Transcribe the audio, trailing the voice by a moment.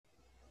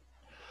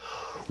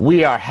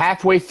We are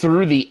halfway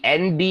through the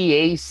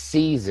NBA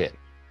season.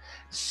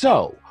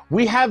 So,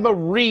 we have a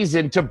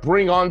reason to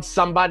bring on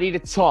somebody to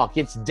talk.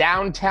 It's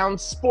Downtown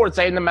Sports,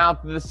 in the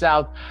mouth of the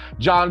South,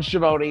 John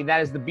Schiavone.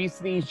 That is the Beast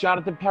of the East,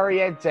 Jonathan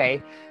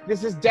Perriente.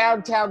 This is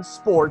Downtown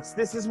Sports.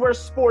 This is where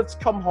sports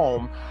come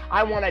home.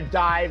 I want to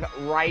dive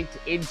right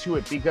into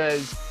it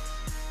because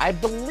I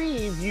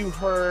believe you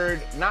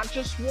heard not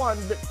just one,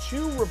 but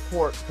two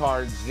report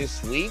cards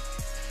this week.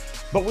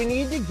 But we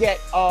need to get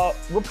a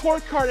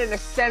report card in a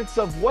sense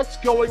of what's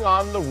going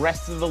on in the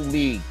rest of the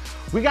league.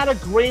 We got to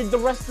grade the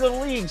rest of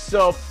the league.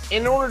 So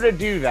in order to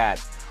do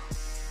that,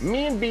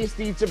 me and Beast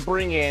need to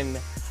bring in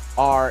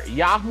our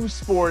Yahoo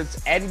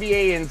Sports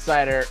NBA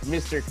insider,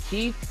 Mr.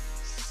 Keith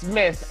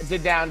Smith, to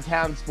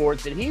Downtown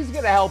Sports. And he's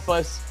going to help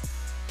us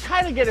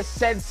kind of get a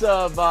sense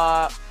of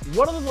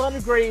what are the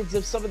letter grades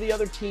of some of the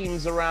other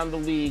teams around the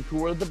league,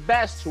 who are the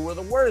best, who are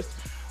the worst.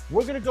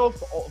 We're going to go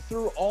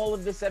through all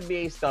of this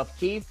NBA stuff.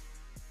 Keith,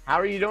 how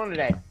are you doing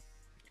today?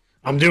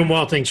 I'm doing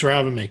well. Thanks for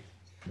having me.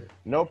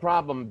 No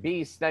problem.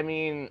 Beast, I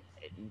mean,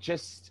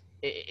 this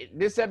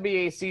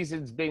NBA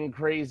season's been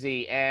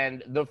crazy,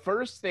 and the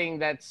first thing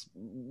that's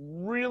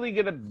really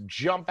going to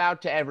jump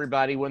out to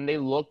everybody when they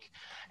look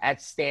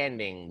at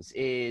standings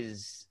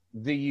is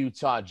the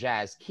Utah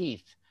Jazz.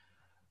 Keith,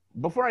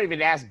 before I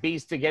even ask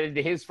Beast to get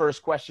into his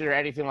first question or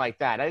anything like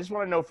that, I just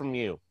want to know from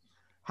you,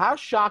 how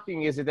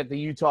shocking is it that the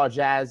Utah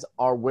Jazz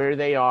are where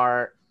they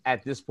are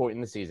at this point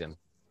in the season?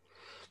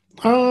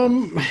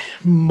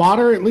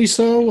 Moderately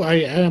so. I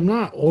am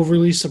not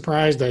overly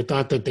surprised. I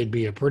thought that they'd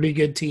be a pretty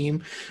good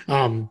team.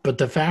 But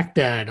the fact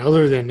that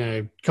other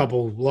than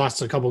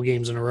lost a couple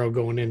games in a row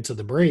going into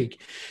the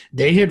break,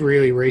 they had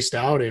really raced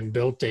out and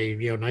built a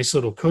nice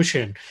little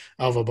cushion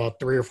of about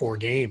 3 or 4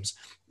 games.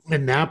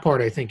 And that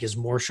part, I think, is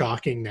more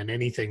shocking than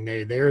anything.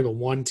 They're the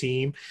one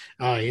team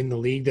in the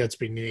league that's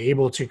been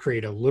able to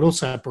create a little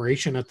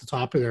separation at the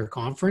top of their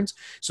conference.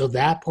 So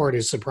that part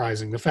is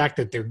surprising. The fact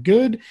that they're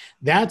good,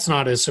 that's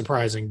not as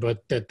surprising,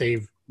 but that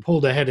they've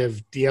pulled ahead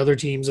of the other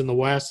teams in the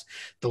West,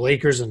 the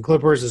Lakers and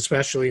Clippers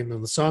especially, and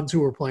then the Suns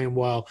who are playing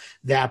well,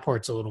 that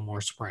part's a little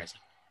more surprising.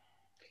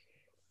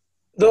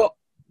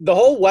 The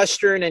whole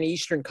Western and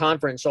Eastern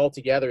Conference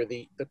altogether,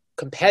 the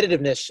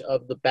competitiveness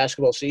of the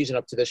basketball season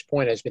up to this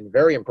point has been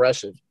very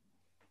impressive.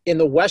 In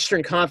the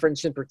Western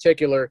Conference in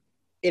particular,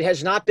 it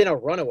has not been a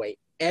runaway.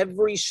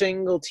 Every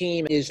single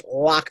team is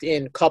locked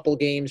in couple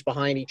games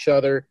behind each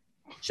other.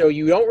 So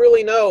you don't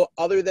really know,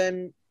 other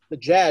than the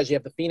Jazz, you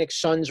have the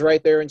Phoenix Suns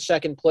right there in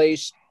second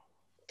place.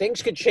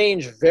 Things could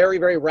change very,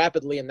 very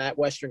rapidly in that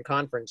Western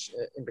Conference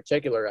in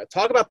particular.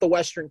 Talk about the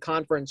Western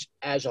Conference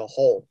as a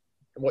whole.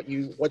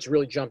 And what's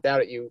really jumped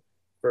out at you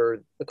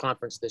for the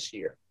conference this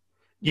year?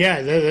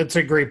 Yeah, that's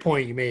a great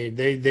point you made.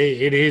 It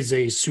is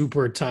a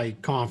super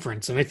tight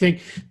conference, and I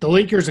think the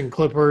Lakers and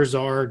Clippers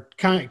are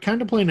kind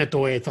of playing it the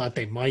way I thought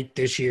they might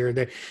this year.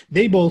 The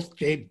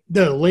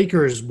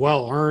Lakers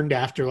well earned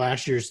after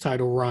last year's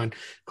title run.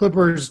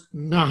 Clippers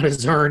not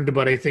as earned,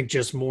 but I think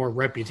just more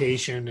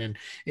reputation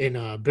and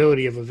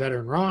ability of a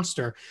veteran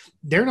roster.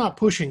 They're not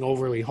pushing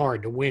overly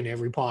hard to win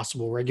every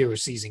possible regular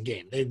season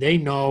game. They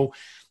know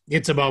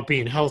it's about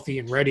being healthy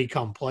and ready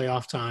come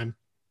playoff time.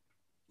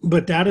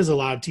 But that has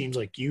allowed teams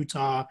like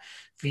Utah,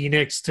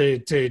 Phoenix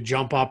to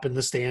jump up in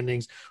the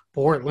standings.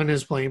 Portland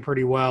is playing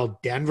pretty well.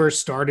 Denver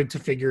started to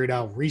figure it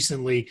out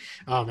recently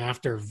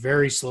after a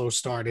very slow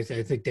start. I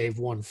think they've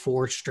won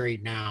 4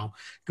 straight now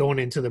going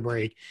into the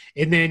break.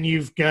 And then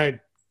you've got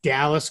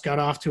Dallas got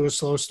off to a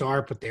slow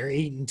start, but they're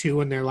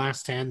 8-2 in their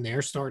last 10.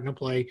 They're starting to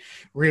play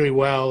really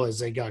well as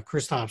they got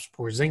Kristaps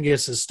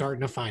Porzingis is starting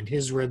to find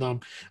his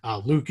rhythm.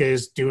 Luka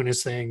is doing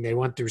his thing. They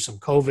went through some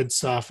COVID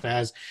stuff,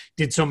 as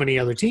did so many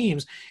other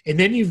teams. And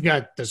then you've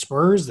got the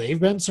Spurs. They've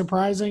been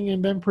surprising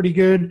and been pretty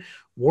good.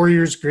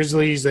 Warriors,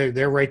 Grizzlies,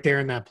 they're right there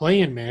in that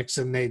play-in mix,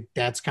 and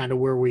that's kind of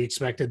where we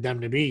expected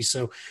them to be.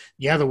 So,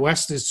 yeah, the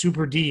West is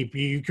super deep.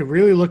 You could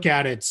really look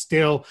at it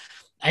still.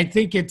 I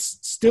think it's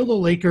still the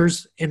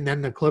Lakers and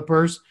then the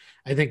Clippers.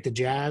 I think the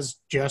Jazz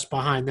just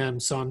behind them,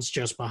 Suns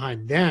just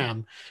behind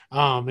them.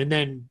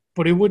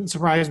 But it wouldn't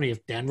surprise me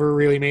if Denver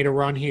really made a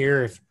run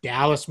here, if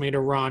Dallas made a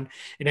run.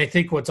 And I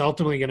think what's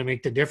ultimately going to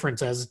make the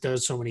difference, as it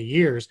does so many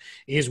years,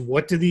 is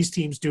what do these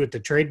teams do at the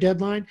trade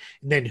deadline?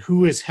 And then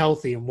who is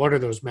healthy and what are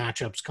those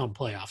matchups come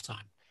playoff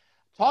time?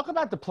 Talk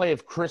about the play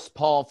of Chris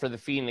Paul for the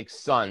Phoenix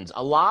Suns.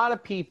 A lot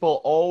of people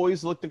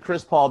always look at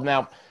Chris Paul.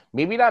 Now,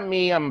 maybe not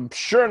me, I'm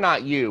sure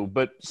not you,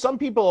 but some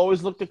people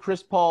always look at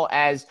Chris Paul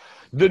as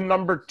the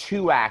number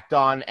 2 act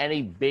on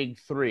any big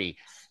 3.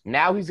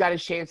 Now he's got a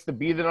chance to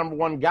be the number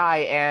 1 guy,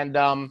 and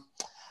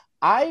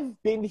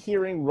I've been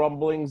hearing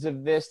rumblings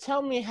of this.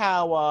 Tell me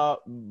how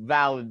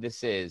valid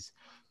this is.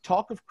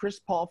 Talk of Chris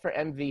Paul for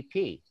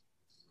MVP.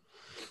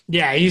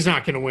 Yeah, he's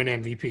not going to win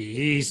MVP.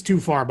 He's too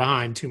far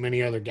behind too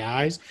many other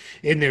guys,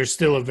 and there's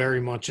still a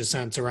very much a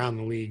sense around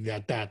the league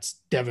that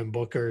that's Devin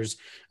Booker's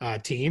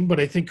team.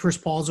 But I think Chris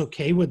Paul's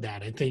okay with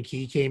that. I think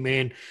he came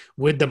in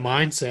with the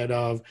mindset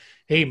of,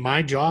 hey,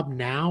 my job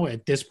now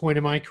at this point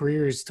in my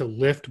career is to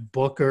lift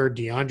Booker,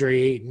 DeAndre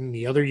Ayton,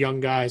 the other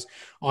young guys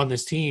on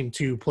this team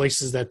to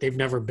places that they've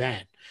never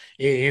been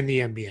in the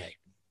NBA.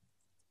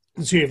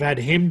 So you've had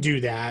him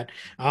do that.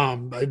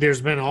 There's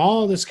been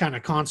all this kind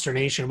of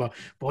consternation about,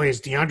 boy,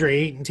 is DeAndre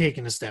Ayton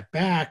taking a step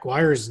back?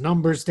 Why are his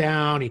numbers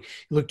down? He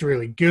looked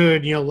really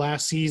good,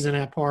 last season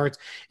at parts.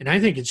 And I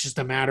think it's just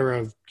a matter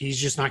of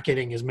he's just not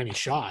getting as many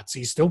shots.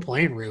 He's still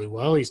playing really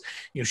well. He's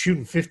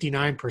shooting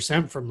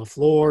 59% from the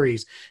floor.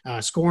 He's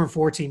scoring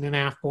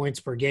 14.5 points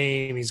per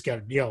game. He's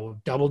got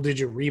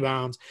double-digit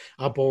rebounds,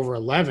 up over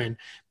 11.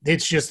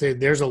 It's just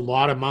that there's a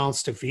lot of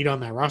mouths to feed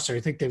on that roster.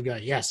 I think they've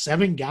got,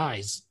 7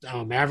 guys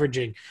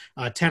averaging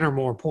 10 or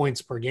more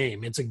points per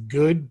game. It's a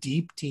good,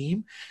 deep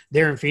team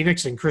there in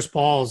Phoenix, and Chris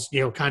Paul's,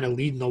 kind of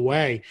leading the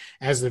way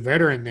as the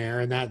veteran there,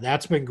 and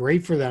that's been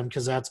great for them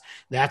because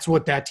that's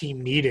what that team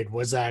needed,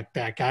 was that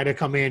guy to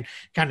come in,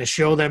 kind of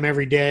show them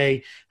every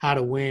day how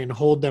to win,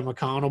 hold them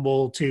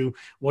accountable to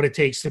what it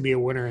takes to be a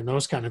winner and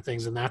those kind of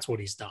things, and that's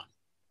what he's done.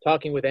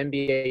 Talking with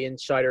NBA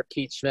insider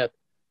Keith Smith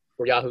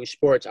for Yahoo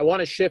Sports. I want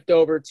to shift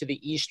over to the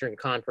Eastern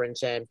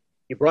Conference, and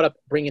you brought up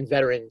bringing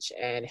veterans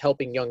and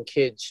helping young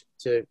kids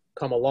to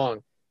come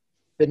along.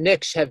 The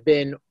Knicks have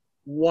been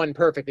one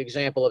perfect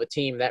example of a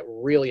team that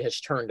really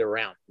has turned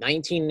around.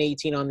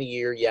 19-18 on the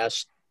year,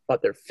 yes,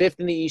 but they're 5th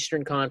in the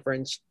Eastern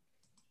Conference.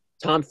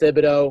 Tom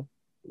Thibodeau,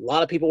 a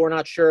lot of people were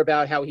not sure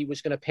about how he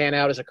was going to pan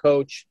out as a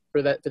coach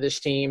for this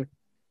team.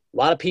 A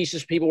lot of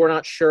pieces people were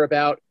not sure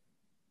about.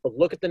 But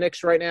look at the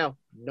Knicks right now.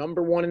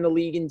 Number 1 in the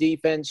league in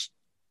defense.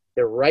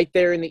 They're right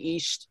there in the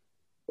East.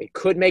 They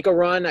could make a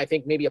run. I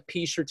think maybe a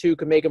piece or two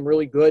could make them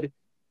really good.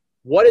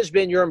 What has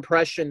been your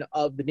impression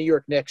of the New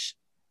York Knicks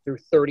through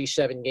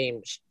 37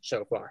 games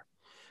so far?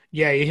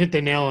 Yeah, you hit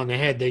the nail on the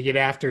head. They get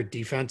after it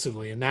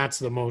defensively, and that's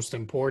the most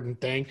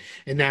important thing.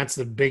 And that's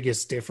the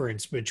biggest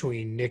difference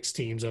between Knicks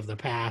teams of the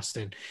past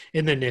and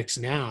in the Knicks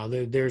now.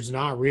 There's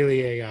not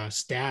really a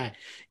stat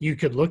you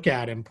could look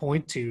at and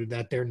point to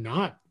that they're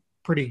not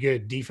pretty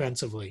good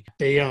defensively.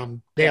 They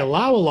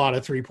allow a lot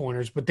of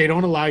 3-pointers, but they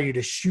don't allow you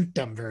to shoot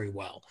them very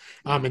well.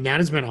 And that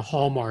has been a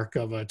hallmark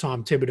of a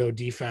Tom Thibodeau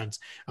defense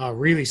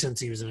really since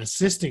he was an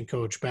assistant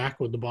coach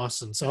back with the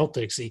Boston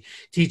Celtics. He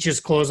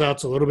teaches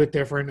closeouts a little bit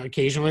different.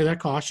 Occasionally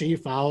that costs you. You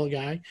foul a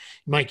guy.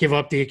 You might give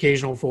up the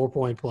occasional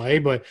 4-point play,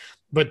 but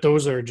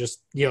those are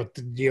just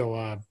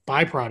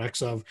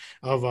byproducts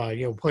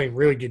of playing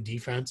really good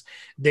defense.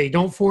 They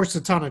don't force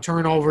a ton of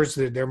turnovers.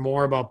 They're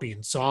more about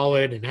being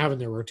solid and having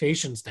their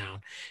rotations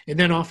down. And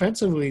then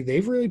offensively,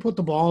 they've really put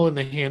the ball in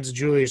the hands of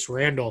Julius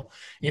Randle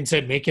and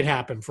said, make it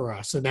happen for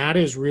us. And that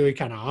has really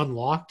kind of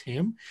unlocked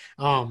him.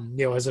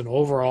 As an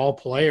overall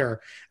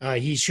player,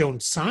 he's shown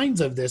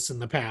signs of this in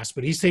the past,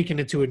 but he's taken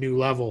it to a new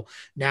level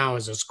now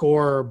as a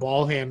scorer,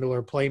 ball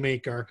handler,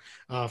 playmaker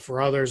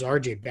for others.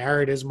 RJ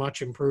Barrett is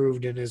much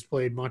improved and has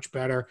played much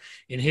better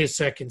in his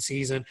second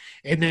season.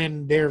 And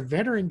then their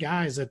veteran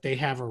guys that they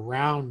have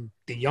around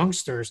the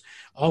youngsters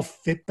all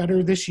fit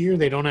better this year.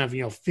 They don't have,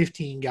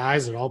 15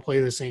 guys that all play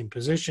the same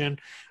position.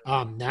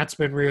 That's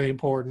been really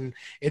important.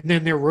 And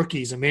then their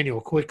rookies,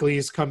 Emmanuel Quickley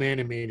has come in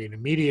and made an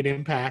immediate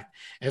impact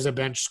as a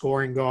bench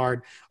scoring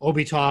guard.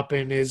 Obi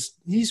Toppin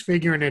he's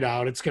figuring it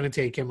out. It's going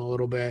to take him a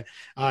little bit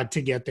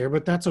to get there,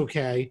 but that's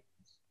okay.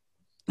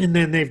 And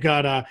then they've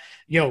got, a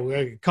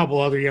couple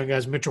other young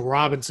guys. Mitchell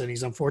Robinson,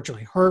 he's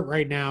unfortunately hurt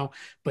right now,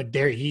 but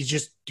he's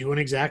just doing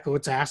exactly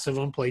what's asked of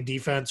him, play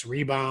defense,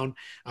 rebound,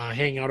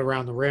 hang out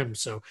around the rim.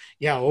 So,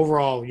 yeah,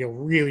 overall,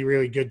 really,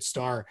 really good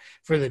start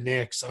for the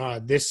Knicks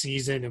this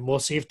season, and we'll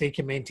see if they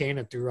can maintain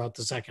it throughout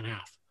the second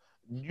half.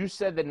 You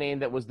said the name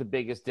that was the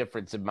biggest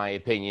difference, in my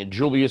opinion,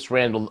 Julius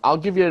Randle. I'll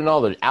give you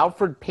another,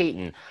 Elfrid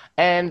Payton.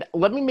 And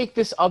let me make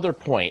this other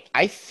point.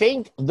 I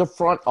think the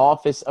front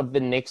office of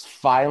the Knicks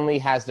finally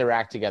has their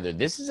act together.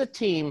 This is a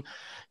team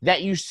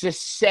that used to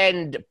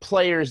send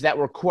players that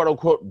were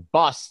quote-unquote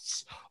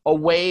busts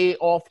away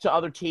off to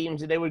other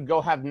teams, and they would go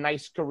have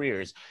nice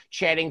careers.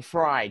 Channing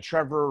Frye,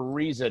 Trevor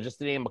Ariza, just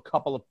to name a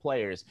couple of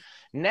players.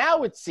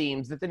 Now it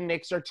seems that the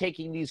Knicks are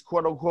taking these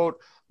quote-unquote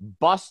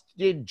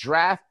busted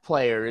draft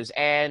players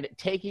and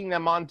taking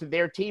them onto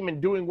their team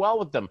and doing well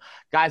with them.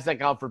 Guys like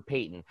Elfrid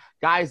Payton,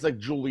 guys like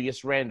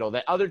Julius Randle,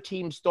 that other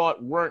teams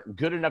thought weren't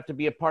good enough to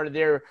be a part of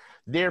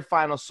their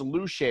final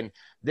solution,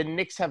 the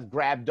Knicks have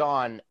grabbed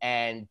on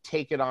and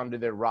taken onto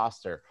their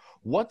roster.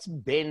 What's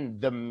been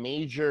the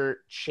major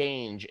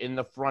change in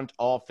the front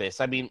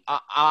office? I mean,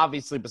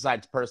 obviously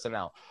besides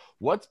personnel,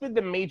 what's been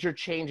the major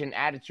change in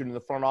attitude in the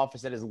front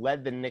office that has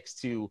led the Knicks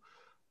to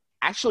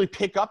actually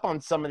pick up on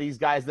some of these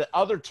guys that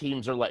other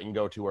teams are letting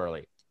go too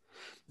early?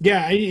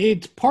 Yeah,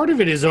 it's part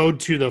of it is owed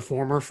to the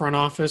former front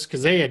office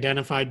because they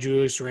identified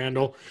Julius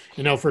Randle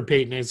and Elfrid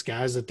Payton as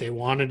guys that they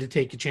wanted to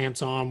take a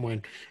chance on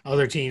when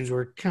other teams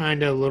were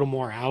kind of a little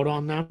more out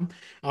on them.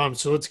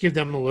 So let's give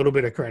them a little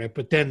bit of credit.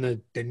 But then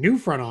the new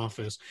front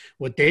office,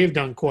 what they've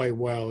done quite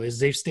well is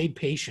they've stayed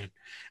patient.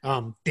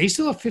 They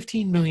still have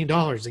 $15 million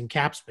in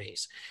cap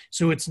space.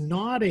 So it's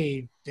not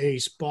a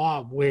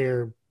spot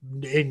where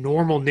a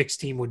normal Knicks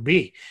team would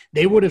be.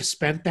 They would have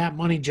spent that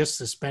money just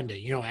to spend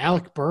it.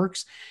 Alec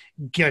Burks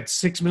get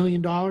 $6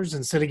 million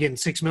instead of getting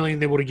 $6 million,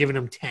 they would have given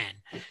him 10.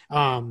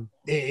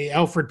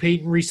 Elfrid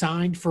Payton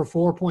resigned for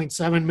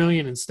 $4.7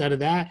 million. Instead of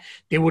that,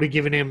 they would have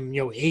given him,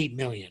 $8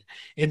 million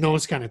and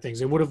those kind of things.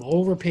 They would have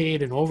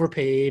overpaid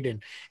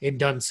and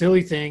done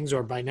silly things,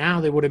 or by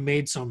now they would have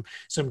made some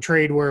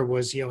trade where it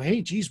was,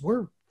 hey, geez,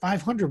 we're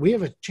 500. We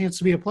have a chance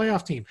to be a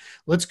playoff team.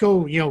 Let's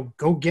go,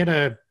 go get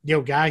a,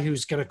 guy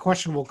who's got a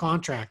questionable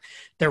contract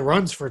that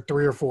runs for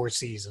 3 or 4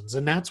 seasons.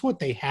 And that's what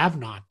they have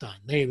not done.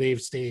 They've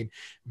stayed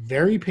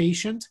very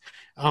patient.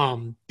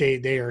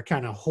 They are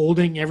kind of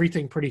holding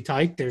everything pretty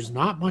tight. There's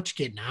not much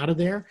getting out of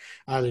there.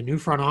 The new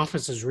front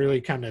office has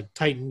really kind of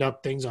tightened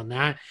up things on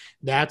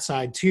that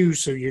side too.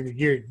 So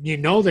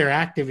they're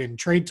active in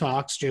trade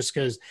talks just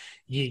because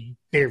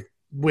they're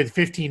with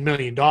 $15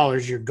 million,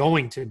 you're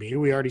going to be.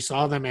 We already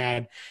saw them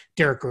add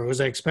Derrick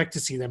Rose. I expect to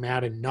see them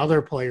add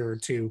another player or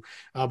two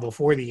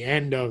before the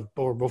end of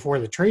or before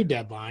the trade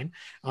deadline,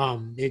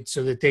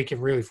 so that they can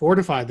really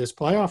fortify this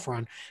playoff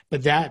run.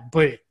 But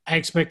I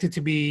expect it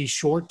to be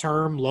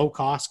short-term,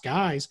 low-cost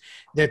guys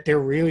that they're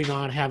really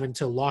not having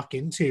to lock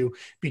into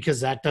because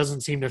that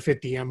doesn't seem to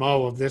fit the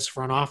MO of this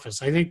front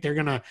office. I think they're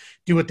going to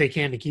do what they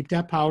can to keep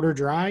that powder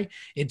dry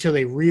until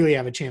they really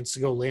have a chance to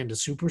go land a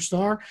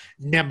superstar.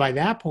 And then by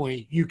that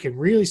point, you can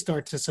really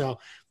start to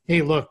sell,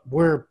 hey, look,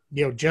 we're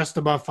just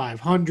above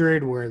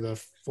 500. We're the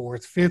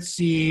 4th, 5th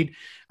seed.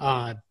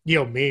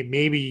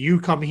 Maybe you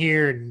come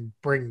here and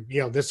bring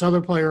this other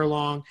player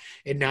along,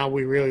 and now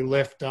we really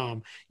lift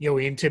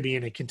into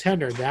being a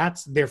contender.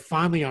 They're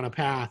finally on a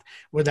path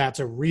where that's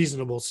a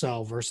reasonable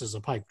sell versus a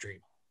pipe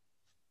dream.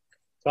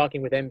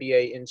 Talking with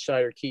NBA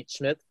insider Keith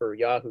Smith for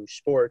Yahoo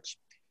Sports,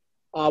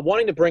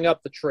 wanting to bring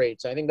up the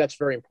trades. I think that's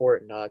very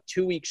important.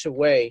 2 weeks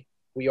away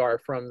we are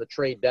from the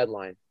trade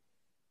deadline.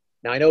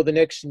 Now, I know the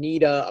Knicks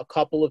need a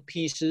couple of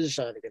pieces.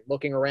 They've been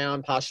looking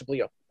around, possibly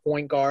a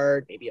point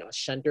guard, maybe a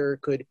center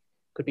could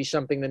be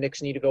something the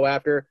Knicks need to go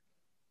after.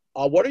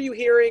 What are you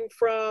hearing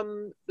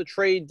from the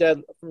trade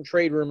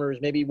rumors,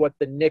 maybe what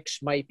the Knicks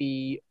might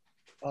be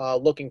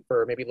looking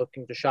for, maybe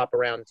looking to shop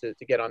around to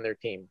get on their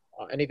team?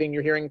 Anything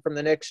you're hearing from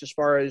the Knicks as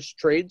far as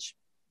trades?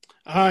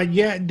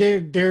 Yeah,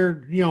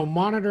 they're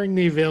monitoring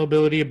the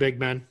availability of big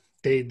men.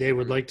 They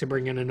would like to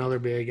bring in another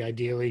big,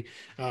 ideally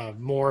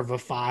more of a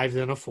 5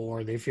 than a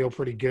 4. They feel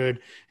pretty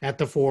good at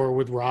the 4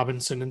 with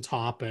Robinson and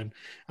Toppin.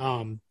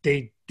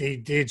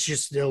 It's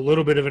just a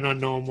little bit of an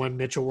unknown when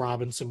Mitchell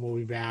Robinson will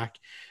be back.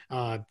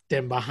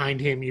 Then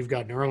behind him, you've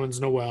got Nerlens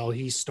Noel.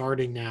 He's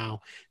starting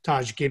now.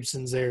 Taj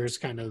Gibson's there is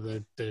kind of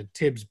the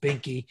Tibbs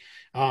Binky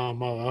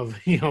of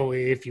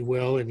if you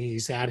will, and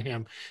he's had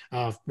him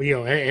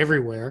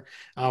everywhere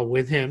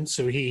with him,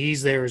 so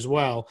he's there as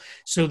well.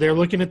 So they're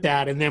looking at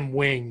that, and then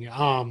wing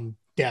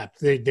depth.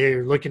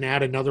 They're looking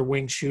at another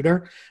wing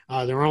shooter.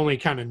 Their only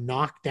kind of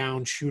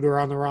knockdown shooter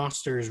on the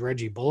roster is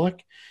Reggie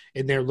Bullock,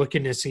 and they're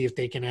looking to see if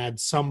they can add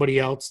somebody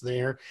else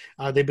there.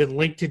 They've been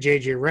linked to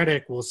JJ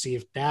Redick. We'll see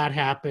if that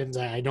happens.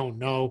 I don't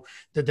know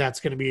that that's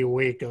going to be the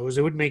way it goes.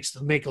 It would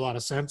make a lot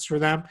of sense for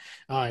them,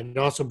 and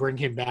also bring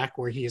him back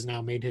where he has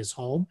now made his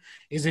home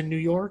is in New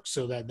York.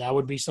 So that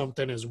would be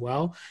something as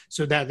well.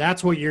 So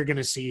that's what you're going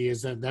to see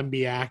is that them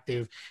be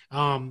active.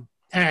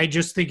 I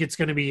just think it's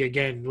going to be,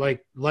 again,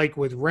 like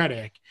with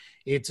Redick,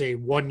 it's a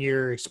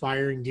 1-year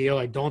expiring deal.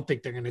 I don't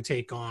think they're going to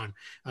take on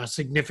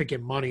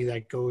significant money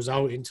that goes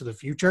out into the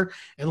future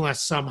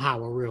unless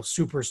somehow a real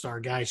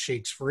superstar guy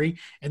shakes free,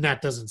 and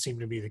that doesn't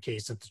seem to be the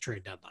case at the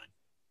trade deadline.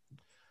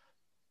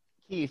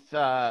 Keith,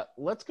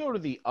 let's go to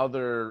the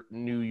other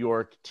New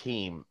York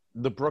team,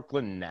 the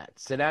Brooklyn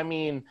Nets. And I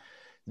mean,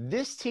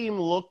 this team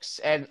looks,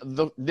 and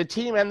the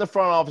team and the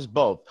front office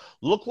both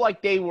look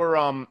like they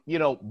were,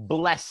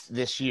 blessed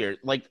this year.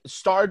 Like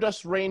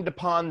stardust rained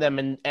upon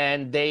them,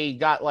 and they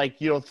got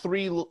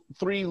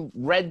three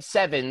red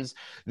sevens.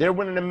 They're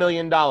winning $1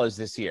 million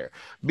this year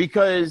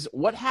because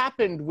what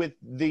happened with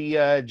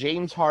the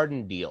James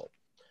Harden deal,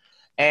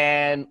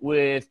 and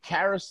with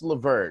Karis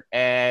LeVert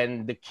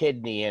and the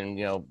kidney,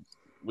 and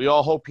we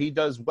all hope he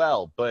does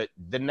well, but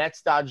the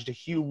Nets dodged a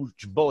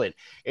huge bullet.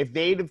 If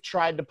they'd have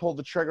tried to pull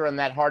the trigger on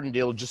that Harden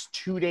deal just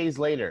 2 days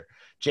later,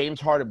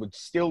 James Harden would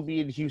still be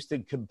in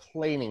Houston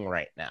complaining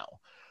right now.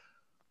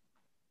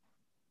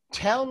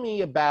 Tell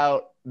me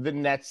about the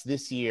Nets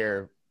this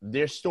year,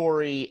 their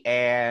story,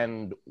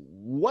 and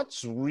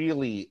what's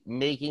really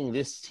making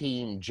this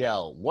team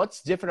gel.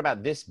 What's different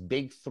about this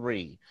big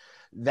three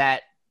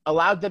that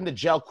allowed them to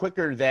gel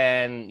quicker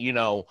than,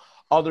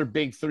 other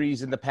big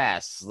threes in the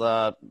past.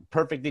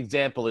 Perfect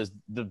example is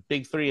the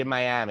big three in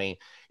Miami.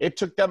 It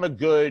took them a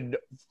good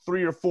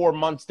 3 or 4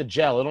 months to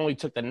gel. It only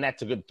took the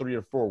Nets a good 3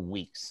 or 4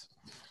 weeks.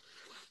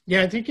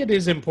 Yeah, I think it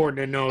is important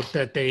to note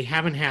that they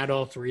haven't had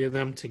all three of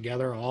them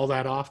together all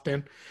that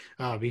often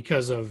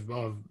because of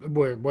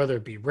whether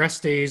it be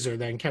rest days or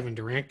then Kevin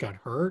Durant got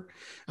hurt.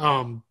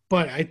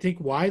 But I think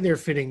why they're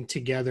fitting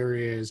together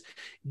is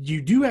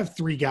you do have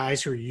three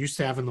guys who are used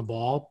to having the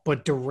ball,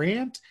 but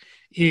Durant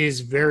is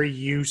very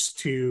used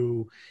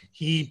to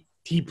he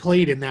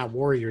played in that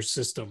Warriors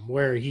system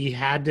where he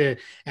had to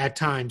at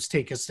times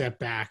take a step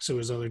back so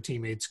his other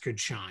teammates could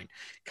shine.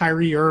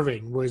 Kyrie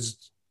Irving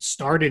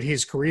started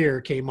his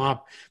career, came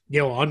up,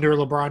 under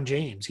LeBron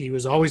James. He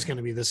was always going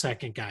to be the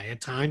second guy,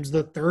 at times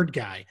the third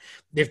guy,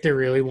 if they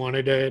really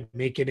wanted to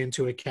make it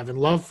into a Kevin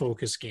Love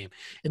focus game.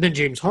 And then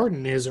James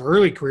Harden, his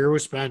early career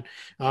was spent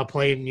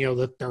playing,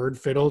 the third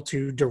fiddle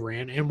to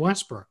Durant and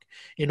Westbrook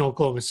in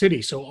Oklahoma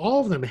City. So all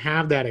of them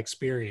have that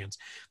experience.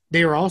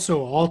 They are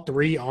also, all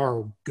three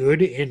are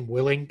good and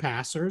willing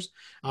passers,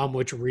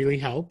 which really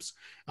helps.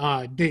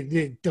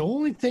 The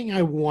only thing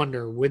I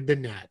wonder with the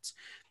Nets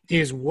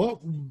is what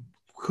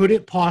could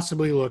it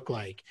possibly look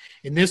like?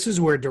 And this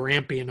is where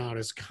Durant being out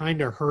has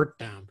kind of hurt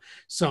them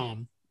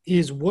some,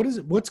 is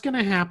what's going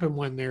to happen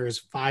when there is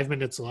 5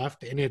 minutes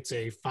left and it's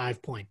a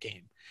 5-point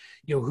game?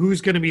 Who's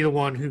going to be the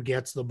one who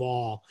gets the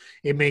ball?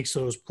 It makes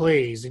those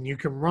plays, and you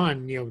can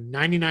run,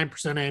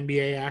 99% of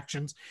NBA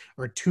actions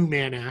are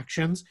 2-man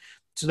actions.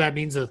 So that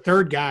means the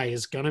third guy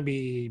is going to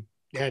be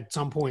at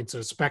some points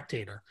a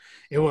spectator.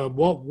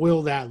 What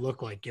will that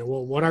look like?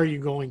 What are you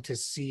going to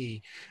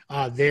see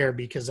there?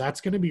 Because that's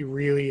going to be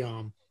really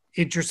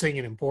interesting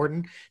and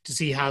important to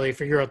see how they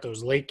figure out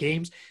those late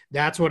games.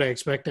 That's what I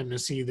expect them to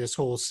see this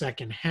whole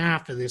second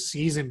half of this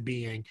season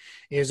being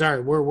is, all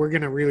right, we're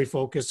going to really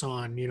focus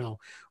on,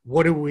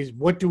 what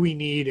do we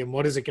need and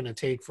what is it going to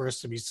take for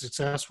us to be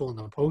successful in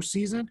the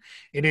postseason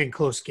and in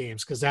close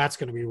games? Because that's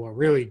going to be what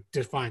really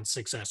defines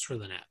success for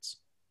the Nets.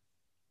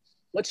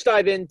 Let's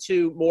dive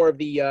into more of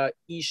the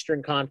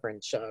Eastern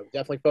Conference.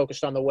 Definitely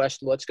focused on the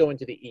West. Let's go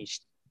into the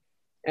East.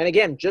 And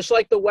again, just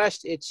like the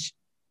West, it's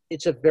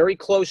a very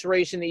close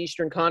race in the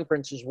Eastern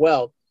Conference as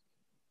well.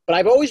 But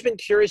I've always been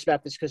curious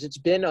about this because it's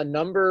been a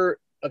number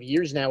of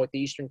years now with the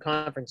Eastern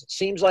Conference. It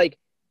seems like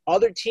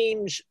other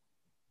teams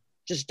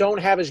just don't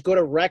have as good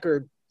a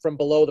record from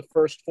below the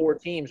first 4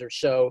 teams or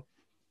so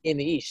in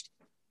the East.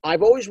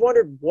 I've always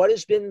wondered what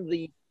has been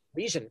the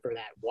reason for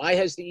that. Why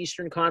has the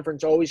Eastern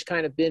Conference always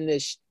kind of been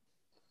this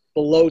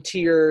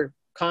below-tier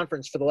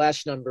conference for the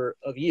last number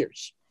of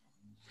years?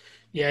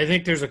 Yeah, I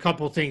think there's a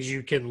couple things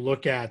you can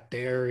look at.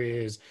 There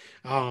is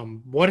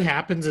what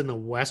happens in the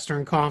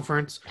Western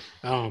Conference.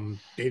 And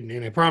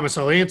I promise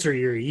I'll answer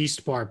your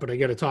East part, but I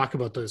got to talk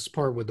about this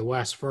part with the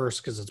West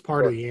first because it's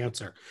part of the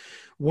answer.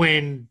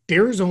 When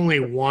there's only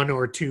 1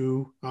 or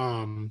 2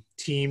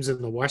 teams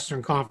in the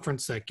Western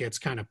Conference that gets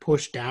kind of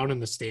pushed down in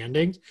the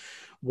standings,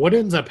 what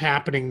ends up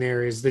happening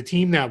there is the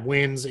team that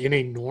wins in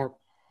a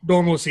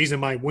normal season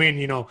might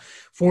win,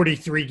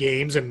 43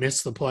 games and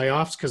miss the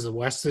playoffs because the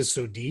West is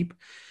so deep.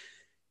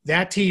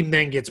 That team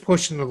then gets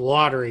pushed into the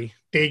lottery.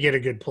 They get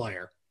a good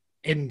player.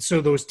 And so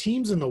those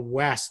teams in the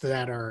West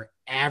that are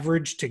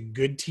average to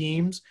good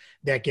teams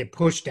that get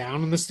pushed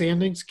down in the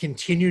standings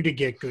continue to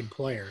get good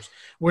players,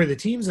 where the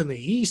teams in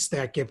the East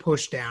that get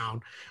pushed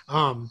down,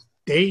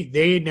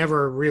 they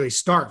never really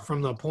start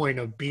from the point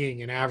of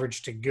being an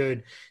average to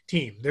good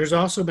team. There's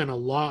also been a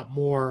lot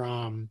more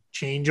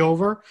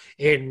changeover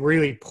in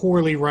really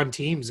poorly run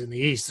teams in the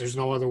East. There's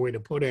no other way to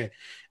put it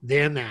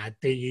than that.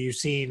 You've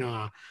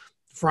seen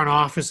front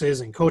offices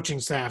and coaching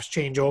staffs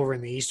change over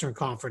in the Eastern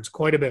Conference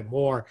quite a bit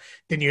more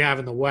than you have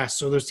in the West.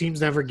 So those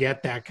teams never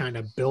get that kind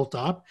of built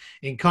up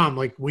and come.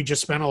 Like we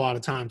just spent a lot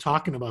of time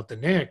talking about the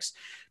Knicks.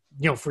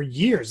 For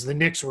years, the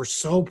Knicks were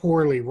so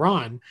poorly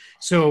run.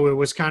 So it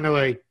was kind of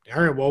like,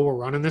 all right, well, we're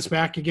running this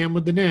back again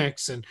with the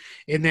Knicks. And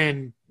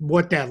then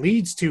what that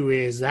leads to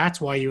is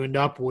that's why you end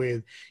up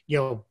with,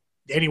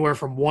 anywhere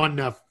from 1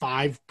 to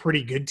 5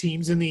 pretty good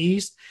teams in the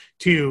East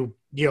to,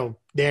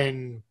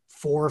 then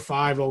 4 or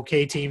 5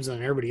 okay teams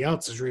and everybody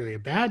else is really a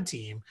bad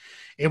team.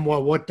 And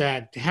what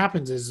that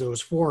happens is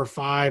those 4 or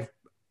 5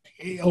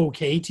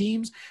 okay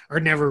teams are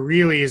never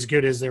really as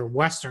good as their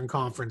Western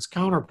Conference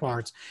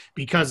counterparts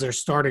because they're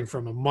starting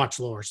from a much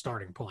lower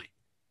starting point.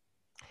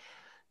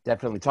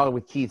 Definitely. Talking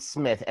with Keith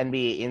Smith,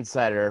 NBA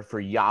insider for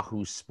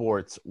Yahoo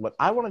Sports. What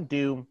I want to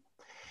do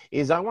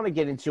is I want to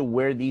get into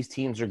where these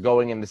teams are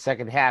going in the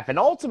second half. And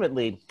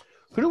ultimately,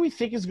 who do we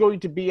think is going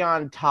to be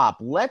on top?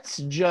 Let's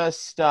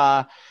just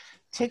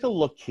take a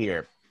look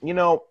here.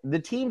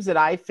 The teams that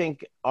I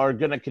think are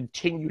going to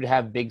continue to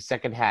have big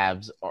second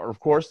halves are,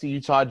 of course, the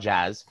Utah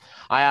Jazz.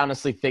 I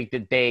honestly think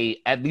that they,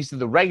 at least in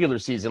the regular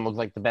season, look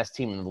like the best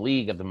team in the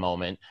league at the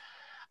moment.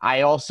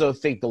 I also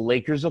think the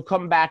Lakers will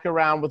come back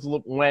around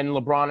when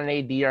LeBron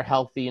and AD are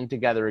healthy and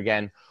together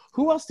again.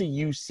 Who else do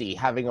you see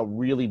having a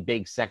really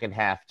big second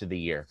half to the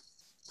year?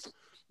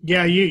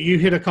 Yeah, you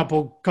hit a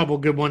couple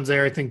good ones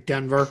there. I think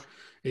Denver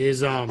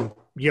is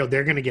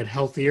they're going to get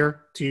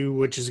healthier too,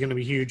 which is going to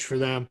be huge for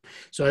them.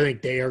 So I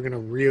think they are going to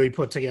really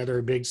put together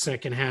a big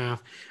second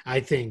half. I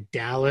think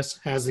Dallas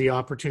has the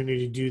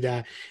opportunity to do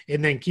that.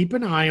 And then keep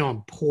an eye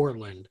on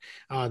Portland.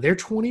 They're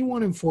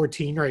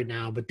 21-14 right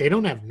now, but they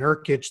don't have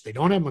Nurkic. They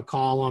don't have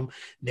McCollum.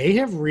 They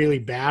have really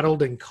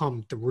battled and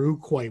come through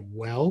quite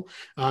well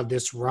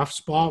this rough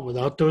spot.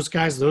 Without those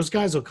guys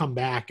will come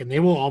back and they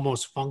will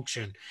almost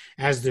function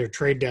as their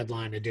trade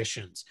deadline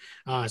additions.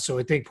 So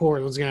I think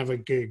Portland's going to have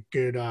a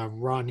good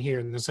run here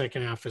in the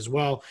second half as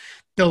well.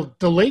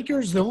 The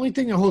Lakers, the only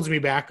thing that holds me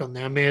back on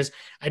them is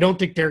I don't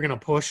think they're going to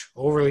push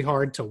overly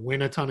hard to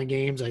win a ton of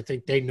games. I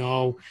think they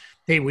know,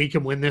 hey, we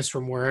can win this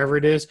from wherever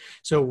it is.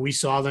 So we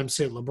saw them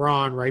sit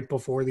LeBron right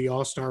before the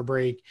All-Star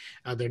break.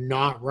 They're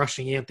not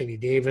rushing Anthony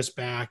Davis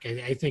back.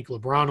 I think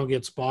LeBron will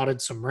get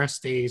spotted some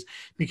rest days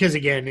because,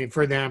 again,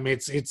 for them,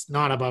 it's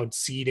not about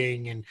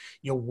seeding and,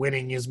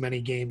 winning as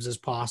many games as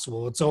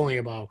possible. It's only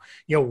about,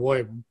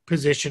 what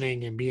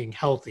positioning and being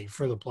healthy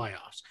for the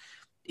playoffs.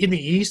 In the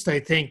East, I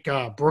think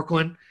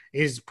Brooklyn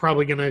is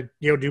probably going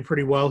to do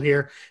pretty well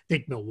here. I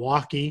think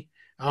Milwaukee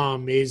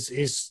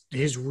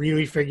is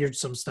really figured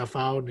some stuff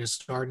out and is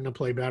starting to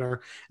play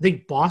better. I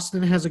think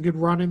Boston has a good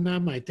run in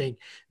them. I think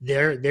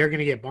they're going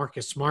to get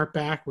Marcus Smart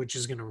back, which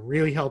is going to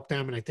really help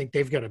them. And I think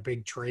they've got a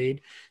big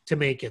trade to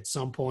make at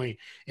some point.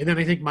 And then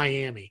I think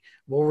Miami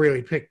will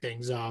really pick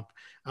things up.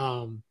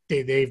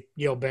 They've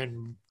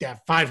been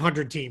that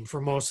 500 team for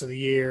most of the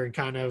year and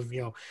kind of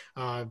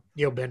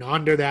been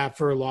under that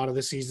for a lot of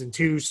the season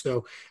too.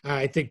 So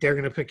I think they're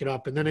going to pick it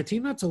up. And then a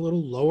team that's a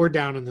little lower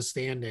down in the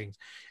standings,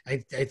 I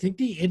think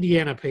the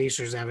Indiana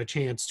Pacers have a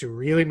chance to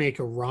really make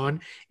a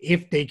run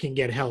if they can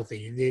get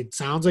healthy. It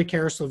sounds like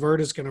Karis LeVert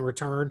is going to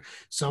return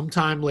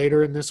sometime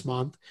later in this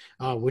month,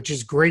 which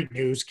is great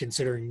news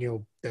considering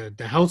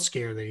the health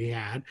scare that he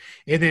had.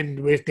 And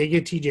then if they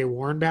get TJ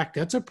Warren back,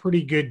 that's a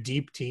pretty good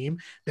deep team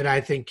that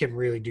I think can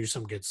really do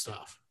some good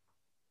stuff.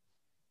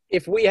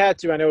 If we had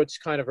to, I know it's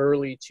kind of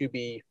early to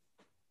be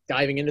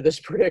diving into this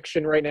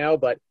prediction right now,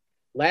 but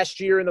last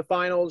year in the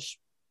finals,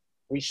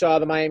 we saw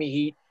the Miami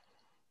Heat,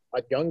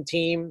 a young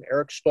team,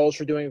 Eric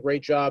Spoelstra doing a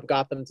great job,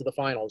 got them to the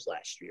finals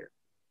last year.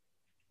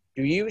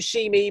 Do you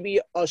see maybe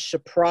a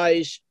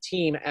surprise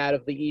team out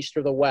of the East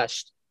or the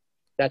West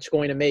that's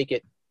going to make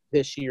it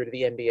this year to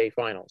the NBA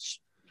Finals?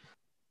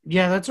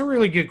 Yeah, that's a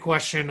really good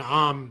question.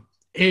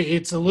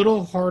 It's a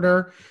little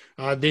harder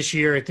this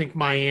year. I think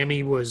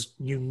Miami was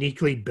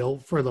uniquely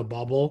built for the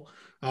bubble,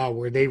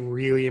 where they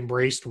really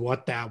embraced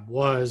what that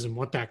was and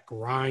what that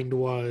grind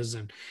was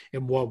and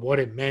what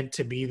it meant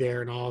to be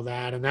there and all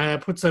that. And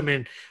that puts them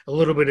in a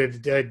little bit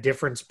of a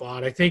different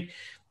spot. I think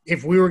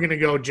if we were going to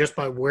go just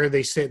by where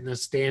they sit in the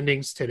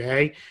standings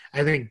today,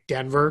 I think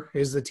Denver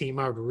is the team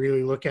I would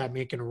really look at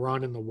making a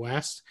run in the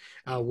West.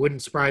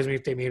 Wouldn't surprise me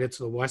if they made it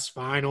to the West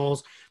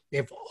Finals.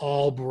 If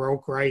all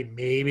broke right,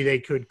 maybe they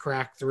could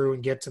crack through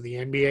and get to the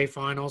NBA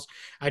Finals.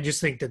 I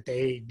just think that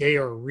they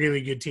are a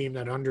really good team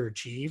that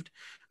underachieved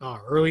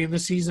early in the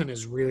season,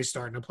 is really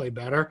starting to play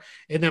better.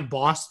 And then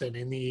Boston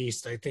in the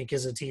East, I think,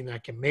 is a team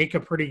that can make a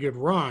pretty good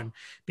run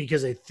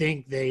because I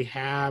think they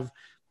have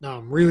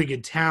really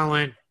good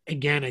talent.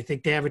 Again, I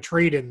think they have a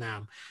trade in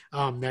them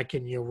that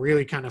can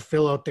really kind of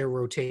fill out their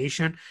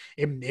rotation.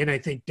 And I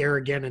think they're,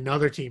 again,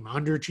 another team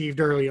underachieved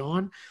early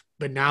on,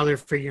 but now they're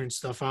figuring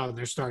stuff out and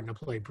they're starting to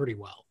play pretty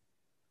well.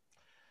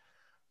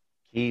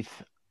 Keith,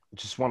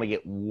 just want to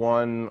get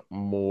one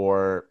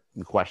more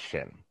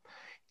question.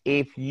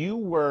 If you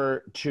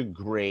were to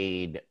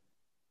grade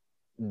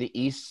the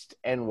East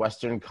and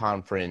Western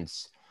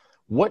Conference,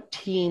 what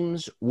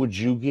teams would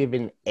you give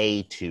an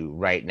A to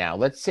right now?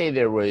 Let's say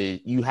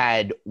you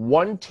had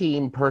one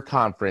team per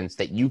conference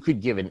that you could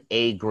give an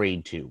A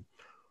grade to.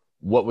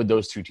 What would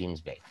those two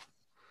teams be?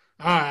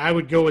 I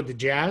would go with the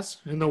Jazz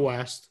in the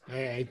West.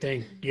 I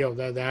think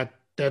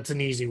that's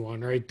an easy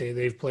one, right?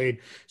 They've played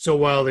so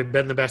well. They've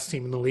been the best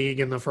team in the league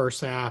in the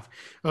first half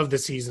of the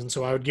season.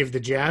 So I would give the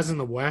Jazz in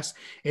the West.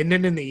 And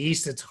then in the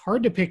East, it's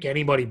hard to pick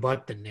anybody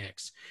but the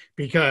Knicks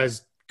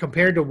because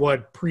compared to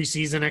what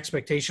preseason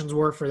expectations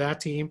were for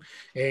that team,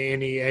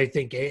 and I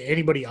think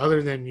anybody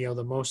other than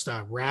the most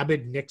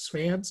rabid Knicks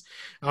fans,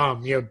 I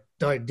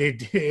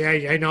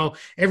know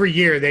every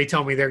year they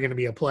tell me they're going to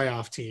be a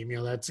playoff team.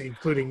 That's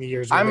including the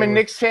years. I'm a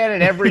Knicks fan,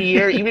 and every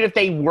year, even if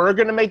they were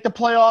going to make the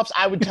playoffs,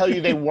 I would tell you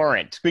they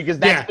weren't because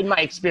that's been my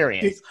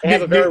experience. They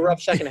have a very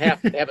rough second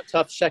half. They have a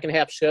tough second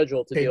half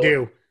schedule to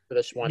deal with. For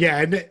this one.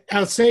 Yeah, and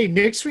I'll say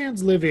Knicks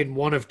fans live in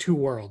one of two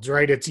worlds,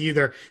 right? It's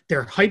either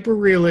they're hyper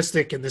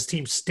realistic and this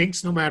team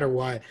stinks no matter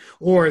what,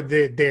 or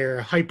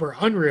they're hyper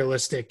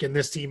unrealistic and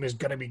this team is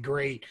going to be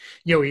great.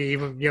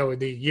 Even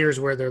the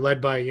years where they're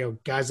led by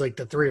guys like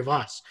the three of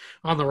us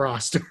on the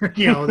roster,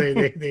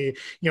 they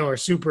are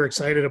super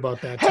excited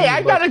about that. Hey,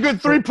 I got a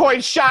good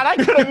 3-point shot. I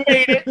could have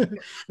made it.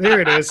 There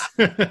it is.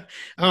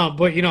 But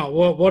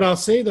what I'll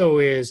say though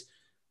is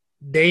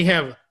they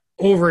have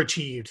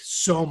overachieved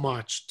so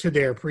much to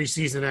their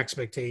preseason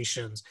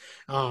expectations,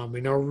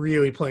 and are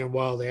really playing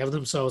well. They have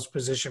themselves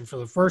positioned for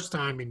the first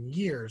time in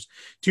years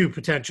to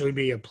potentially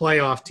be a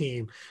playoff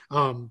team.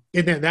 And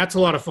then that's a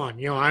lot of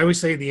fun. I always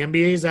say the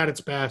NBA is at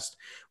its best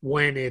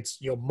when it's,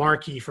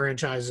 marquee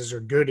franchises are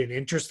good and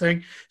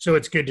interesting. So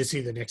it's good to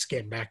see the Knicks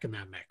getting back in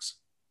that mix.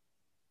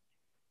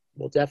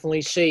 We'll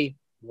definitely see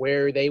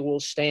where they will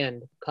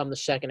stand come the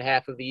second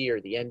half of the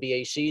year. The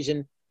NBA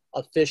season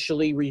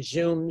officially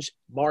resumes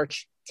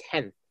March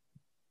 10th.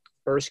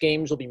 First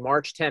games will be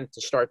March 10th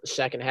to start the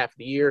second half of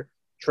the year.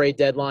 Trade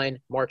deadline,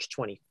 March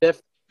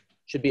 25th.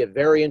 Should be a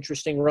very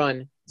interesting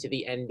run to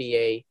the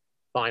NBA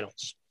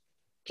Finals.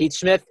 Keith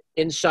Smith,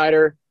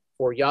 insider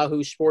for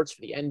Yahoo Sports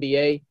for the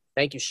NBA.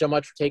 Thank you so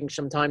much for taking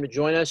some time to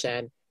join us,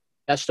 and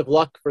best of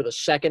luck for the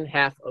second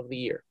half of the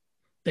year.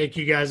 Thank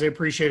you, guys. I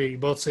appreciate it. You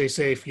both stay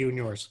safe, you and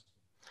yours.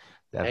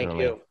 Definitely. Thank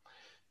you.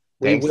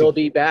 Thanks. We will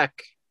be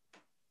back.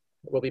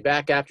 We'll be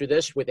back after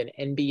this with an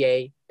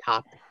NBA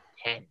Top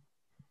 10.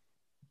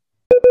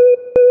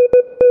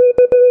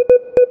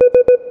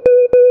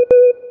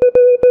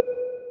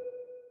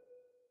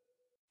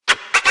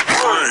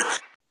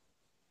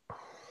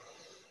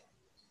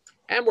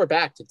 And we're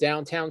back to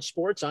Downtown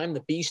Sports. I'm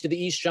the Beast of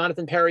the East,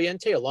 Jonathan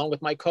Pariente, along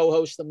with my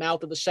co-host, the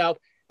Mouth of the South,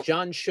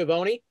 John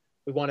Schiavone.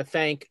 We want to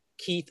thank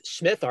Keith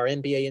Smith, our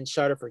NBA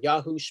insider for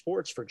Yahoo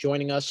Sports, for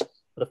joining us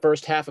for the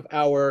first half of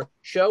our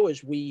show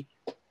as we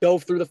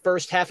dove through the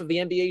first half of the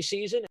NBA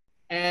season.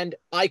 And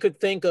I could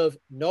think of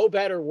no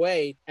better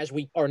way, as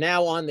we are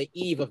now on the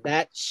eve of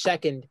that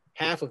second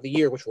half of the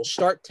year, which will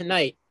start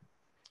tonight.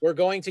 We're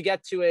going to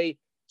get to a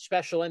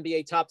special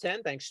NBA Top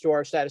 10, thanks to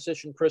our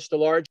statistician, Chris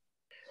DeLarge.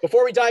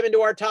 Before we dive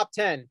into our top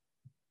 10,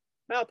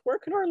 Mouth, where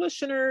can our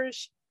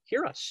listeners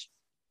hear us?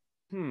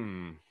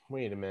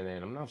 Wait a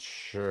minute. I'm not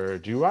sure.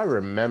 Do I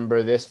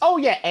remember this? Oh,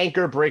 yeah.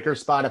 Anchor, Breaker,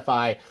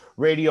 Spotify,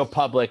 Radio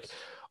Public,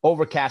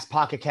 Overcast,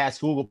 Pocket Cast,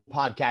 Google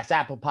Podcasts,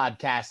 Apple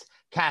Podcasts,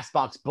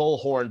 Castbox,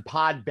 Bullhorn,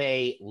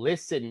 Podbay,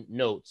 Listen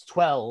Notes,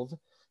 12.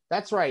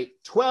 That's right.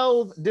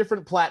 12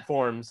 different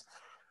platforms.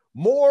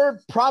 More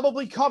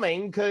probably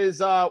coming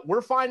because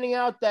we're finding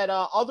out that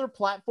other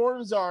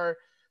platforms are,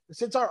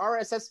 since our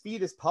RSS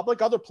feed is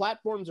public, other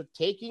platforms are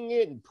taking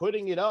it and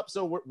putting it up.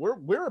 So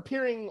we're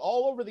appearing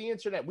all over the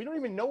internet. We don't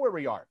even know where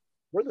we are.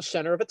 We're the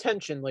center of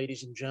attention,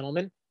 ladies and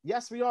gentlemen.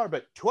 Yes, we are,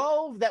 but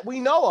 12 that we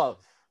know of.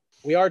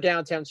 We are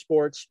Downtown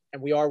Sports,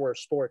 and we are where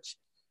sports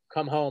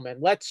come home.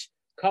 And let's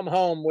come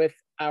home with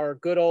our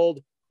good old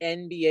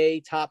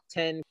NBA Top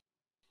 10. A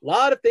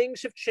lot of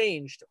things have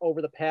changed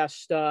over the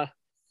past, over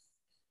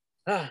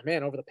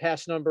the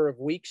past number of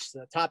weeks.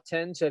 The top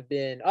 10s have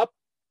been up,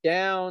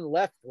 down,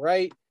 left,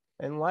 right.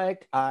 And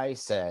like I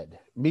said,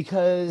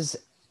 because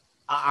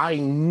I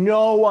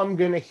know I'm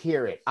going to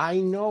hear it. I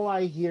know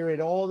I hear it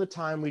all the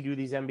time we do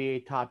these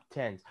NBA top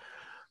 10s.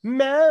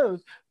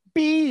 Mouth,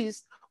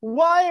 Beast,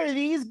 why are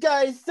these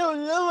guys so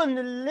low on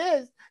the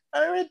list?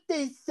 Aren't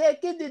they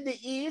second in the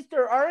East,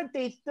 or aren't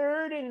they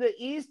third in the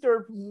East,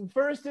 or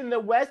first in the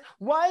West?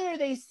 Why are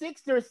they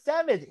sixth or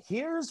seventh?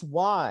 Here's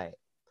why.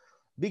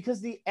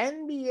 Because the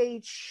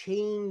NBA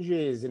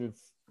changes, and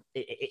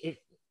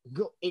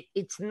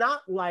it's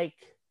not like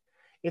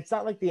the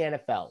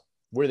NFL,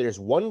 where there's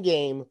one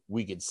game,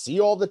 we could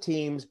see all the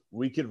teams,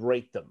 we could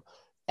rate them.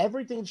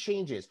 Everything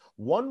changes.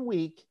 One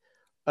week,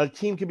 a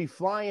team could be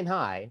flying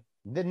high.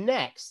 The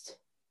next,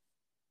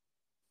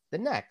 you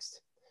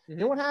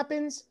know what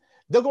happens?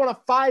 They'll go on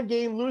a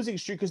 5-game losing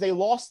streak because they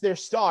lost their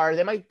star.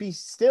 They might be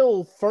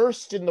still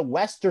first in the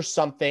West or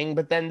something,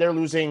 but then they're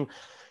losing,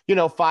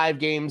 5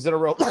 games in a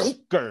row.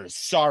 Lakers.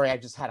 Sorry, I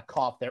just had a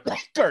cough there.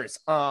 Lakers.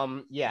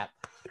 Yeah.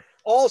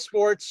 All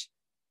sports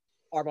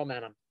are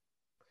momentum.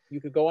 You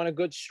could go on a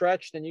good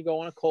stretch, then you go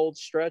on a cold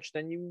stretch,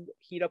 then you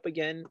heat up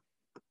again.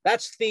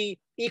 That's the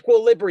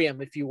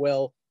equilibrium, if you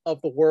will,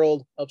 of the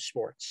world of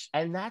sports.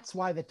 And that's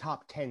why the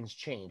top 10s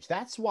change.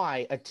 That's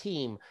why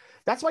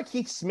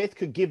Keith Smith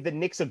could give the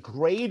Knicks a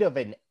grade of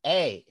an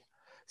A,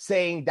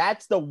 saying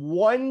that's the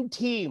one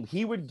team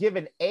he would give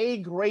an A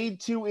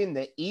grade to in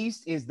the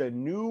East is the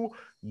New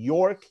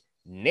York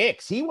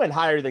Knicks. He went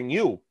higher than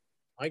you.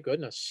 My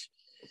goodness.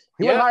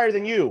 He went higher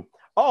than you.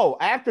 Oh,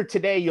 after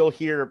today, you'll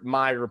hear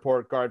my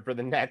report card for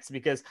the Nets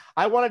because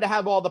I wanted to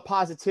have all the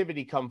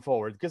positivity come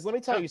forward. Because let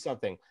me tell you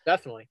something.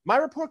 Definitely. My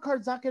report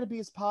card's not going to be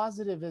as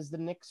positive as the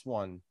Knicks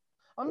one.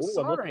 I'm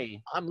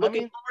sorry. I'm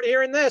looking forward to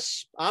hearing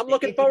this. I'm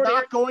looking forward to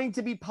It's not going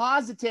to be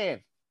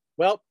positive.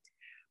 Well,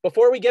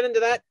 before we get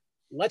into that,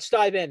 let's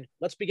dive in.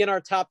 Let's begin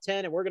our top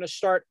 10, and we're going to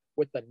start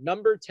with the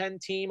number 10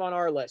 team on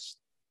our list.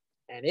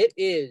 And it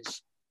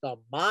is the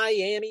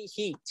Miami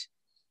Heat.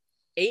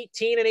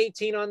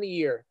 18-18 on the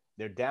year.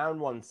 They're down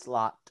one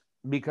slot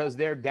because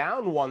they're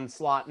down one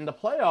slot in the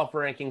playoff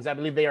rankings. I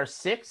believe they are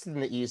 6th in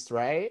the East,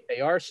 right? They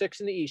are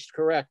 6th in the East,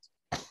 correct.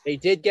 They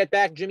did get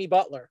back Jimmy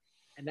Butler,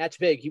 and that's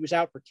big. He was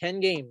out for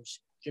 10 games.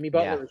 Jimmy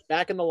Butler is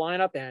back in the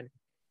lineup, and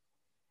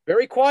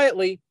very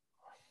quietly,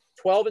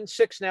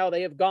 12-6 now,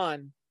 they have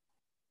gone.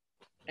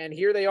 And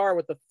here they are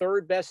with the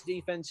 3rd best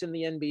defense in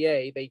the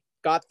NBA. They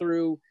got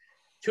through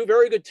two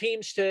very good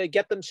teams to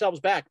get themselves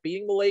back.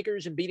 Beating the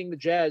Lakers and beating the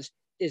Jazz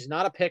is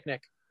not a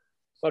picnic.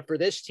 But for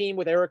this team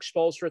with Eric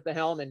Spoelstra at the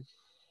helm and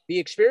the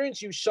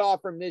experience you saw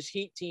from this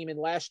Heat team in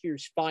last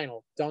year's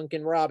final,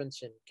 Duncan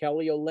Robinson,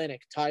 Kelly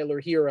Olynyk, Tyler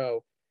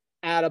Hero,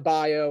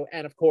 Adebayo,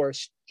 and of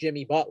course,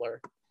 Jimmy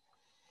Butler.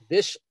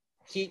 This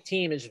Heat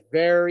team is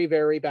very,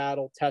 very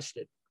battle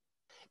tested.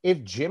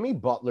 If Jimmy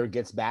Butler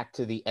gets back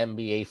to the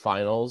NBA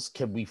Finals,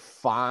 can we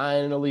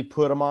finally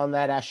put him on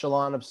that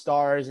echelon of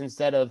stars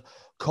instead of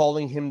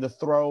calling him the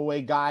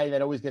throwaway guy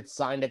that always gets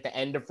signed at the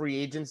end of free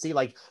agency,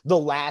 like the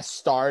last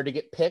star to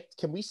get picked?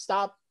 Can we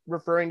stop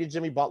referring to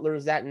Jimmy Butler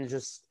as that and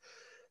just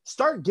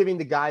start giving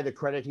the guy the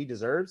credit he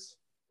deserves?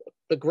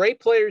 The great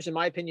players, in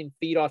my opinion,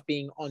 feed off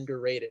being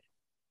underrated.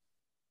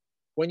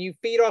 When you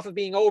feed off of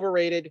being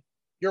overrated,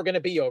 you're going to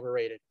be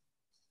overrated.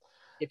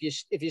 If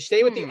you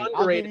stay with the underrated,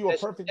 I'll give you a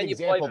perfect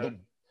example.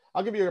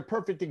 I'll give you a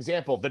perfect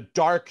example. The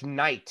Dark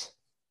Knight.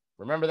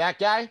 Remember that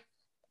guy?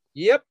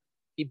 Yep.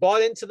 He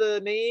bought into the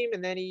name,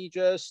 and then he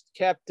just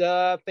kept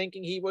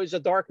thinking he was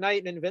a Dark Knight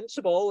and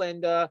invincible,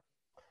 and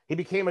he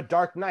became a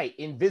Dark Knight,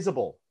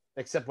 invisible,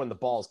 except when the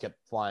balls kept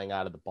flying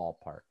out of the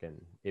ballpark,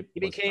 and he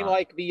became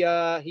like the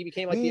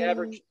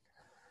average.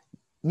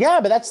 Yeah,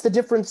 but that's the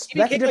difference.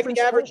 He became like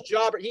the average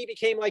jobber. He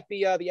became like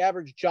the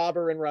average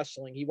jobber in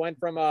wrestling. He went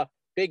from a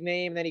big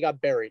name, then he got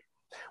buried.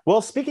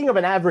 Well, speaking of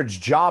an average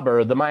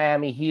jobber, the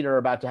Miami Heat are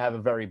about to have a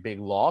very big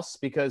loss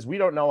because we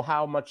don't know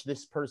how much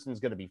this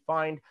person's going to be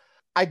fined.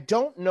 I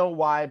don't know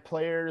why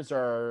players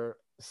are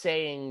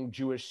saying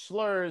Jewish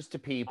slurs to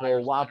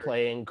people while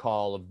playing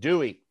Call of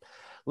Duty.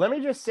 Let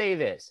me just say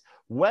this.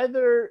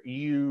 Whether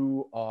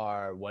you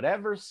are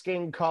whatever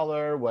skin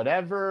color,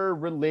 whatever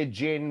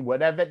religion,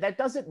 whatever, that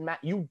doesn't matter.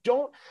 You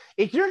don't,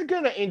 if you're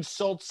going to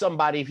insult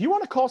somebody, if you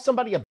want to call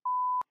somebody a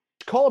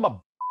call them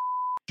a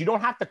you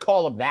don't have to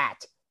call him that.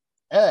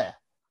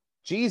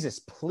 Jesus,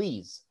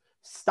 please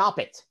stop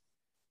it.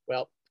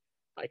 Well,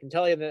 I can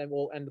tell you that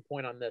we'll end the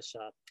point on this.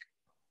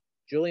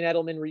 Julian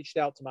Edelman reached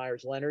out to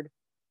Myers Leonard.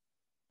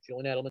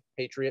 Julian Edelman,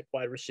 Patriot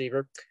wide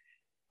receiver.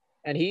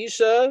 And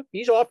he's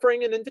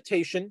offering an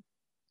invitation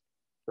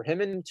for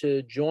him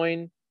to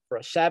join for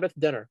a Sabbath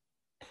dinner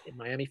in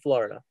Miami,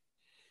 Florida.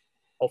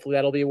 Hopefully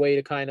that'll be a way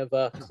to kind of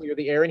clear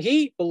the air. And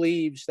he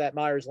believes that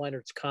Myers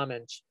Leonard's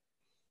comments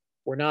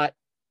were not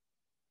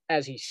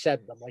as he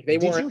said them. Like they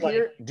weren't.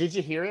 Did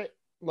you hear it?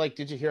 Like,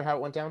 did you hear how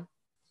it went down?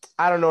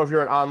 I don't know if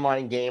you're an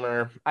online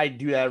gamer. I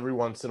do that every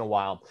once in a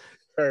while.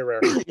 Very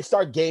rare. You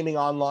start gaming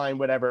online,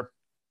 whatever.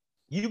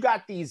 You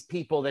got these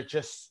people that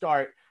just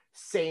start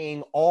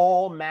saying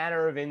all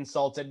manner of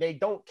insults and they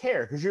don't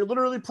care because you're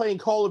literally playing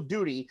Call of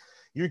Duty.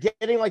 You're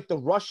getting like the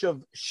rush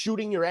of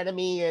shooting your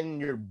enemy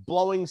and you're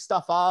blowing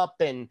stuff up.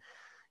 And,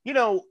 you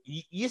know,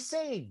 you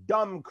say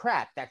dumb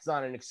crap. That's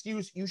not an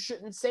excuse. You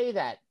shouldn't say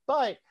that.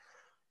 But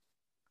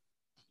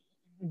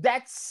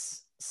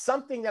that's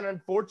something that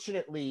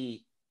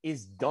unfortunately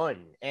is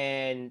done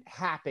and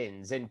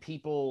happens and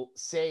people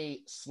say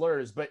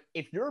slurs. But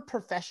if you're a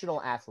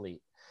professional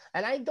athlete,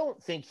 and I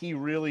don't think he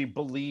really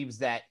believes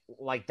that,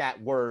 like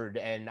that word,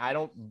 and I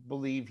don't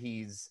believe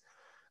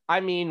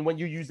when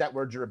you use that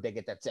word, you're a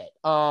bigot, that's it.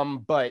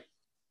 But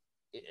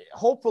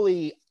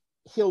hopefully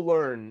he'll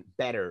learn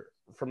better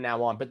from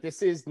now on. But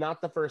this is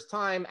not the first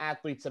time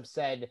athletes have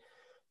said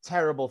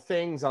terrible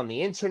things on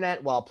the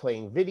internet while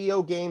playing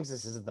video games.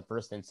 This isn't the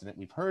first incident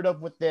we've heard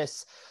of with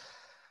this.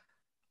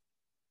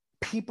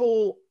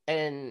 People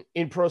and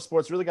in pro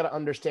sports really got to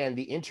understand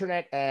the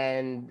internet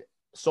and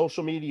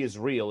social media is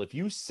real. If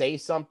you say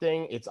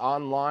something, it's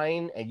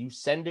online and you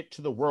send it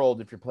to the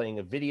world. If you're playing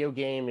a video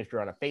game, if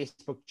you're on a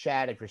Facebook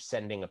chat, if you're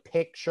sending a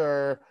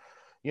picture,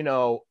 you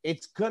know,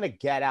 it's going to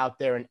get out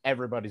there and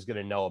everybody's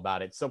going to know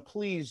about it. So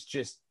please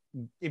just,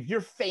 if you're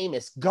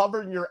famous,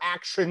 govern your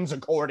actions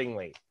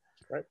accordingly.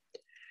 Right.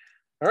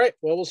 All right.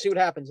 Well, we'll see what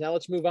happens. Now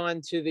let's move on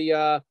to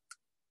the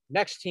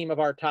next team of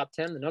our top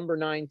 10, the number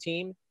 9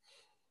 team.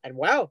 And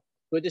wow,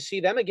 good to see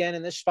them again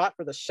in this spot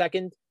for the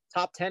second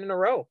top 10 in a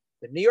row.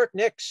 The New York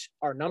Knicks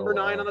are number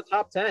 9 on the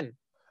top 10.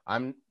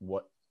 I'm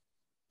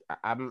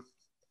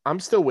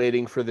still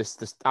waiting for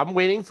this. I'm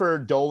waiting for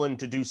Dolan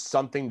to do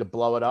something to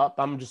blow it up.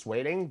 I'm just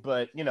waiting.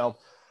 But, you know,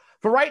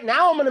 for right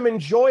now, I'm going to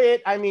enjoy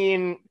it. I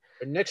mean,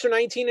 the Knicks are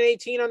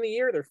 19-18 on the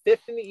year. They're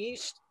 5th in the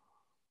East.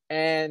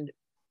 And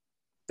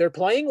they're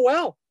playing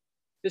well.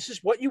 This is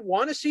what you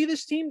want to see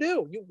this team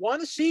do. You want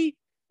to see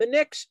the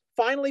Knicks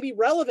finally be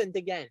relevant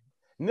again.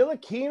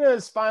 Ntilikina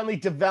is finally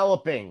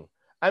developing.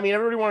 I mean,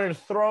 everybody wanted to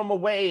throw him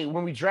away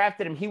when we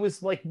drafted him. He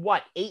was like,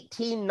 what,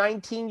 18,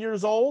 19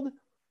 years old?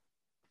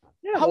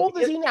 Yeah. How old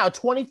is he now?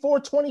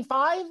 24,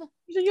 25?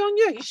 He's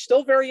he's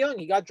still very young.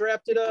 He got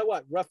drafted,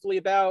 roughly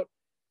about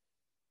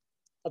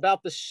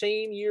the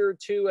same year or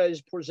two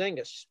as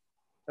Porzingis.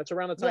 That's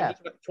around the time.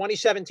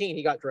 2017,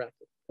 he got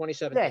drafted.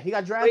 2017. Yeah, he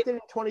got drafted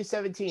in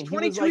 2017. He's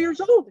 22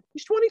 years old.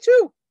 He's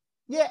 22.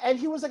 Yeah, and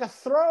he was like a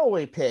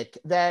throwaway pick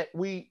that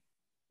we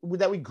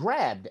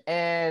grabbed,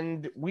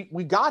 and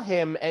we got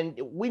him, and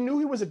we knew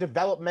he was a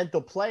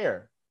developmental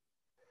player.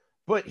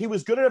 but he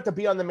was good enough to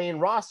be on the main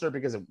roster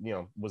because it,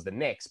 was the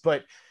Knicks.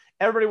 But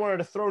everybody wanted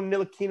to throw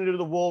Ntilikina to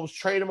the Wolves,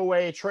 trade him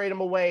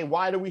away.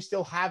 Why do we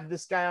still have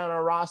this guy on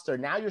our roster?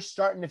 Now you're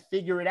starting to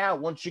figure it out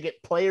once you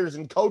get players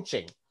and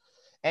coaching.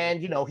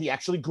 And, he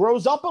actually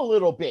grows up a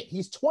little bit.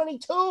 He's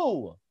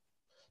 22.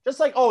 Just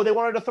like, they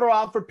wanted to throw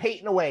Alfred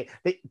Payton away.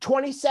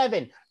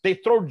 27, they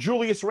throw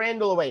Julius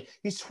Randle away.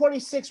 He's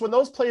 26. When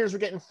those players were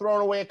getting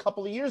thrown away a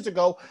couple of years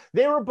ago,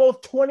 they were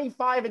both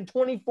 25 and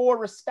 24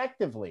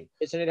 respectively.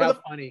 Isn't it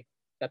funny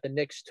that the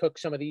Knicks took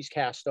some of these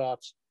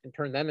cast-offs and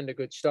turned them into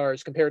good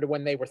stars compared to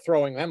when they were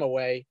throwing them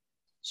away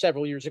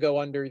several years ago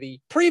under the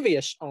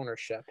previous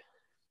ownership?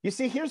 You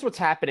see, here's what's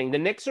happening. The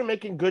Knicks are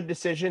making good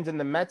decisions, and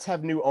the Mets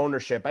have new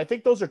ownership. I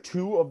think those are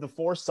 2 of the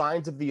 4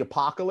 signs of the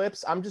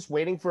apocalypse. I'm just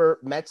waiting for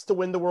Mets to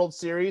win the World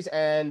Series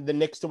and the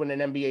Knicks to win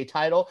an NBA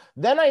title.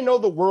 Then I know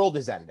the world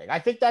is ending. I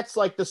think that's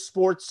like the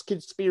sports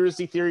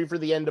conspiracy theory for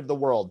the end of the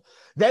world.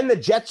 Then the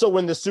Jets will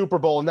win the Super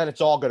Bowl, and then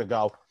it's all going to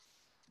go.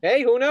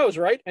 Hey, who knows,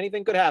 right?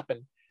 Anything could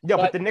happen. Yeah,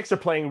 but the Knicks are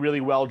playing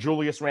really well.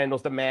 Julius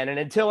Randle's the man. And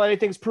until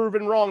anything's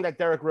proven wrong, that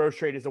Derrick Rose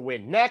trade is a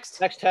win. Next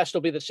test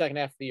will be the second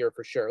half of the year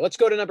for sure. Let's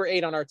go to number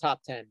 8 on our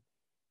top 10.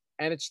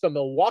 And it's the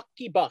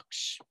Milwaukee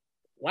Bucks.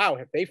 Wow,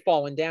 have they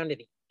fallen down to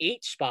the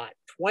 8th spot?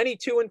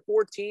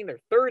 22-14. They're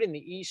 3rd in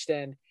the East.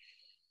 And,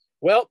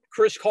 well,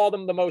 Chris called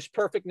them the most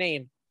perfect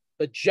name,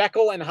 the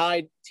Jekyll and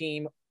Hyde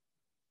team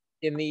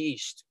in the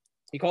East.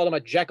 He called them a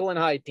Jekyll and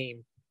Hyde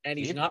team. And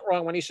he's not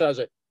wrong when he says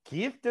it.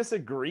 Keith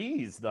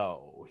disagrees,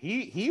 though.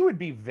 He would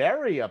be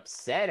very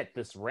upset at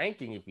this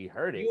ranking if he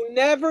heard it. You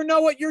never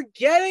know what you're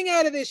getting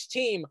out of this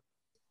team.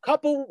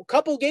 Couple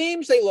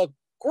games, they look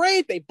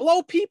great. They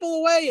blow people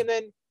away, and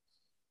then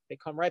they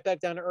come right back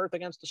down to earth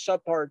against a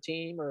subpar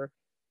team, or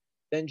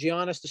then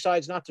Giannis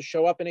decides not to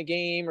show up in a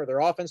game, or their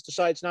offense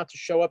decides not to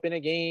show up in a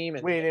game.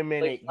 And wait a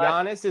minute.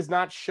 Giannis is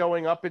not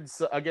showing up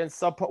against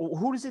subpar.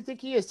 Who does he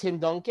think he is, Tim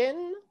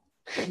Duncan?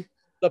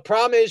 The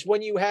problem is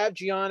when you have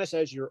Giannis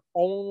as your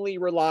only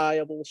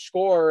reliable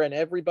scorer and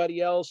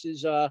everybody else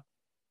is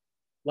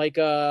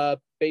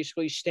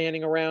basically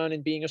standing around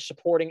and being a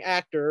supporting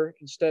actor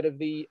instead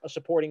of a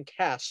supporting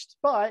cast.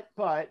 But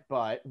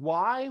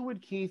why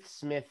would Keith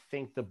Smith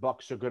think the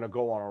Bucks are going to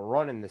go on a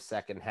run in the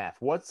second half?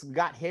 What's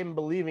got him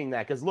believing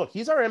that? Because look,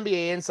 he's our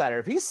NBA insider.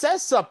 If he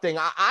says something,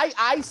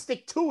 I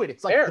stick to it.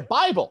 It's like the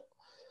Bible.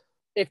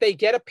 If they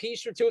get a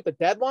piece or two at the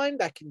deadline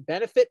that can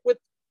benefit with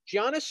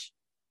Giannis,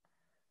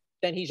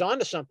 then he's on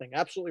to something.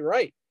 Absolutely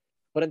right.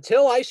 But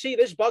until I see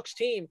this Bucks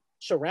team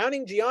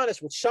surrounding Giannis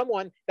with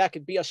someone that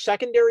could be a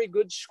secondary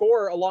good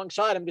scorer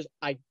alongside him, because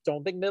I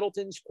don't think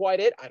Middleton's quite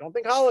it. I don't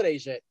think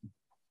Holiday's it.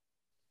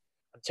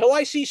 Until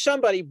I see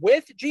somebody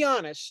with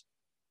Giannis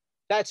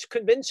that's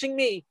convincing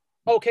me,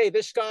 okay,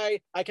 this guy,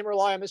 I can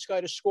rely on this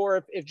guy to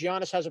score if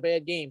Giannis has a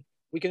bad game.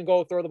 We can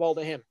go throw the ball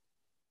to him.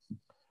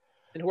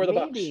 And who are the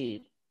Bucks?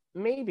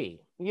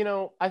 Maybe.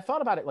 I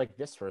thought about it like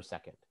this for a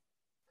second.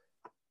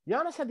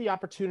 Giannis had the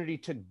opportunity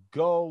to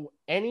go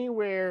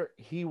anywhere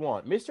he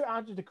wanted. Mr.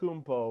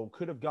 Antetokounmpo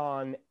could have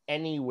gone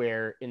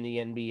anywhere in the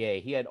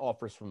NBA. He had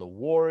offers from the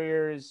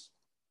Warriors,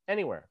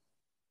 anywhere.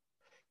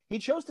 He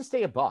chose to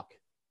stay a Buck.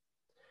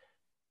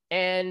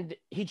 And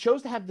he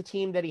chose to have the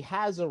team that he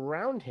has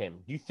around him.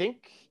 Do you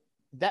think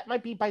that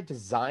might be by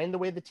design the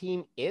way the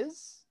team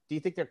is? Do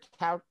you think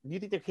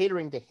they're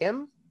catering to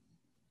him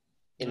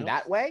in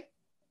that way?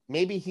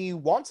 Maybe he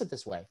wants it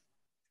this way.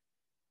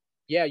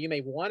 Yeah, you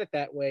may want it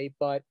that way,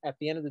 but at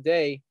the end of the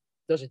day,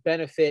 does it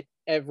benefit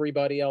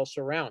everybody else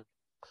around?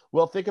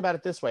 Well, think about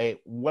it this way.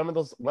 When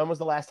was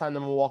the last time the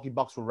Milwaukee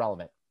Bucks were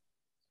relevant?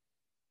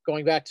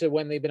 Going back to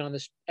when they've been on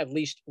this at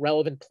least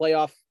relevant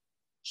playoff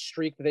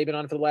streak that they've been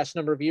on for the last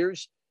number of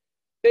years,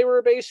 they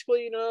were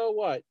basically,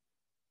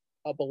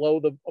 a below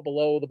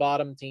the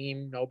bottom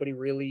team. Nobody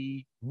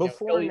really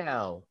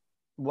now.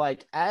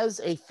 Like, as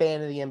a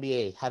fan of the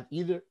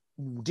NBA,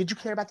 did you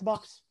care about the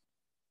Bucks?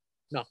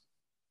 No.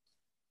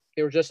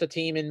 They were just a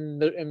team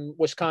in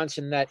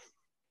Wisconsin that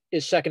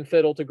is second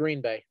fiddle to Green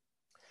Bay.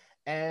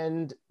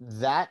 And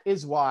that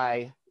is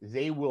why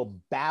they will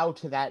bow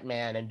to that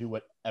man and do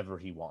whatever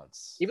he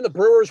wants. Even the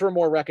Brewers were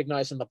more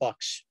recognized than the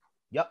Bucks.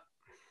 Yep.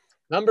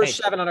 Number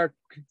seven on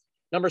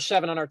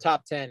our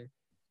top 10.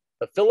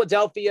 The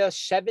Philadelphia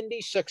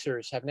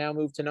 76ers have now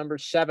moved to number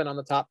 7 on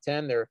the top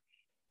 10. They're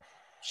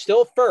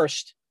still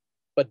first,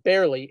 but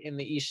barely in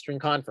the Eastern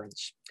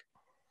Conference.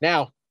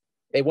 Now,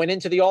 they went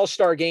into the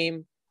All-Star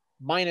game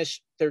minus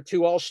their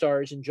 2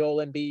 All-Stars in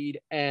Joel Embiid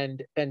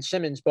and Ben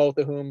Simmons, both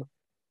of whom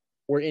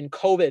were in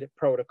COVID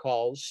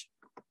protocols,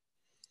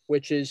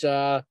 which is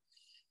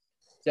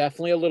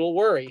definitely a little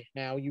worry.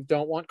 Now, you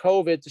don't want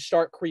COVID to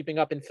start creeping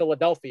up in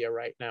Philadelphia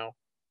right now.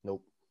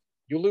 Nope.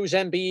 You lose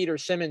Embiid or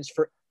Simmons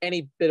for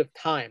any bit of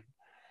time,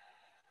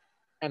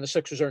 and the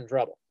Sixers are in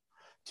trouble.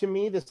 To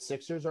me, the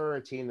Sixers are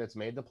a team that's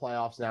made the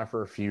playoffs now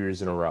for a few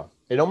years in a row.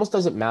 It almost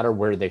doesn't matter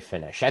where they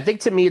finish. I think,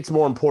 to me, it's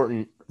more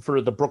important for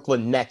the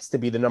Brooklyn Nets to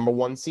be the number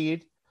 1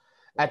 seed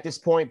at this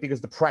point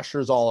because the pressure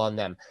is all on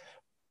them.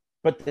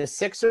 But the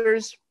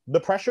Sixers,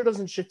 the pressure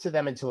doesn't shift to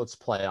them until it's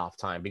playoff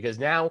time because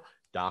now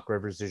Doc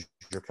Rivers is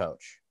your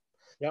coach.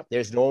 Yep.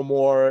 There's no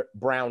more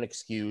Brown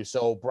excuse.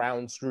 So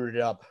Brown screwed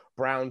it up.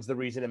 Brown's the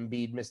reason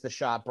Embiid missed the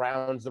shot.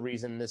 Brown's the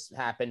reason this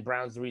happened.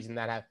 Brown's the reason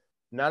that happened.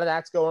 None of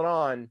that's going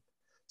on.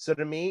 So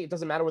to me, it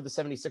doesn't matter where the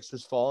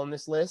 76ers fall on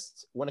this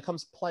list. When it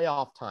comes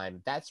playoff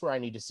time, that's where I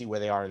need to see where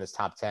they are in this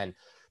top 10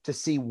 to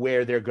see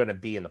where they're going to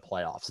be in the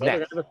playoffs. Well,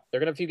 they're going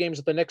to have a few games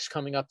with the Knicks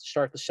coming up to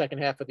start the second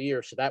half of the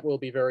year, so that will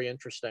be very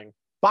interesting.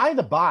 By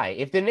the by,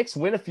 if the Knicks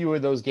win a few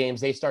of those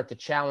games, they start to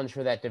challenge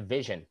for that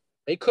division.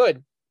 They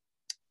could,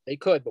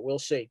 but we'll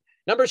see.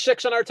 Number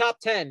 6 on our top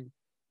 10,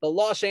 the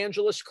Los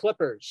Angeles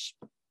Clippers.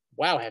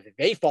 Wow, have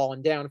they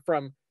fallen down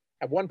from,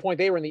 at one point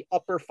they were in the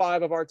upper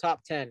 5 of our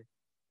top 10,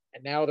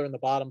 and now they're in the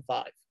bottom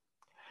 5.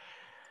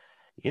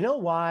 You know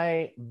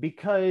why?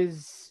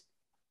 Because,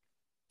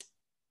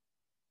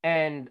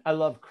 and I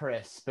love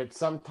Chris, but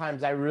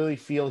sometimes I really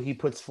feel he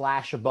puts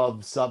flash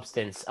above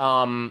substance.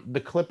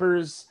 The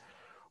Clippers,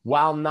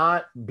 while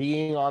not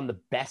being on the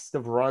best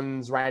of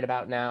runs right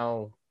about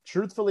now,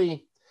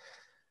 truthfully,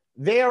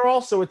 they are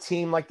also a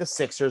team like the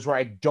Sixers where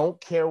I don't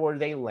care where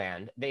they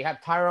land. They have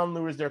Tyronn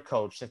Lue as their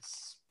coach.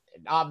 It's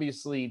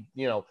obviously,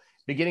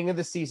 beginning of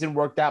the season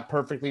worked out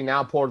perfectly.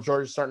 Now Paul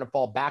George is starting to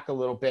fall back a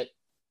little bit.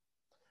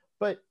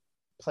 But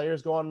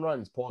players go on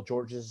runs. Paul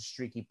George is a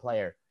streaky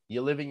player.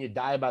 You live and you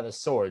die by the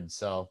sword.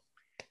 So,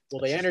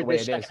 well, they entered the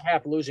second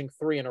half losing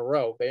 3 in a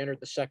row. They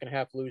entered the second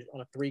half on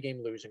a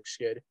 3-game losing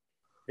skid.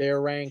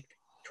 They're ranked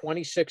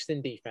 26th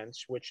in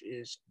defense, which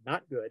is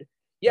not good.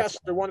 Yes,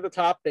 they're one of the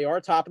top. They are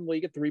top in the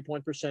league at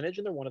 3-point percentage,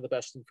 and they're one of the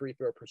best in free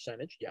throw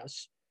percentage.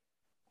 Yes.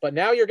 But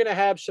now you're going to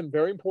have some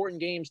very important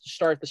games to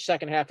start the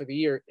second half of the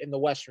year in the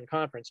Western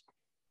Conference.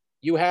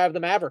 You have the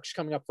Mavericks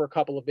coming up for a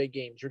couple of big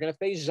games. You're going to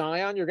face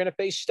Zion. You're going to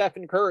face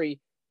Stephen Curry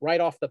right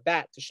off the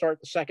bat to start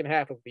the second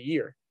half of the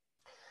year.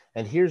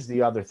 And here's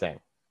the other thing.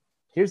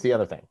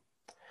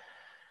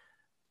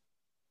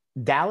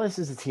 Dallas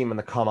is a team on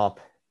the come up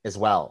as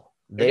well.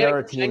 They are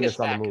a team that's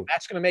on the move.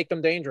 That's going to make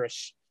them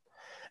dangerous.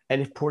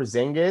 And if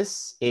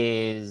Porzingis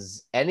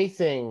is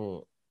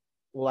anything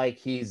like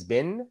he's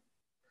been,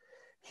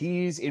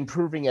 he's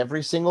improving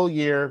every single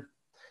year.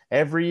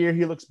 Every year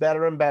he looks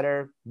better and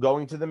better.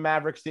 Going to the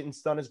Mavericks didn't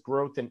stun his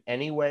growth in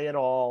any way at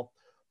all.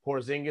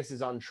 Porzingis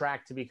is on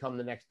track to become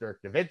the next Dirk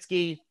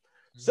Nowitzki.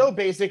 So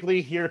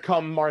basically, here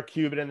come Mark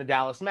Cuban and the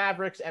Dallas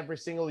Mavericks every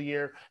single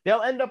year.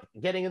 They'll end up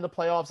getting in the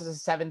playoffs as a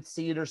 7th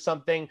seed or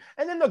something,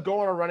 and then they'll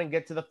go on a run and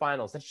get to the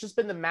finals. That's just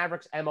been the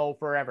Mavericks' MO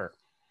forever.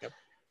 Yep.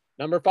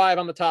 Number 5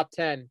 on the top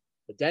 10,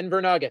 the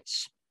Denver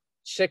Nuggets,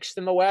 6th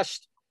in the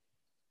West.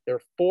 They're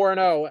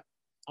 4-0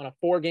 on a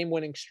 4-game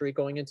winning streak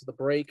going into the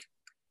break.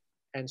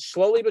 And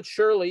slowly but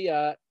surely,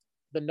 the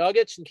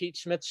Nuggets, and Keith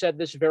Smith said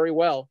this very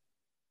well,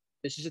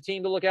 this is a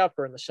team to look out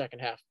for in the second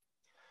half.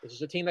 This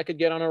is a team that could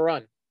get on a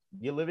run.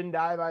 You live and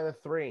die by the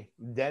 3.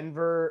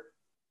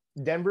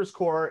 Denver's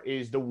core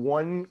is the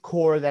one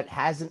core that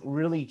hasn't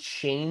really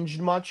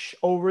changed much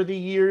over the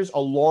years,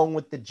 along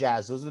with the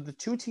Jazz. Those are the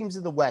 2 teams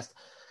in the West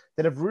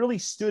that have really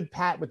stood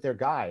pat with their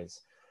guys.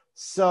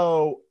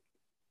 So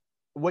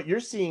what you're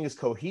seeing is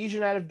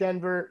cohesion out of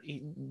Denver.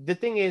 The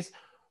thing is,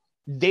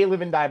 they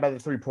live and die by the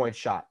 3-point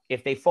shot.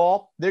 If they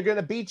fall, they're going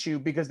to beat you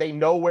because they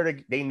know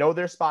they know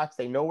their spots.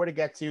 They know where to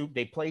get to.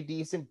 They play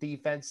decent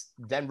defense.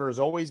 Denver has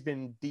always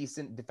been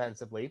decent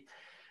defensively,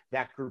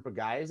 that group of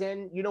guys.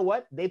 And you know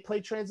what? They play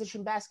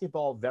transition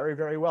basketball very,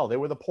 very well. They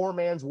were the poor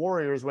man's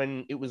Warriors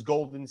when it was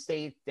Golden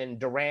State and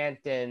Durant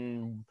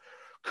and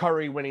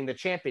Curry winning the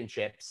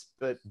championships,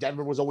 but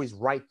Denver was always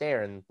right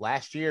there. And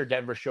last year,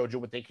 Denver showed you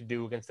what they could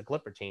do against the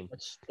Clipper team.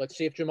 Let's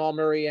see if Jamal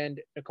Murray and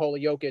Nikola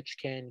Jokic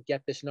can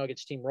get this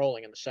Nuggets team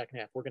rolling in the second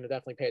half. We're going to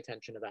definitely pay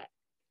attention to that.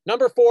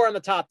 Number 4 on the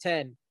top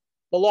 10,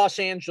 the Los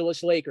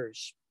Angeles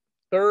Lakers,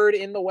 3rd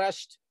in the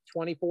West,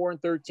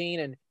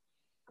 24-13. And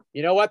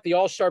you know what? The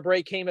All-Star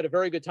break came at a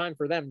very good time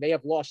for them. They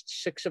have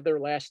lost 6 of their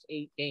last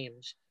 8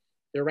 games.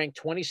 They're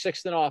ranked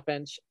 26th in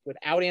offense.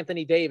 Without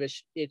Anthony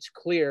Davis, it's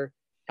clear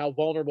how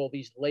vulnerable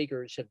these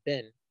Lakers have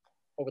been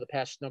over the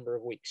past number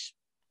of weeks.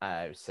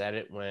 I've said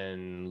it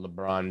when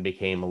LeBron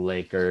became a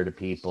Laker to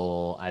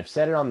people. I've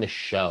said it on the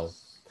show.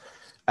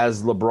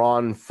 As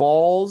LeBron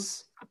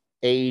falls,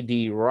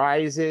 AD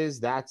rises.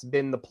 That's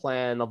been the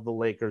plan of the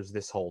Lakers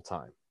this whole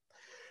time.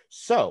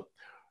 So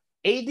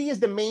AD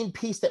is the main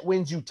piece that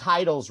wins you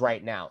titles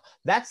right now.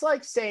 That's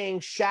like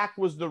saying Shaq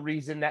was the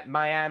reason that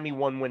Miami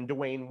won when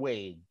Dwayne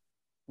Wade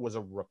was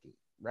a rookie.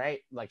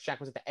 Right? Like Shaq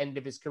was at the end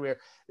of his career.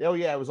 Oh,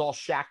 yeah, it was all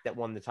Shaq that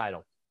won the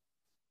title.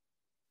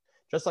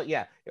 Just like,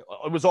 yeah,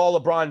 it was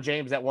all LeBron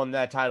James that won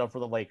that title for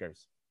the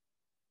Lakers.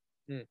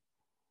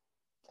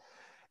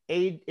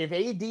 If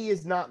AD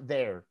is not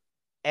there,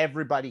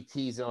 everybody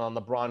keys in on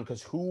LeBron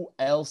because who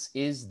else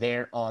is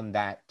there on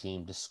that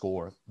team to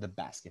score the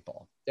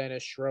basketball?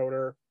 Dennis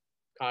Schroeder,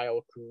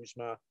 Kyle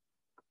Kuzma.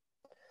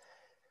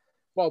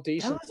 Well,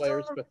 decent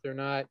players, but they're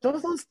not.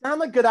 Those don't sound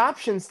like good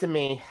options to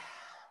me.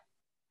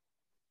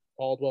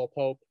 Caldwell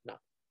Pope, no,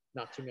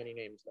 not too many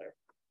names there.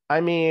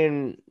 I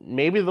mean,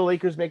 maybe the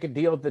Lakers make a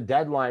deal at the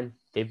deadline.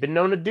 They've been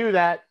known to do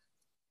that.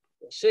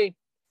 We'll see.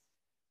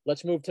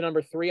 Let's move to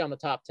number 3 on the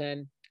top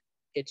 10.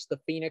 It's the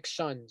Phoenix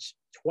Suns,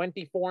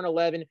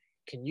 24-11.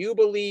 Can you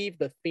believe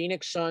the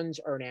Phoenix Suns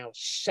are now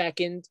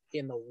second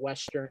in the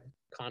Western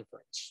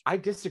Conference? I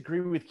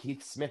disagree with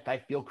Keith Smith. I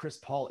feel Chris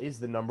Paul is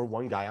the number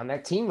one guy on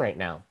that team right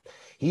now.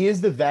 He is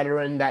the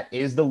veteran that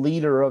is the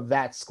leader of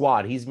that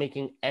squad. He's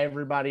making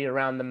everybody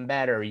around them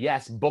better.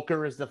 Yes,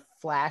 Booker is the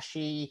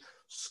flashy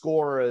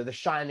scorer, the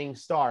shining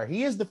star.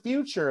 He is the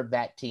future of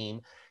that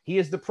team. He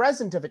is the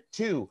present of it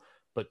too,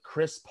 but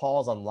Chris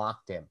Paul's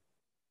unlocked him.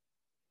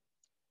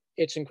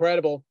 It's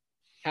incredible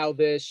how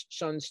this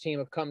Suns team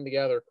have come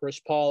together. Chris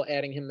Paul,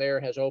 adding him there,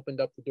 has opened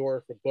up the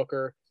door for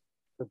Booker,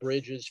 for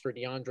Bridges, for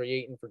DeAndre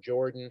Ayton, for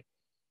Jordan.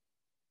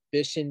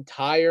 This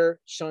entire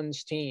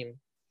Suns team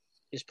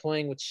is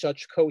playing with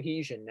such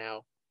cohesion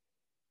now.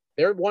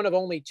 They're one of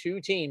only 2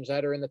 teams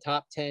that are in the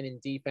top 10 in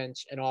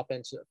defense and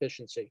offensive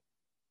efficiency.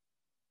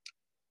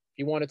 If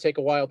you want to take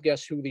a wild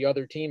guess who the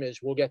other team is,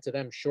 we'll get to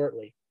them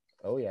shortly.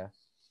 Oh, yeah.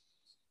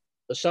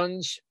 The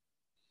Suns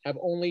have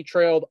only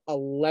trailed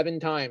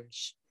 11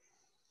 times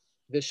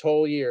this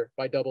whole year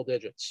by double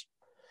digits.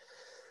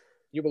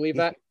 You believe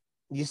that?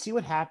 You see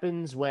what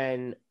happens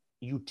when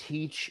you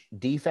teach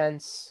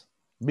defense?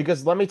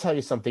 Because let me tell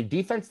you something.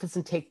 Defense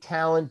doesn't take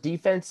talent.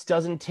 Defense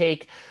doesn't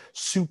take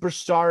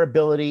superstar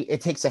ability.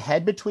 It takes a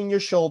head between your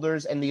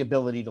shoulders and the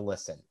ability to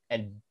listen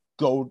and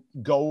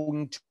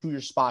going to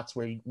your spots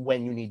when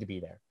you need to be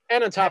there.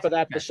 And on top of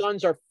that, the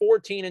Suns are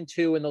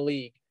 14-2 in the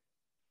league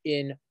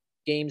in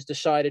games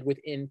decided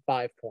within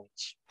 5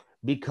 points.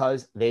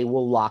 Because they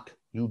will lock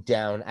you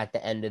down at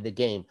the end of the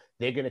game.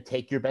 They're going to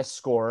take your best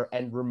scorer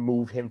and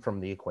remove him from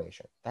the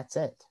equation. That's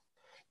it.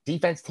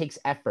 Defense takes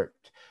effort.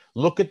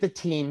 Look at the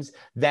teams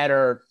that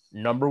are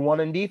number 1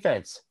 in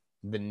defense.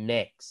 The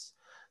Knicks,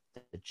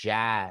 the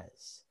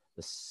Jazz,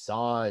 the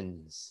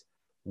Suns.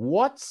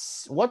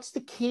 What's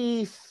the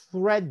key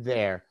thread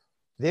there?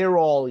 They're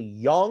all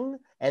young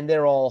and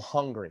they're all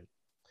hungry.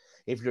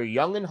 If you're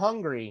young and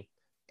hungry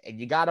and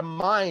you got a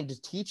mind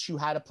to teach you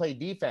how to play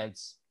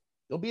defense,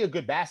 you'll be a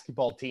good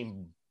basketball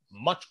team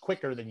much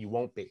quicker than you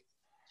won't be.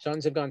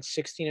 Suns have gone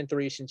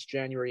 16-3 since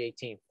January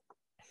 18th.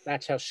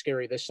 That's how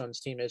scary this Suns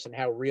team is and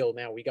how real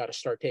now we got to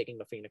start taking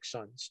the Phoenix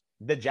Suns.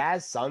 The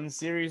Jazz Suns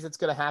series that's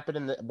going to happen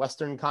in the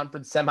Western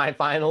Conference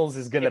semifinals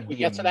is going to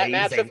be amazing. To that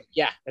matchup,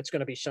 yeah, that's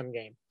going to be some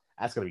game.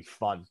 That's going to be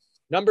fun.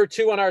 Number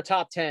 2 on our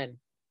top 10,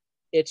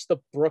 it's the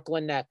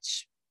Brooklyn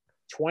Nets.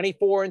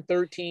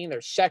 24-13. They're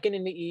second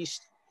in the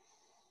East.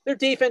 Their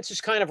defense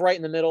is kind of right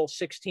in the middle,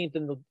 16th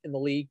in the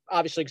league,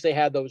 obviously because they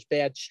had those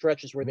bad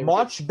stretches where they were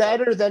much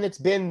better than it's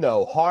been,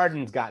 though.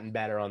 Harden's gotten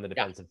better on the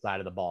defensive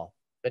side of the ball.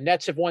 The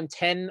Nets have won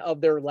 10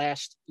 of their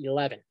last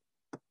 11.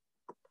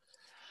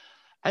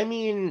 I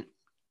mean,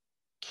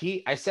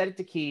 Keith, I said it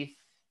to Keith.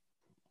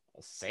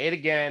 I'll say it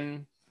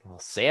again. I'll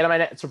say it on my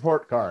Nets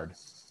report card.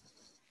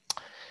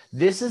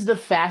 This is the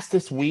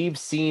fastest we've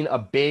seen a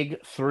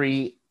big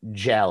 3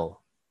 gel.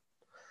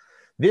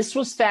 This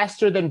was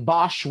faster than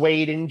Bosh,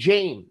 Wade, and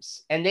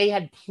James, and they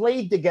had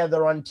played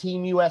together on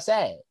Team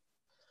USA.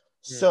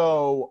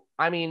 So,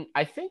 I mean,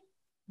 I think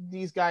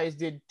these guys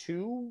did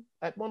too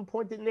at one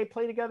point. Didn't they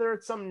play together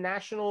at some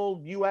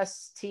national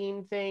U.S.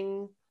 team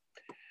thing?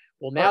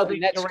 Well, now the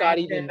Nets got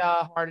even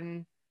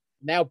Harden.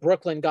 Now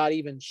Brooklyn got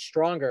even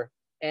stronger,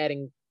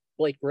 adding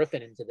Blake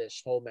Griffin into this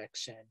whole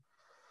mix, and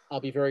I'll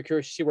be very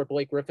curious to see where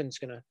Blake Griffin's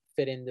going to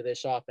fit into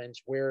this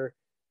offense. Where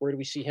do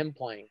we see him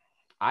playing?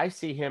 I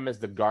see him as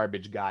the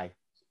garbage guy.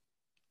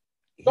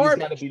 He's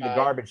got to be the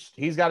garbage.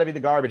 He's got to be the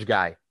garbage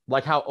guy,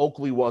 like how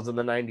Oakley was in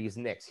the '90s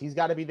Knicks. He's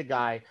got to be the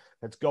guy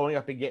that's going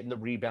up and getting the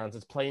rebounds,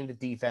 that's playing the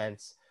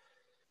defense.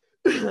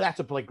 That's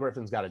what Blake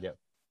Griffin's got to do,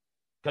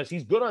 because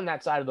he's good on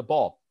that side of the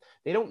ball.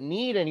 They don't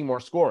need any more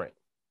scoring.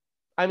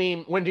 I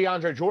mean, when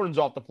DeAndre Jordan's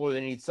off the floor,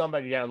 they need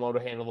somebody down low to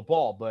handle the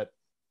ball. But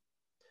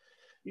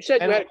you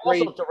said you had a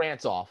grade. Also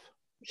Durant's off.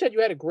 You said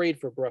you had a grade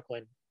for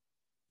Brooklyn,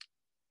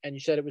 and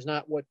you said it was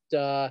not what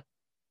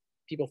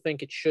people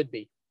think it should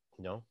be.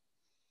 No.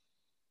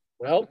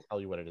 Well, I'll tell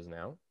you what it is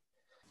now.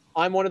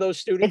 I'm one of those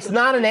students. It's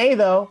not an A,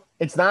 though.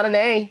 It's not an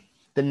A.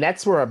 The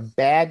Nets were a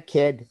bad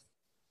kid.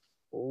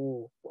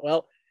 Oh,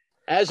 well,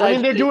 I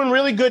mean, they're doing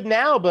really good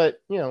now,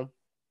 but,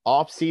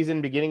 off season,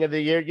 beginning of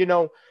the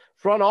year,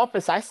 front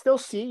office, I still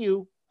see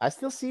you. I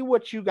still see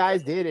what you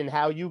guys did and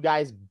how you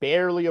guys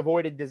barely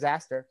avoided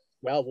disaster.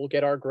 Well, we'll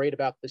get our grade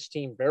about this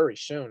team very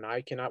soon.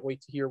 I cannot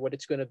wait to hear what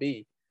it's going to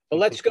be. But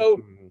let's go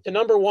to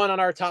number 1 on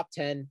our top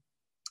 10.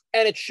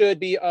 And it should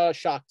be a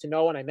shock to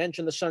no one. I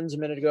mentioned the Suns a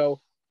minute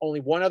ago. Only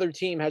one other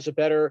team has a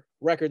better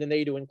record than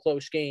they do in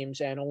close games,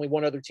 and only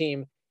one other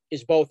team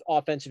is both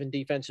offensive and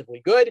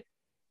defensively good.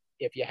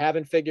 If you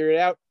haven't figured it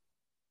out,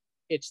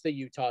 it's the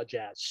Utah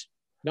Jazz.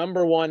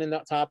 Number 1 in the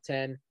top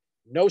 10.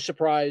 No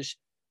surprise,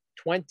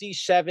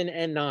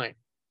 27-9.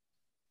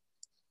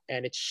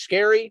 And it's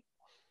scary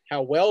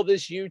how well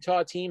this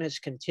Utah team has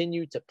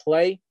continued to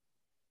play.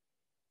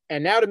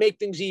 And now to make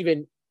things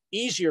even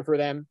easier for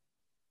them,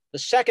 the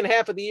second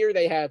half of the year,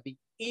 they have the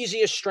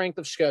easiest strength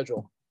of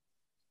schedule.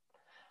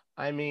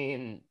 I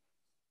mean,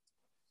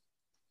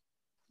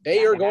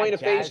 They are going to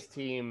Jazz face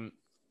team.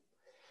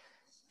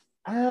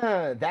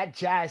 That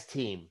Jazz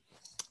team.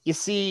 You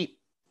see,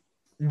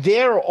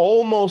 they're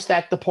almost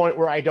at the point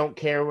where I don't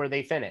care where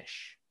they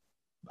finish.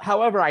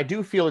 However, I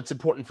do feel it's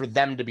important for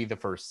them to be the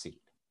first seed.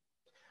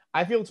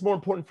 I feel it's more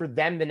important for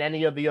them than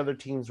any of the other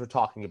teams we're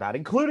talking about,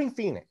 including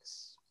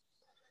Phoenix.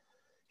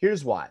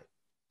 Here's why.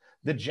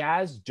 The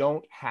Jazz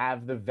don't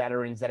have the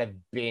veterans that have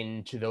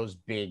been to those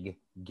big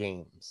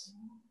games.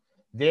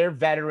 Their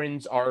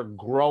veterans are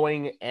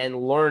growing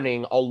and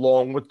learning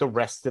along with the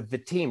rest of the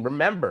team.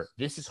 Remember,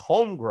 this is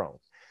homegrown.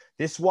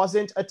 This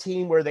wasn't a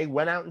team where they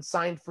went out and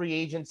signed free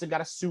agents and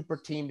got a super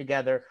team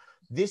together.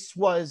 This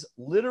was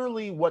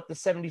literally what the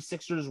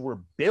 76ers were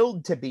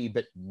billed to be,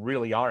 but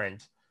really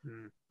aren't.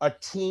 A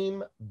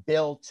team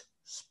built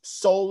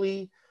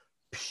solely,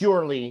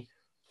 purely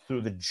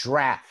through the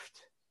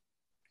draft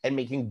and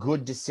making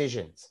good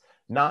decisions,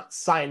 not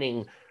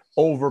signing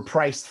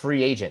overpriced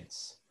free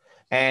agents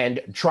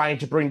and trying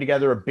to bring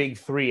together a big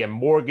three and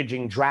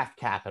mortgaging draft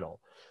capital.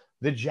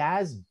 The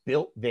Jazz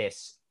built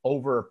this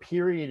over a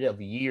period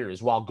of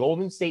years. While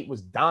Golden State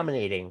was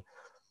dominating,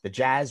 the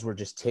Jazz were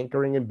just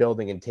tinkering and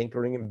building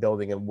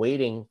and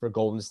waiting for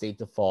Golden State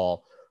to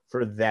fall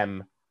for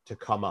them to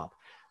come up.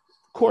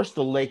 Of course,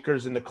 the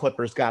Lakers and the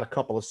Clippers got a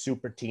couple of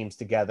super teams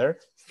together.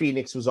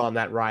 Phoenix was on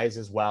that rise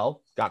as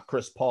well. Got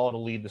Chris Paul to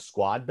lead the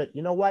squad. But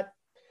you know what?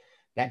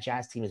 That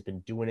Jazz team has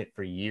been doing it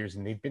for years,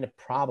 and they've been a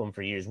problem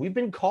for years. We've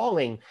been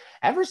calling,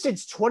 ever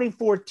since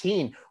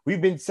 2014,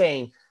 we've been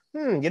saying,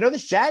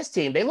 this Jazz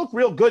team, they look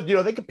real good.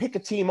 They could pick a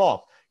team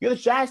off.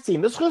 This Jazz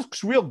team, this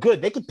looks real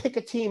good. They could pick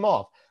a team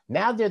off.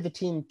 Now they're the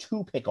team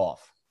to pick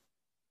off.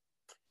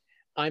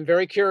 I'm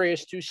very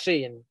curious to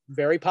see, and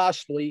very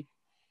possibly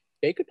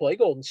they could play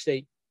Golden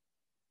State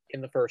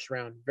in the first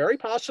round. Very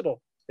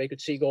possible. They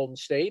could see Golden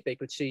State. They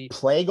could see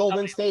play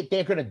Golden State.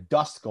 They're going to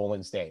dust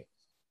Golden State.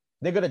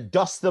 They're going to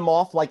dust them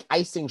off like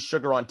icing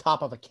sugar on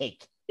top of a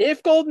cake.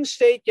 If Golden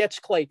State gets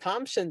Klay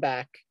Thompson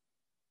back,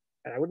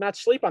 and I would not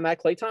sleep on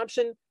that, Klay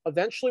Thompson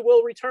eventually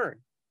will return.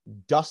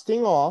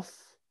 Dusting off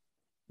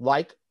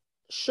like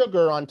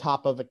sugar on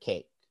top of a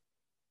cake.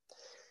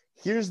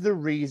 Here's the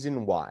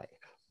reason why.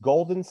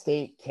 Golden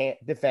State can't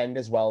defend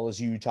as well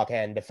as Utah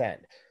can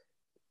defend.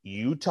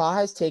 Utah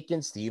has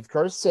taken Steve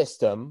Kerr's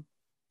system,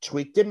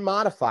 tweaked and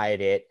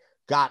modified it,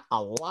 got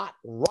a lot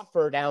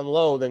rougher down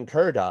low than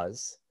Kerr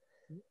does,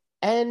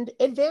 and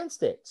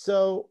advanced it.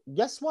 So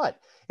guess what?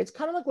 It's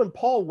kind of like when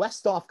Paul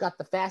Westhoff got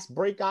the fast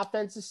break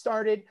offenses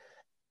started,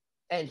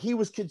 and he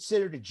was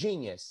considered a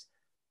genius.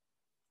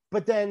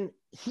 But then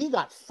he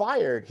got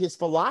fired. His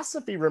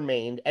philosophy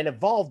remained and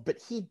evolved,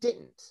 but he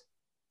didn't.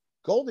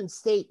 Golden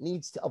State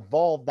needs to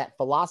evolve that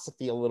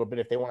philosophy a little bit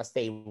if they want to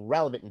stay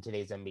relevant in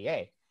today's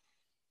NBA.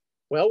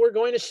 Well, we're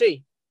going to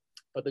see.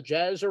 But the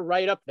Jazz are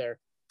right up there,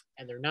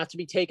 and they're not to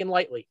be taken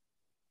lightly.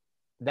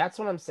 That's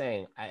what I'm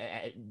saying.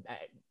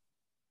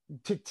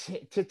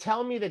 To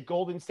tell me that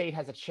Golden State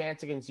has a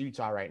chance against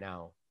Utah right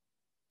now,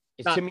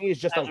 to me, is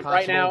just unconscionable.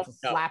 Right now, it's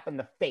a slap in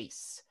the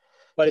face.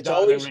 But it's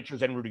always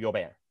Richards and Rudy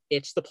Gobert.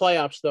 It's the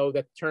playoffs, though,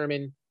 that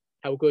determine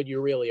how good you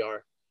really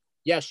are.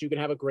 Yes, you can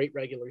have a great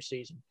regular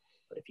season,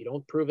 but if you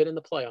don't prove it in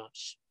the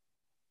playoffs,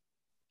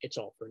 it's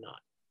all for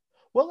naught.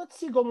 Well, let's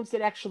see Golden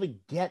State actually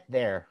get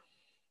there.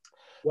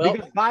 Well,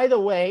 because, by the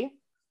way,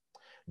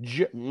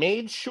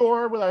 made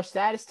sure with our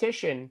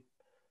statistician,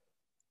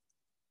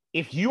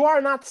 if you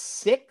are not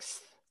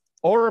 6th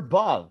or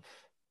above,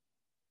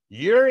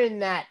 you're in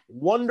that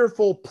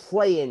wonderful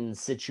play-in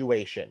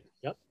situation.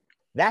 Yep.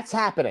 That's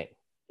happening.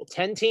 Well,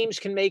 10 teams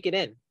can make it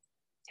in.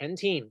 10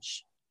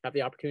 teams have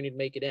the opportunity to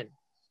make it in.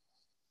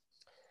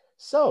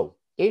 So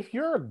if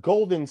you're a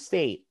Golden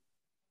State,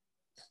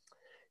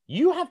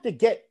 you have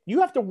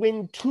to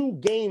win 2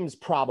 games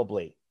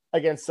probably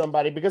against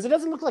somebody, because it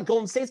doesn't look like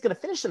Golden State's going to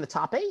finish in the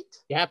top 8.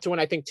 You have to win,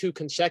 I think, 2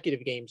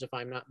 consecutive games, if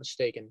I'm not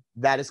mistaken.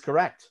 That is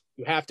correct.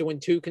 You have to win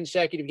 2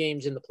 consecutive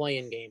games in the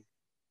play-in game.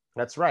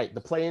 That's right. The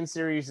play-in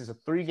series is a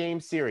 3-game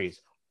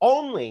series.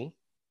 Only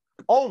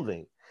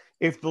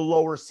if the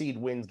lower seed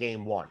wins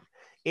game 1.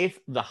 If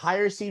the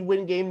higher seed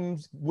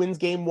wins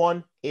game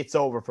 1, it's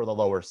over for the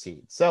lower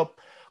seed. So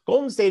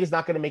Golden State is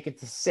not going to make it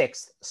to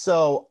 6th.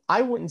 So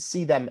I wouldn't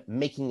see them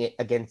making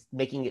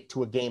it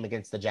to a game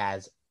against the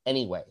Jazz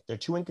anyway. They're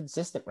too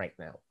inconsistent right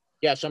now.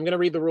 Yeah, so I'm going to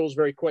read the rules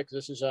very quick.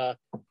 This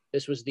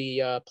was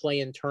the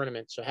play-in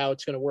tournament. So how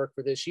it's going to work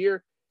for this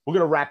year. We're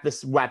going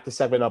to wrap the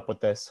segment up with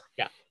this.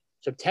 Yeah.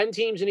 So 10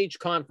 teams in each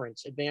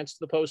conference advance to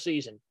the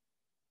postseason.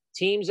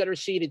 Teams that are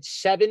seeded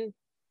 7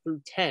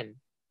 through 10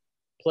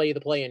 play the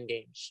play-in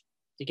games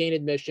to gain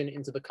admission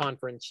into the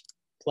conference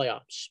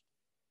playoffs.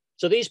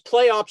 So these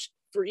playoffs,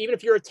 even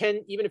if you're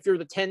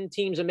the 10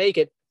 teams that make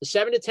it, the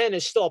 7 to 10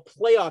 is still a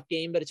playoff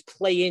game, but it's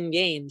play-in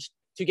games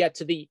to get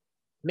to the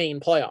main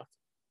playoff,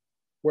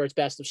 where it's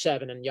best of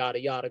 7 and yada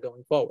yada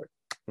going forward.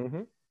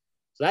 Mm-hmm.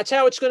 So that's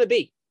how it's going to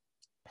be.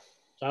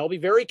 So I'll be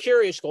very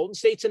curious. Golden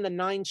State's in the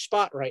 9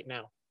 spot right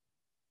now.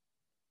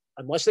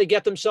 Unless they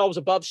get themselves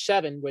above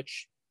 7,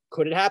 which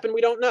could it happen?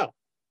 We don't know.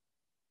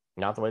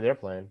 Not the way they're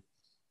playing.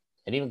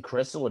 And even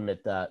Chris will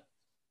admit that.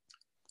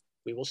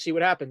 we will see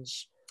what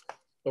happens.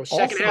 The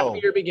second half of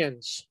the year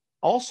begins.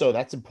 Also,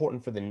 that's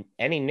important for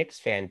any Knicks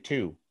fan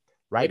too.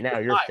 Right now,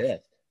 you're 5th.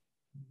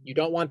 You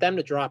don't want them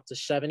to drop to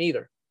 7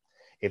 either.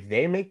 If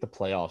they make the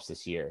playoffs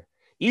this year,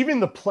 even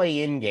the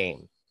play-in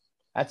game,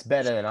 that's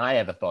better than I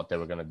ever thought they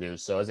were going to do.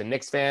 So as a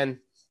Knicks fan,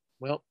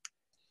 well,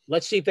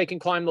 let's see if they can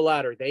climb the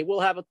ladder. They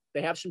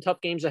have some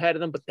tough games ahead of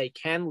them, but they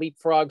can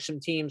leapfrog some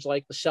teams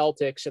like the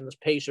Celtics and the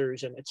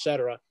Pacers and et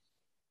cetera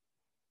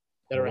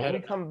that are ahead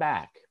of them. Come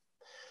back.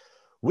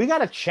 We got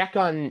to check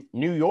on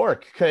New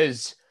York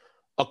because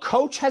a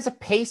coach has a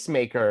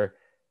pacemaker,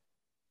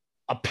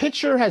 a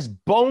pitcher has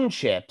bone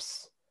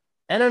chips,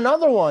 and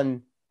another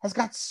one has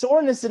got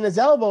soreness in his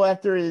elbow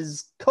after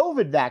his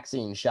COVID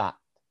vaccine shot.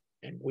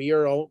 And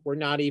we're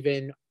not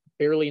even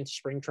barely into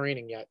spring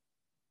training yet.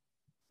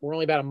 We're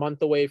only about a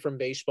month away from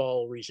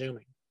baseball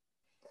resuming.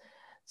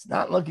 It's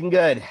not looking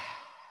good.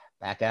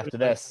 Back after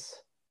this.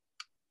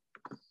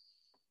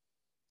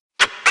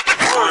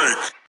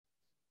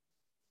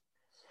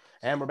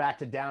 And we're back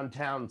to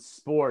Downtown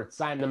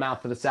Sports. I'm the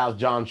mouth of the South,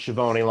 John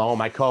Schiavone, along with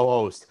my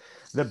co-host,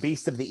 the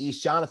Beast of the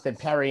East, Jonathan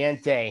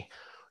Pariente.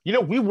 You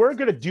know, we were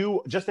going to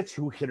do just a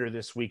 2-hitter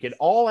this week, an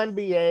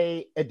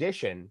all-NBA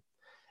edition.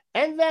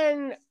 And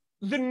then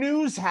the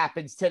news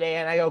happens today,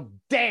 and I go,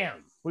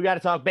 damn, we got to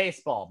talk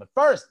baseball. But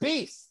first,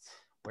 Beast,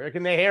 where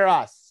can they hear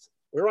us?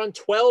 We're on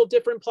 12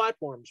 different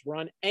platforms. We're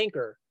on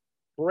Anchor,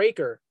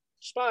 Breaker,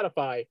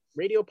 Spotify,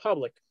 Radio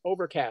Public,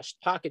 Overcast,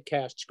 Pocket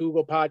Casts,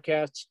 Google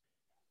Podcasts,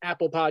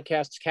 Apple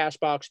Podcasts,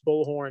 Castbox,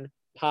 Bullhorn,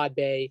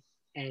 Podbay,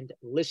 and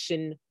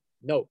Listen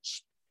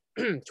Notes.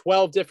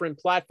 12 different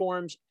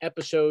platforms,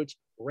 episodes,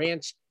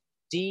 rants,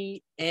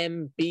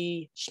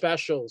 DMB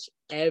specials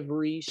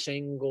every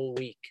single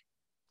week.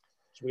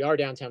 So we are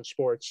Downtown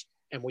Sports,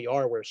 and we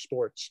are where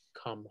sports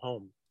come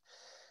home.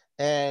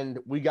 And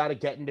we got to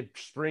get into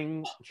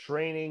spring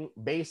training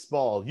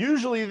baseball.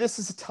 Usually this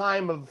is a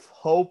time of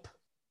hope,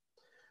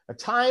 a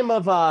time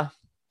of, a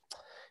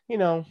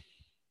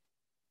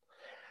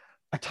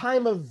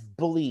time of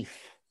belief,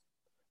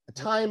 a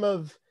time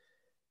of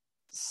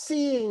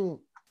seeing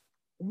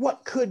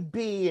what could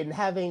be and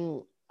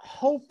having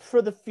hope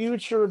for the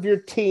future of your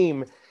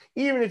team.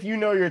 Even if you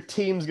know your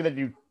team's going to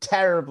do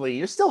terribly,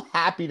 you're still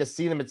happy to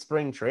see them at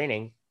spring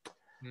training.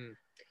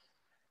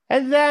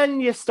 And then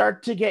you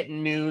start to get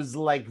news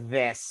like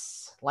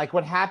this, like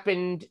what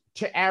happened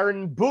to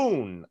Aaron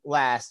Boone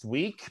last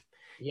week.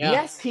 Yeah.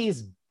 Yes,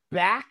 he's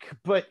back,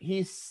 but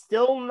he's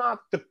still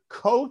not the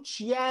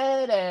coach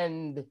yet.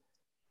 And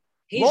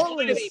he's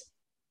going to be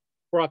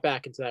brought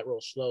back into that role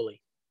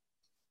slowly.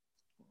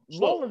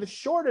 Long and the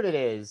short of it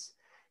is,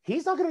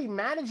 he's not going to be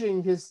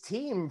managing his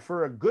team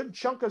for a good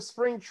chunk of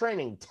spring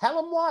training. Tell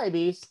him why,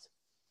 Beast.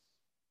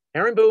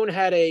 Aaron Boone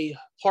had a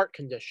heart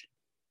condition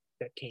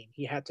that came.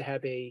 He had to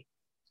have a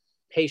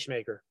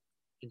pacemaker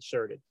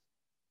inserted.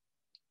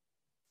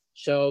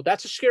 So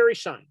that's a scary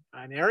sign.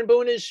 And Aaron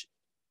Boone is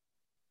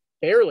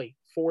barely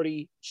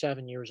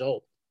 47 years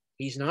old.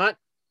 He's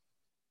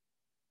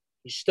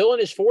still in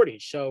his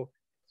 40s. So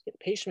get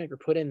a pacemaker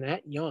put in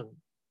that young.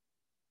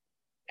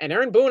 And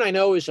Aaron Boone, I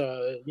know, is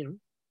a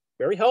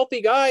very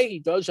healthy guy. He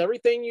does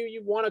everything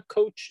you want a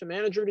coach, a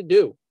manager to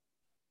do.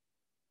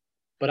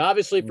 But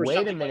obviously, for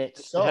wait a minute.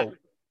 So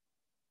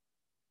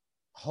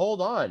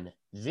hold on.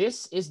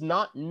 This is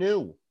not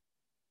new.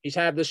 He's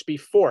had this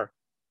before.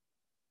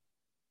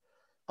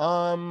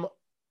 In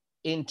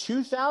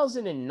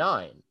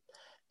 2009,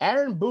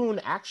 Aaron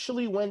Boone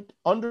actually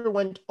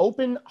underwent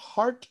open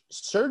heart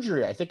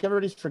surgery. I think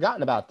everybody's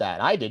forgotten about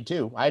that. I did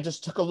too. I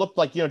just took a look,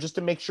 just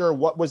to make sure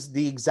what was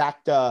the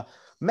exact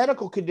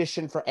medical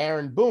condition for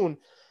Aaron Boone.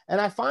 And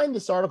I find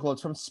this article.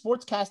 It's from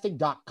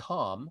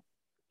sportscasting.com.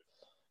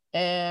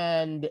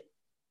 And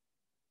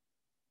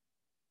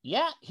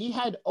yeah, he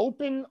had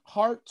open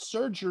heart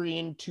surgery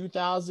in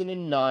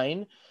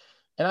 2009.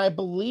 And I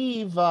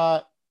believe,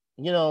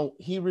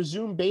 he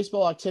resumed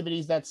baseball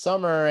activities that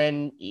summer.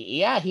 And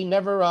yeah, he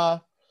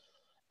never,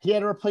 he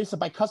had to replace a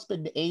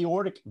bicuspid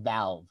aortic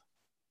valve.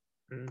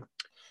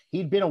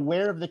 He'd been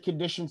aware of the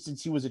condition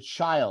since he was a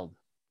child.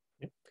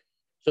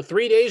 So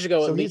 3 days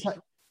ago, go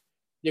ahead.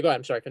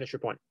 I'm sorry. Finish your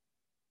point.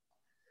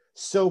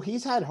 So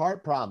he's had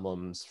heart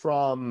problems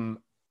from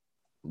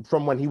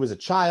when he was a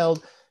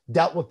child,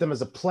 dealt with them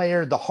as a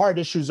player. The heart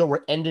issues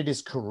ended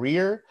his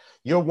career.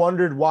 You ever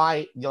wondered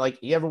why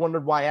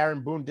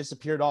Aaron Boone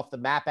disappeared off the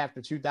map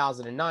after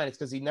 2009? It's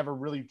because he never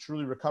really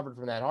truly recovered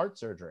from that heart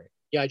surgery.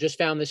 Yeah, I just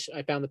found this.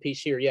 I found the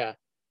piece here. Yeah.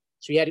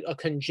 So he had a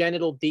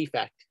congenital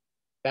defect.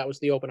 That was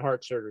the open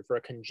heart surgery for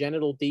a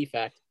congenital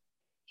defect.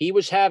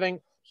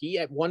 He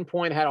at one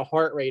point had a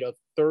heart rate of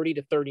 30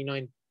 to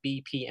 39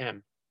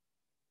 BPM,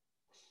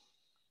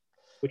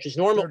 which is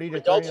normal. 30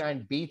 to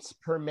 39 beats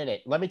per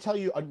minute. Let me tell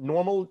you,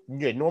 normal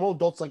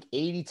adults like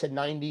 80 to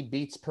 90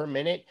 beats per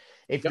minute.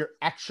 If you're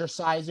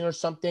exercising or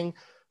something,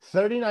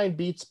 39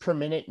 beats per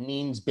minute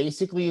means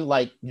basically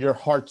like your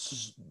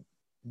heart's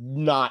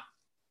not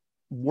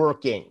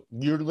working.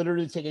 You're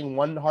literally taking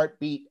one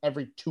heartbeat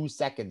every 2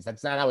 seconds.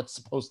 That's not how it's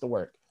supposed to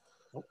work.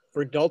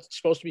 For adults, it's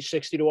supposed to be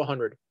 60 to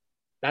 100.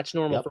 That's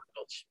normal for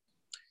adults.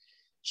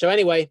 So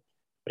anyway,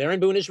 but Aaron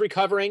Boone is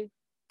recovering.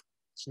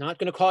 It's not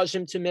going to cause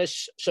him to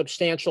miss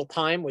substantial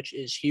time, which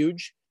is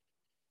huge.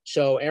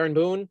 So Aaron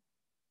Boone,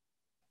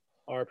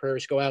 our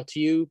prayers go out to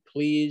you.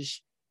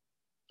 Please,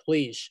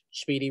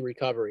 speedy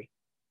recovery.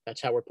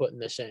 That's how we're putting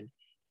this in.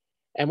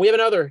 And we have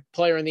another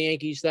player in the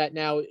Yankees that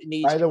now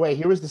needs. By the way,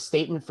 here was the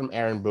statement from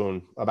Aaron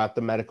Boone about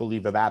the medical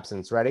leave of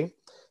absence. Ready? It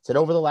said,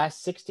 over the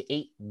last 6 to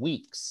 8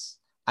 weeks,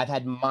 I've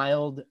had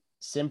mild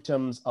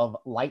symptoms of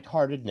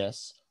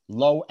lightheartedness,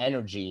 low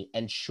energy,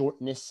 and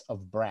shortness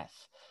of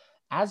breath.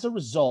 As a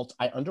result,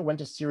 I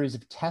underwent a series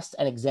of tests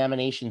and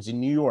examinations in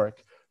New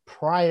York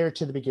prior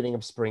to the beginning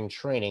of spring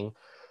training,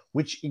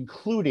 which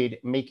included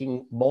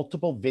making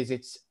multiple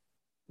visits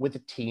with a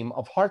team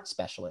of heart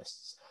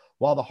specialists.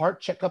 While the heart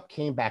checkup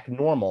came back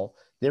normal,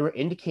 there were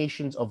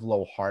indications of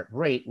low heart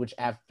rate, which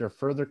after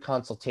further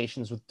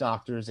consultations with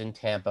doctors in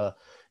Tampa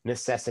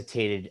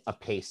necessitated a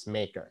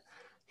pacemaker.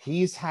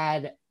 He's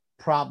had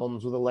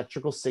problems with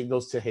electrical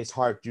signals to his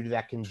heart due to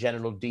that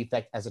congenital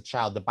defect as a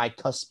child, the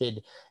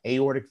bicuspid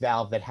aortic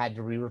valve that had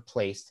to be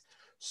replaced.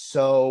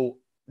 So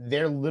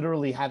they're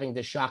literally having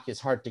to shock his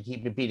heart to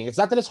keep it beating. It's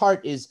not that his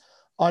heart is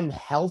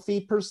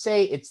unhealthy per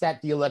se, it's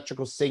that the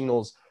electrical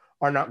signals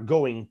are not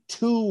going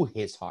to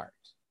his heart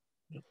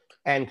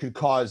and could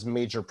cause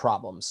major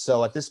problems.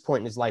 So at this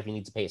point in his life, he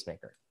needs a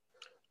pacemaker.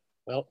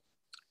 Well,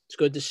 it's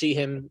good to see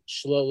him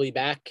slowly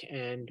back,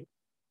 and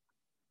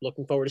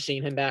looking forward to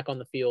seeing him back on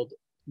the field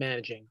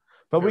managing.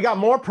 But we got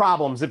more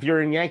problems if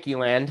you're in Yankee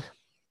land.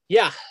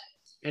 Yeah,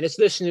 and it's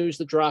this news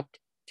that dropped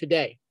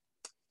today.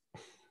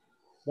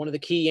 One of the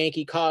key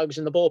Yankee cogs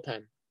in the bullpen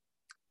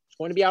is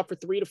going to be out for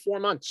 3 to 4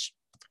 months.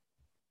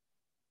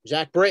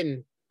 Zach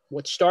Britton,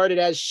 what started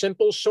as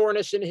simple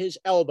soreness in his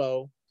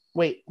elbow.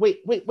 Wait. I'm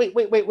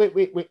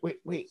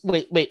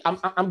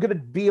going to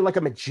be like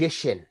a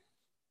magician.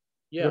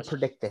 Yes. To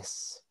predict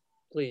this.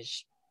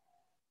 Please.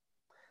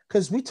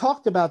 Because we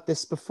talked about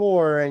this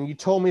before, and you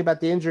told me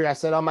about the injury. I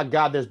said, oh, my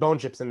God, there's bone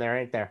chips in there,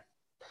 ain't there?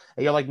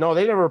 And you're like, no,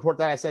 they didn't report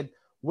that. I said,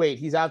 wait,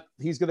 he's out.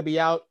 He's going to be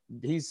out.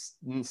 He's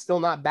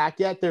still not back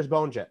yet. There's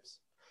bone chips.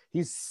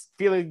 He's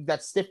feeling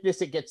that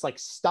stiffness. It gets like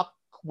stuck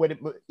when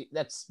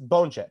that's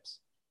bone chips.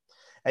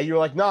 And you're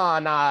like, no,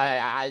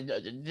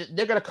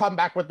 they're going to come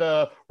back with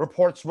the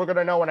reports. We're going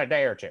to know in a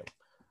day or two.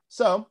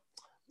 So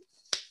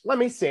let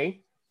me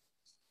see.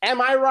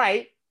 Am I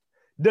right?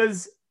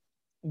 Does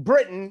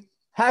Britton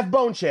have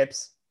bone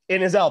chips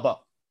in his elbow?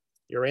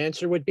 Your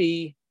answer would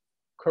be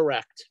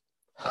correct.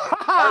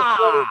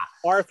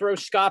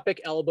 Arthroscopic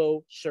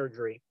elbow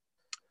surgery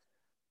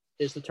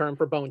is the term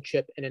for bone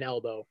chip in an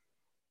elbow.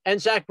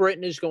 And Zach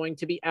Britton is going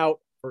to be out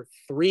for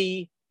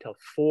 3 to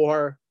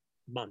 4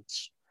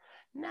 months.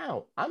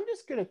 Now, I'm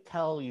just going to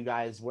tell you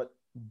guys what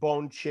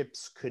bone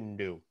chips can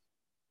do.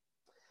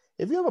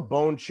 If you have a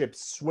bone chip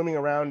swimming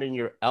around in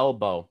your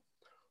elbow,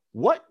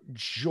 what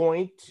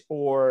joint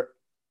or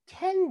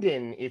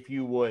tendon, if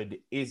you would,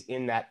 is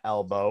in that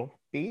elbow,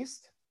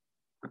 Beast?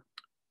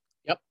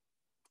 Yep.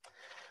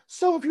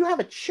 So if you have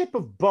a chip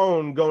of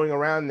bone going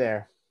around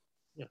there,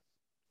 you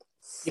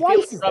feel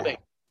it rubbing.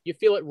 That. You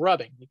feel it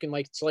rubbing. You can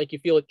it's like you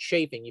feel it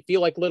chafing. You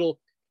hear like little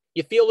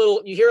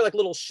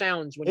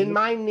sounds when in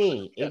my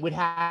knee. It would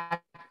have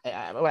when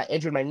I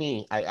injured my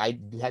knee. I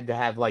had to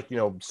have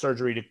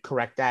surgery to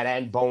correct that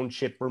and bone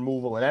chip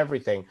removal and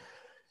everything.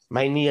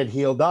 My knee had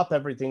healed up.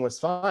 Everything was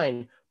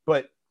fine.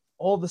 But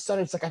all of a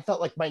sudden, it's like I felt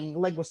like my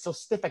leg was so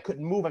stiff I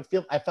couldn't move. I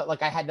felt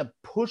like I had to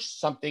push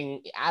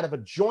something out of a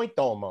joint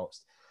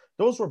almost.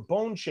 Those were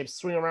bone chips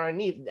swinging around my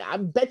knee. I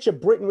bet you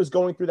Britton was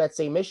going through that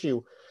same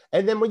issue.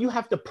 And then when you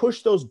have to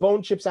push those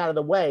bone chips out of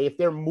the way, if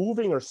they're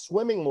moving or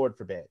swimming, Lord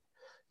forbid,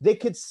 they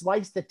could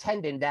slice the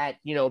tendon that,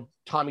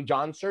 Tommy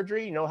John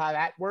surgery, you know how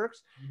that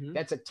works? Mm-hmm.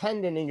 That's a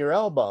tendon in your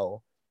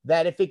elbow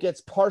that if it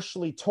gets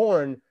partially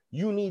torn,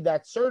 you need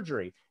that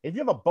surgery. If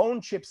you have a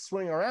bone chip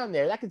swinging around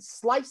there, that could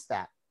slice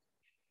that.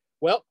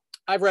 Well,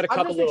 I've read a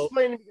couple I'm just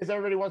explaining because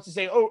everybody wants to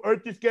say, oh,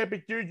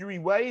 arthroscopic surgery,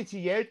 why is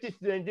he out?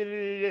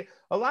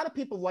 A lot of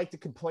people like to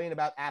complain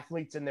about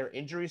athletes and their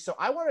injuries. So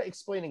I want to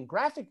explain in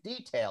graphic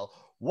detail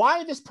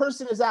why this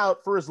person is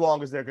out for as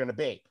long as they're going to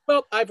be.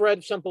 Well, I've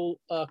read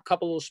a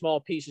couple of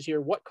small pieces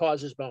here. What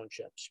causes bone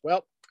chips?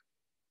 Well,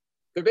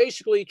 they're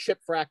basically chip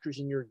fractures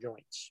in your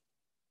joints,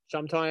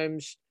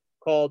 sometimes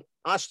called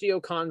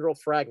osteochondral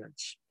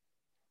fragments.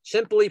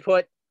 Simply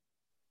put,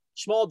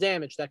 small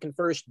damage that can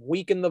first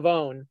weaken the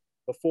bone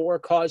before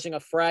causing a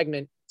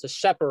fragment to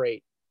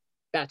separate.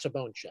 That's a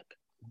bone chip.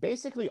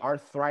 Basically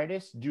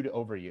arthritis due to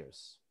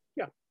overuse.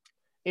 Yeah.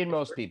 In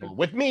most people.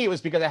 With me, it was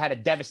because I had a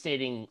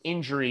devastating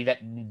injury that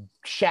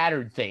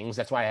shattered things.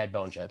 That's why I had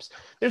bone chips.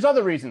 There's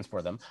other reasons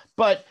for them.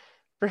 But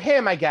for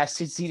him, I guess,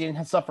 since he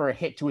didn't suffer a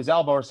hit to his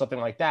elbow or something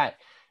like that,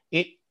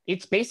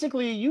 it's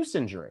basically a use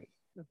injury.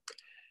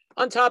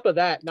 On top of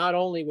that, not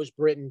only was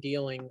Britton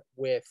dealing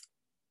with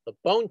the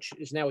bone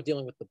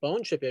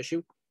chip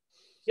issue,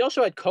 he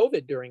also had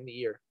COVID during the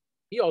year.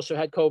 He also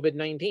had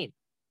COVID-19.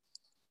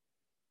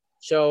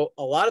 So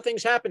a lot of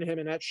things happened to him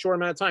in that short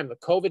amount of time. The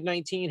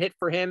COVID-19 hit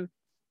for him.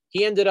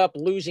 he ended up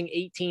losing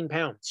 18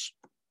 pounds.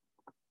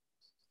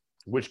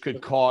 Which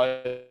could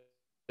cause,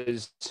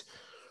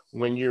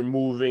 when you're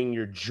moving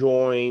your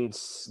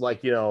joints,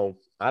 like,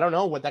 I don't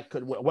know what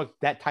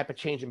that type of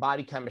change in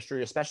body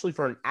chemistry, especially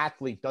for an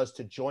athlete, does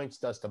to joints,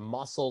 does to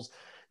muscles.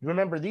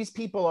 Remember, these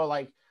people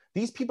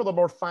are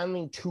more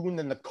finely tuned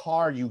than the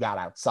car you got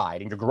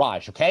outside in your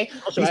garage, okay?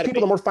 These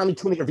people are more finely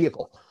tuned than your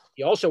vehicle.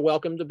 He also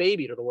welcomed a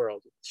baby to the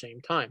world at the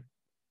same time.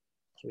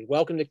 So he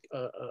welcomed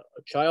a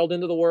child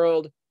into the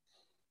world,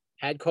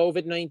 had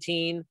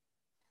COVID-19,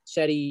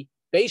 said he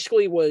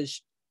basically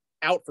was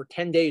out for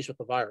 10 days with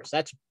the virus.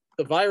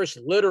 The virus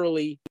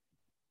literally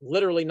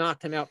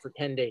knocked him out for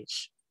 10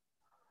 days.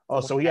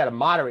 Oh, so he had a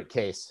moderate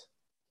case.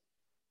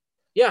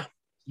 Yeah.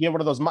 Yeah, one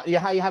of those. Yeah,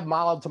 how you have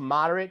mild to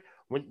moderate.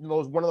 One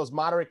of those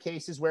moderate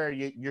cases where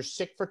you're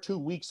sick for 2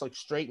 weeks, like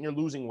straight, and you're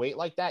losing weight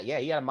like that. Yeah,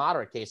 he had a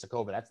moderate case of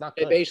COVID. That's not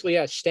good. Basically,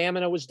 yeah,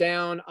 stamina was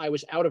down. I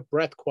was out of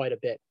breath quite a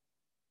bit.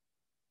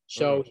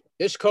 So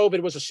this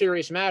COVID was a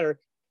serious matter.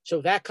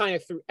 So that kind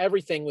of threw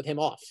everything with him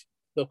off.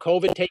 The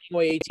COVID taking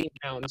away 18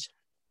 pounds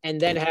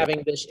and then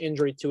having this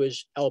injury to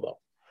his elbow.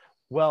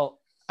 Well,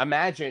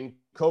 imagine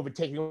COVID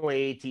taking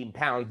away 18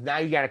 pounds. Now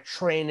you got to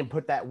train and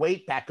put that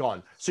weight back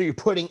on. So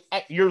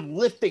you're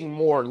lifting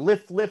more,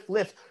 lift,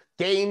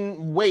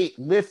 gain weight,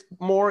 lift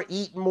more,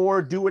 eat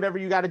more, do whatever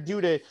you got to do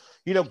to,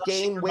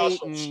 gain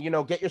weight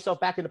and, get yourself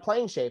back into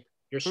playing shape.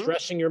 You're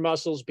stressing your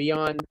muscles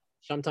beyond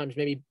sometimes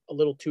maybe a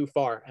little too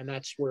far. And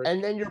that's where.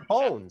 And then your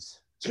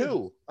bones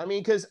too. I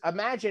mean, because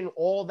imagine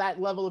all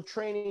that level of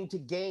training to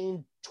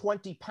gain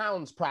 20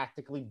 pounds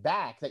practically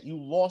back that you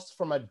lost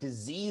from a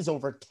disease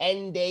over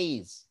 10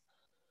 days.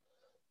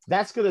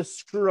 That's going to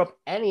screw up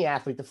any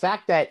athlete. The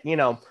fact that,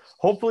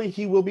 hopefully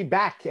he will be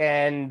back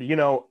and,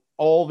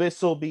 all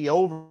this will be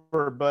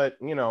over, but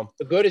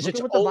the good is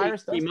it's only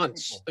 3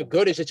 months. The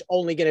good is it's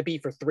only going to be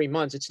for 3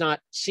 months. It's not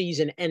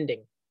season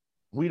ending.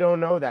 We don't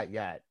know that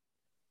yet.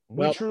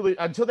 We truly,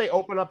 until they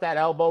open up that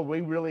elbow, we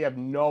really have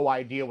no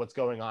idea what's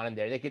going on in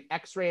there. They can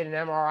X-ray and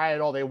an MRI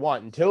and all they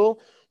want. Until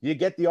you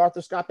get the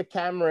arthroscopic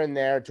camera in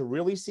there to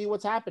really see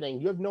what's happening,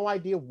 you have no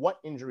idea what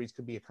injuries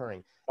could be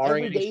occurring.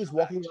 Every day he's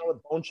walking around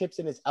with bone chips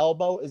in his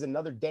elbow is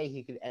another day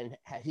he could end.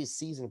 His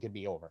season could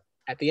be over.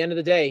 At the end of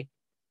the day,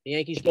 the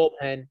Yankees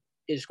bullpen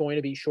is going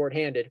to be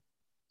shorthanded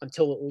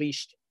until at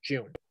least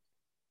June.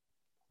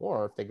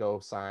 Or if they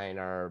go sign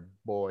our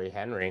boy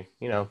Henry,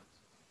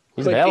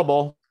 he's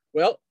available.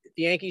 Well,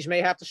 the Yankees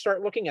may have to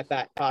start looking at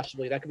that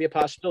possibly. That could be a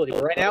possibility.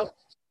 But right now,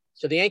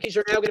 so the Yankees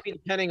are now going to be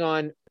depending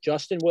on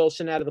Justin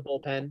Wilson out of the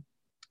bullpen.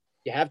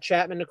 You have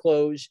Chapman to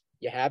close.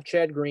 You have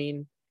Chad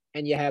Green.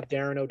 And you have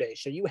Darren O'Day.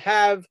 So you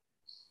have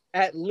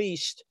at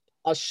least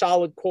a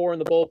solid core in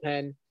the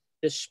bullpen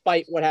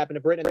despite what happened to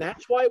Britton. And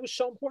that's why it was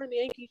so important the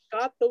Yankees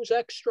got those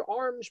extra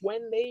arms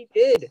when they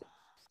did.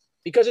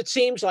 Because it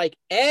seems like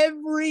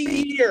every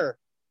year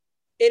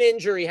an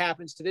injury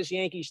happens to this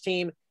Yankees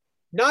team.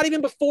 Not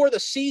even before the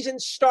season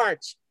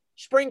starts.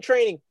 Spring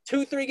training,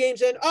 2-3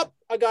 games in,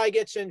 a guy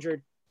gets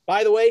injured.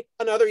 By the way,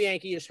 another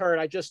Yankee is hurt.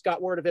 I just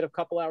got word of it a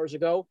couple hours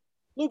ago.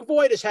 Luke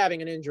Voit is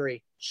having an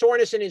injury,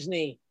 soreness in his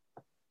knee.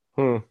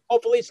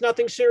 Hopefully it's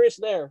nothing serious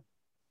there.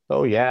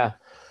 Oh, yeah.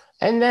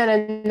 And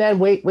then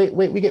wait.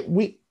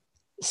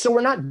 So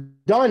we're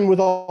not done with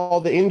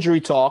all the injury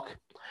talk.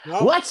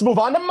 Nope. Let's move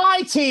on to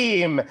my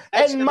team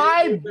and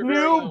my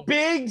new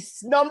big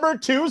number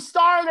 2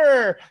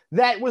 starter.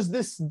 That was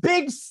this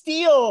big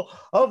steal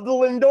of the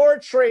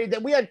Lindor trade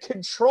that we had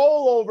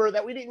control over,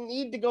 that we didn't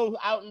need to go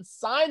out and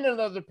sign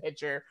another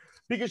pitcher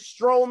because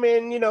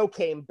Stroman,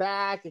 came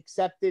back,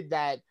 accepted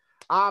that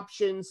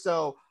option.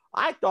 So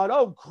I thought,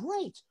 oh,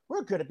 great,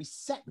 we're going to be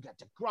set. We got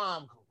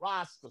DeGrom,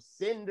 Carrasco,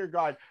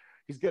 Syndergaard.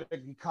 He's going to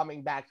be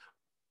coming back.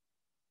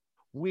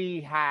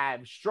 We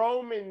have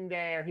Stroman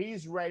there.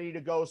 He's ready to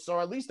go. So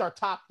at least our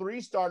top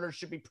 3 starters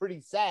should be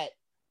pretty set.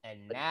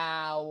 And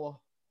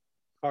now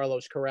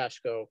Carlos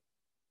Carrasco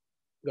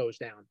goes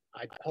down.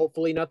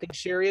 Hopefully nothing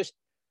serious,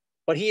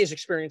 but he is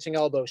experiencing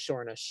elbow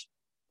soreness.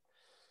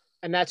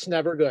 And that's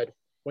never good.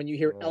 When you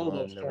hear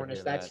elbow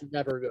soreness, that's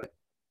never good.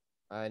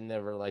 I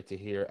never like to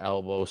hear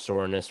elbow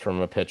soreness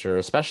from a pitcher,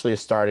 especially a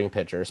starting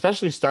pitcher,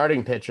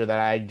 that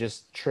I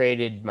just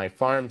traded my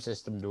farm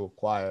system to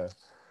acquire.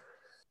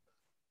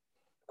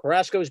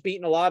 Carrasco's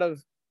beaten a lot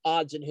of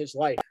odds in his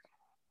life.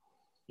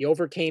 He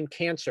overcame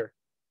cancer.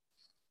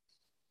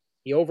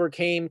 He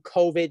overcame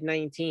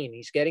COVID-19.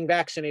 He's getting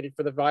vaccinated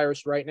for the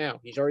virus right now.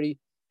 He's already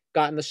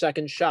gotten the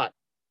second shot.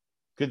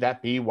 Could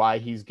that be why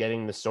he's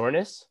getting the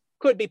soreness?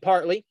 Could be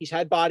partly. He's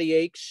had body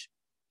aches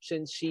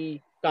since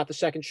he got the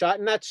second shot,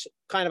 and that's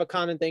kind of a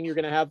common thing. You're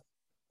going to have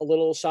a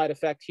little side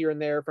effect here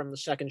and there from the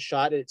second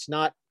shot. It's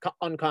not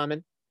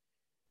uncommon.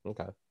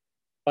 Okay.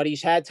 But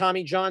he's had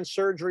Tommy John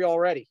surgery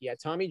already. He had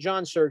Tommy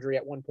John surgery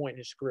at one point in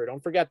his career.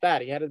 Don't forget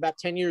that. He had it about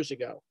 10 years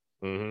ago.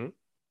 Mm-hmm.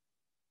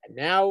 And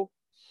now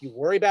you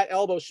worry about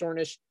elbow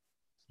soreness.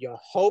 You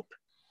hope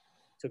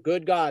to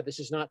good God this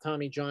is not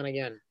Tommy John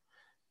again.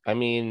 I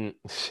mean,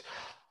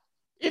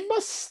 it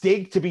must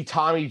stink to be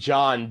Tommy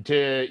John,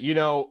 to,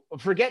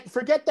 forget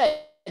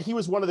that he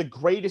was one of the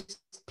greatest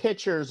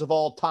pitchers of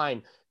all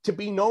time. To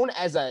be known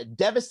as a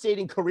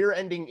devastating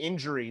career-ending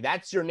injury,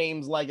 that's your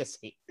name's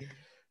legacy.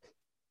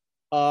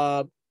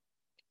 Hold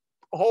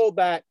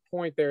that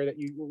point there that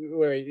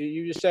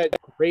you just said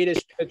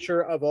greatest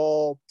pitcher of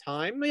all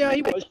time. Yeah,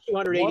 he was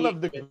 288. One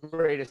of the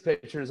greatest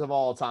pitchers of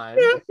all time.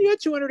 Yeah, he had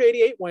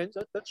 288 wins.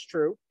 That's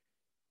true.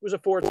 He was a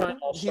 4-time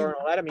All-Star and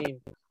all that. I mean,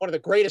 one of the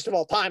greatest of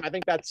all time. I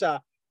think that's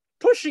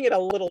pushing it a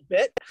little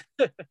bit.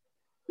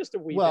 Just a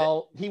wee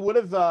bit. He would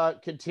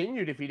have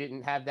continued if he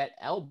didn't have that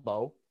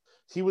elbow.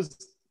 He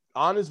was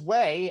on his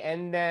way,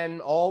 and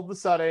then all of a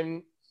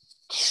sudden,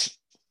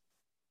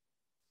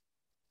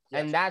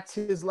 and that's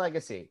his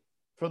legacy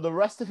for the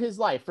rest of his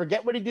life.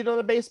 Forget what he did on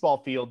the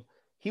baseball field.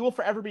 He will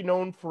forever be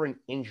known for an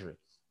injury.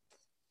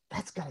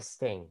 That's got to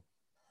sting.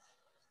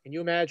 Can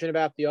you imagine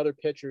about the other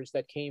pitchers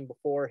that came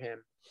before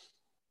him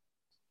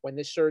when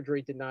this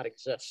surgery did not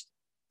exist,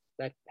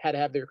 that had to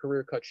have their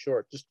career cut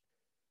short? Just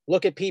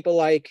look at people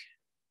like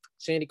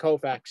Sandy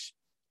Koufax.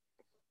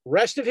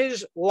 Rest of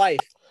his life,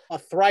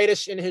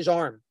 arthritis in his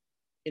arm.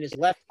 In his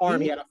left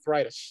arm, he had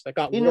arthritis. That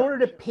got in worse.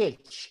 order to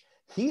pitch,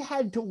 he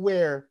had to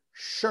wear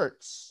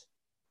shirts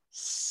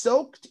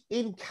soaked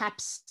in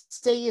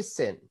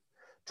capsaicin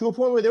to a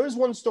point where there was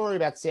one story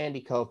about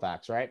Sandy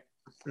Koufax, right?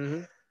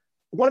 Mm-hmm.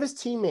 One of his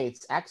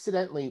teammates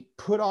accidentally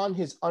put on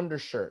his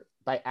undershirt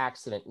by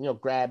accident,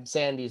 grabbed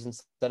Sandy's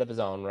instead of his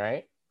own,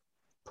 right?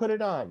 Put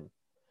it on.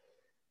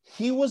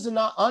 He was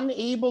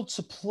unable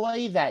to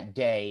play that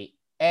day,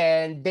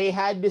 and they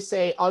had to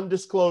say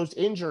undisclosed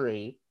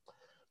injury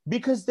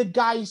because the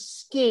guy's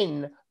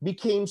skin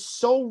became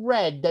so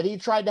red that he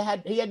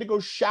had to go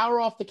shower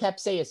off the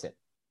capsaicin.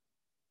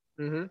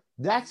 Mm-hmm.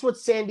 That's what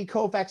Sandy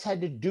Koufax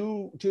had to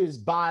do to his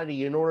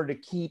body in order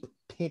to keep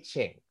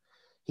pitching.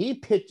 He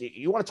pitched.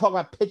 You want to talk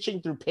about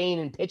pitching through pain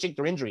and pitching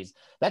through injuries?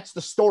 That's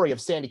the story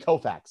of Sandy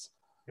Koufax.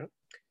 Yep.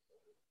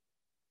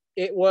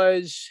 It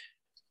was,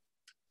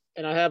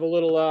 and I have a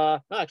little,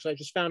 actually, I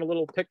just found a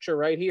little picture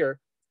right here.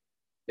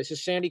 This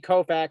is Sandy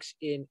Koufax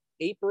in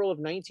April of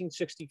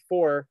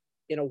 1964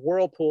 in a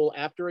whirlpool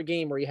after a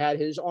game where he had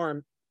his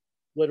arm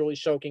literally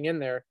soaking in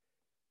there,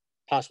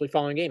 possibly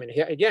following a game. And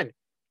again,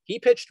 he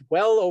pitched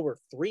well over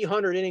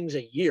 300 innings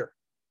a year.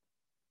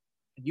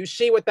 You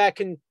see what that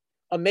can,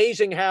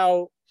 amazing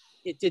how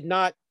it did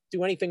not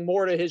do anything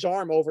more to his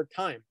arm over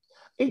time.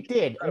 It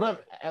did.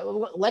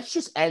 Let's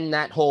just end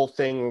that whole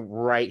thing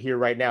right here,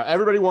 right now.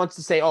 Everybody wants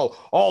to say, oh,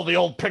 all the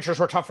old pitchers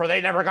were tougher.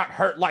 They never got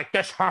hurt like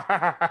this.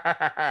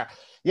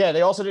 Yeah,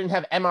 they also didn't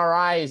have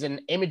MRIs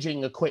and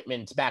imaging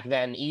equipment back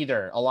then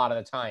either, a lot of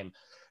the time.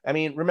 I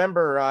mean,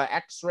 remember,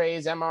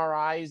 X-rays,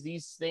 MRIs,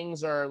 these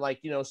things are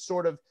like,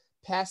 sort of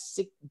past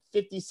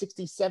 50,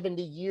 60,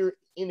 70-year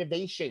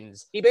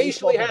innovations. He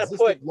basically had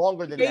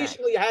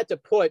to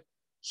put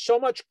so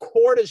much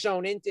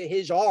cortisone into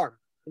his arm,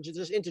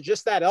 into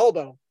just that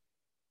elbow.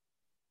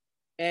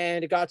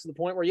 And it got to the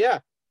point where,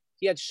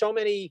 he had so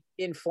many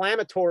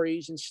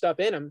inflammatories and stuff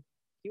in him,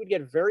 he would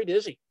get very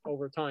dizzy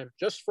over time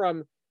just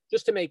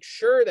to make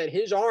sure that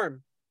his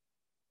arm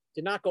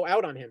did not go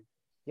out on him.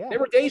 Yeah. There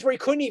were days where he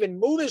couldn't even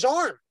move his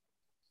arm.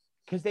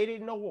 Because they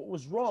didn't know what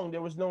was wrong.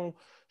 There was no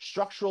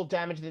structural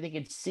damage that they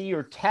could see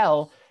or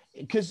tell.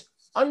 Because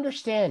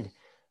understand,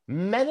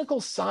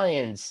 medical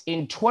science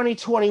in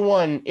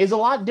 2021 is a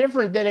lot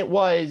different than it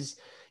was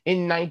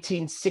in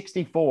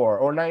 1964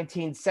 or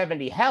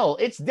 1970. Hell,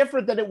 it's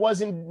different than it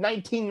was in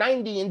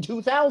 1990 and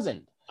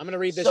 2000. I'm going to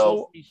read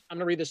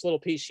this little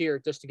piece here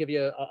just to give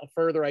you a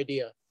further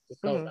idea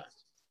with Koufax. Mm-hmm.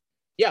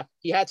 Yeah,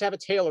 he had to have a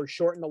tailor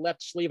shorten the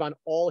left sleeve on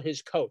all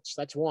his coats.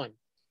 That's one.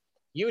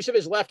 Use of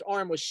his left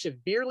arm was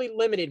severely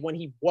limited when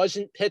he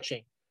wasn't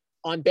pitching.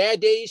 On bad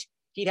days,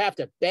 he'd have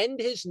to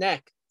bend his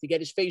neck to get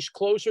his face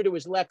closer to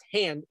his left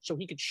hand so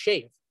he could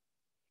shave.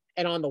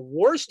 And on the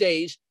worst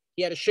days,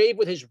 he had to shave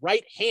with his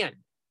right hand.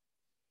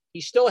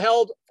 He still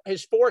held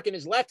his fork in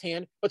his left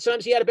hand, but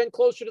sometimes he had to bend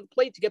closer to the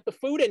plate to get the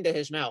food into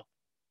his mouth.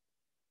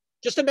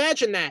 Just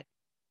imagine that.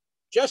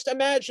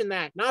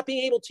 Not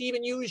being able to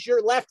even use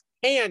your left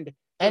hand.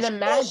 And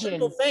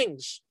imagine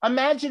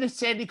if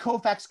Sandy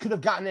Koufax could have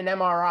gotten an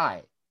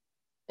MRI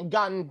and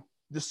gotten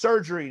the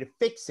surgery to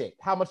fix it,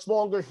 how much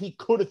longer he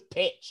could have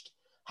pitched,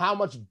 how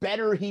much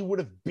better he would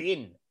have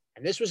been.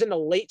 And this was in the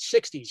late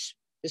 60s.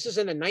 This is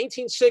in the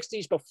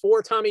 1960s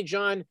before Tommy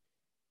John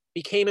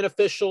became an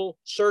official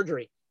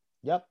surgery.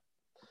 Yep.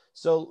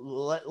 So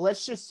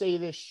let's just say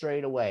this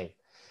straight away.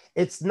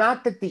 It's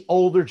not that the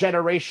older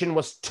generation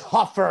was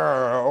tougher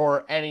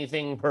or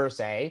anything per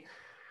se.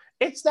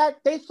 It's that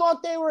they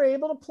thought they were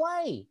able to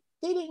play.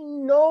 They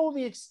didn't know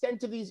the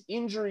extent of these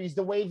injuries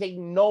the way they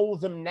know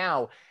them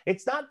now.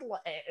 It's not,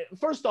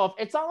 first off,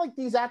 it's not like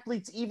these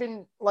athletes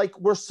even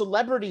were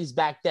celebrities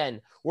back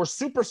then, or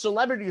super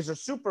celebrities or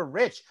super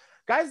rich.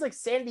 Guys like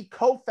Sandy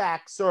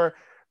Koufax, or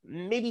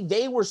maybe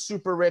they were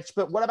super rich,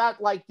 but what about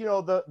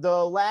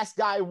the last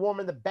guy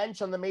warming the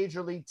bench on the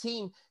major league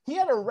team? He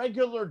had a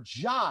regular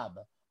job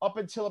up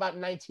until about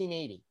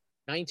 1980.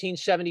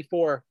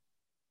 1974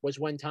 was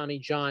when Tommy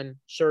John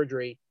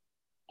surgery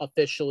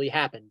officially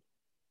happened.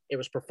 It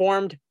was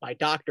performed by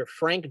Dr.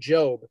 Frank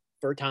Jobe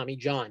for Tommy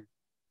John.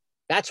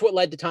 That's what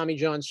led to Tommy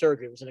John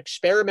surgery. It was an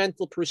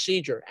experimental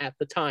procedure at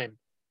the time.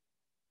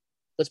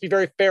 Let's be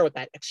very fair with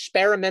that.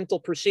 Experimental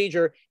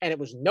procedure, and it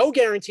was no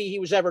guarantee he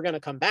was ever going to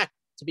come back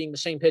to being the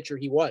same pitcher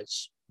he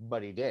was.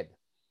 But he did.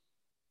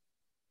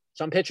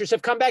 Some pitchers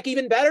have come back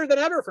even better than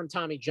ever from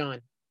Tommy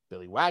John.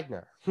 Billy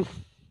Wagner.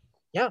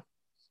 Yeah.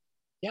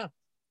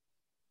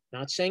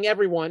 Not saying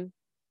everyone,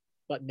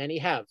 but many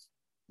have.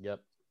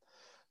 Yep.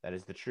 That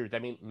is the truth. I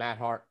mean, Matt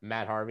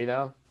Harvey,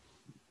 though,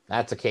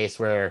 that's a case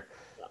where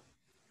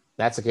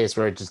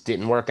it just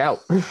didn't work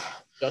out.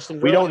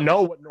 We don't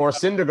know what Noah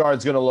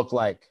Syndergaard's going to look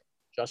like.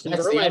 That's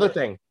the other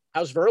thing.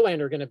 How's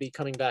Verlander going to be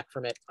coming back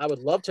from it? I would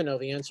love to know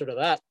the answer to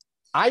that.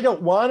 I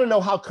don't want to know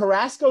how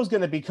Carrasco's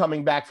going to be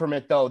coming back from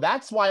it, though.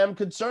 That's why I'm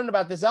concerned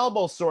about this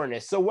elbow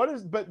soreness.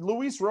 But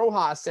Luis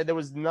Rojas said there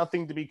was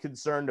nothing to be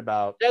concerned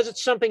about. As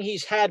it's something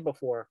he's had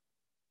before.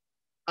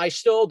 I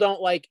still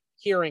don't like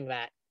hearing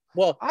that.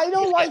 Well, I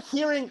don't like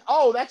hearing,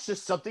 that's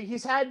just something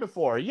he's had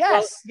before.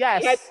 Yes.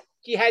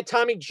 He had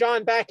Tommy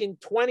John back in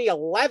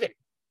 2011.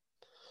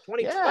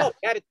 2012. Yeah.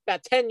 He had it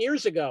about 10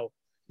 years ago.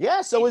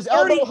 Yeah, so his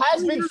elbow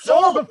has been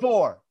sore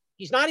before.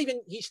 He's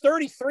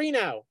 33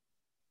 now.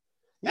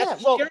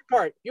 That's the scary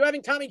part. You're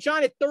having Tommy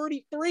John at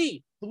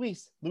 33.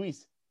 Luis,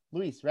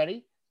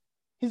 ready?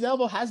 His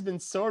elbow has been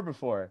sore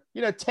before.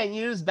 10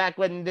 years back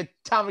when the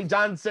Tommy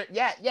John,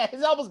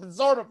 his elbow's been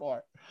sore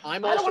before. I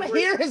don't want to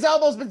hear his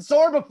elbow's been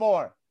sore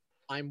before.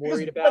 I'm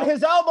worried about. But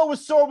his elbow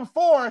was sore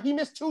before. He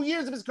missed 2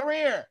 years of his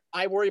career.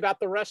 I worry about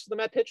the rest of the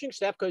Met pitching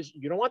staff because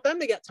you don't want them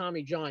to get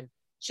Tommy John.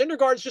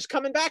 Syndergaard's just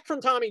coming back from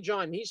Tommy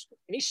John. He's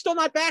still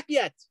not back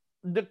yet.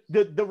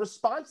 The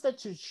response that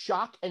should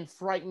shock and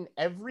frighten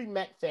every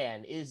Met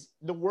fan is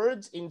the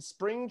words in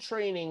spring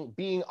training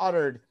being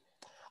uttered.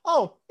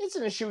 Oh, it's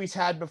an issue he's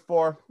had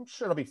before. I'm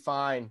sure it'll be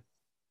fine.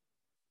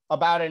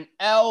 About an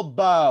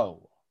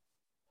elbow.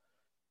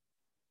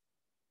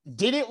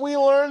 Didn't we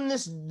learn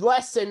this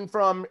lesson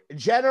from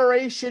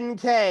Generation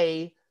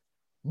K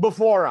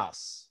before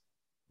us?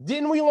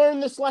 Didn't we learn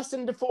this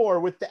lesson before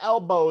with the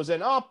elbows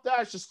and,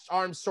 that's just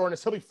arm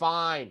soreness. He'll be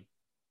fine.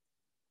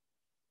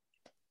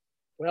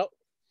 Well,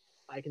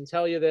 I can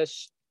tell you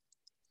this.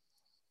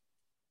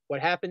 What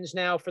happens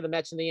now for the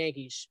Mets and the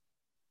Yankees,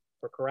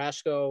 for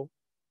Carrasco,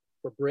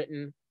 for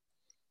Britton,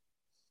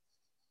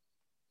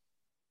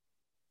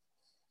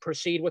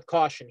 proceed with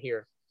caution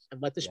here.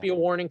 And let this be a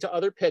warning to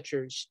other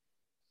pitchers.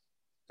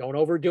 Don't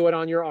overdo it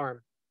on your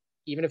arm,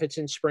 even if it's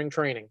in spring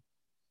training.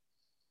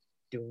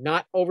 Do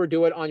not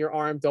overdo it on your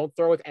arm. Don't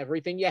throw with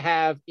everything you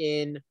have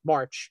in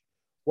March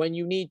when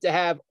you need to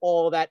have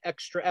all that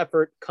extra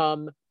effort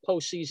come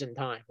postseason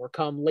time or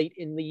come late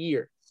in the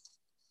year.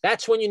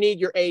 That's when you need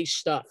your A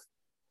stuff.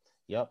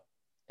 Yep.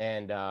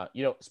 And,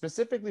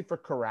 specifically for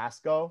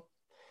Carrasco,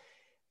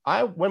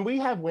 when we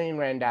have Wayne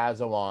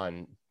Randazzo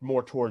on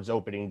more towards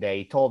opening day,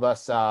 he told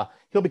us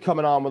he'll be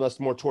coming on with us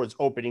more towards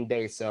opening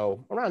day.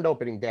 So around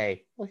opening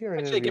day, we'll hear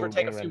an I'd say give or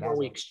take Wayne a few Randazzo. more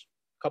weeks.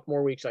 A couple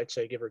more weeks, I'd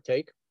say, give or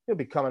take. He'll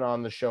be coming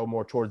on the show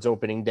more towards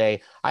opening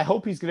day. I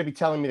hope he's going to be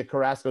telling me that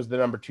Carrasco's the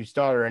number 2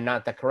 starter and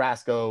not that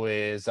Carrasco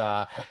is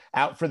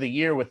out for the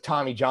year with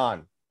Tommy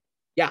John.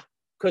 Yeah,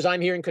 because I'm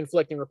hearing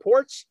conflicting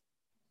reports.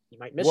 He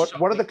might miss.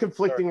 What are the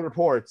conflicting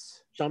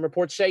reports? Some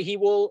reports say he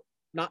will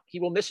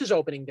miss his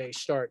opening day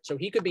start, so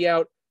he could be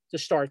out to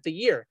start the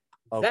year.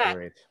 Oh, that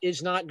great.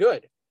 is not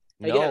good.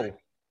 Again,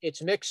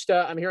 it's mixed.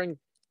 I'm hearing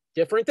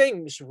different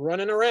things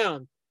running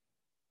around.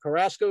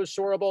 Carrasco's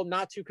sorable,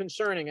 not too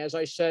concerning, as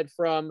I said,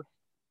 from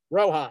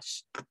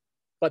Rojas.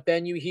 But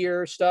then you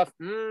hear stuff.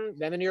 Then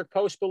the New York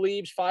Post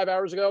believes 5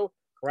 hours ago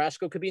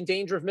Carrasco could be in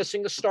danger of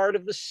missing the start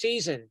of the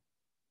season.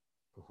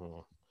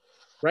 Mm-hmm.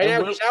 Right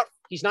now he's out.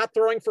 He's not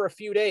throwing for a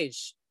few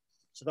days.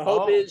 So the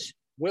hope is,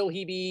 will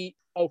he be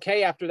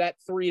okay after that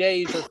 3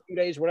 days or 2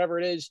 days, whatever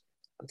it is,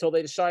 until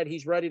they decide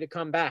he's ready to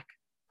come back?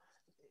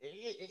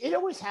 It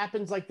always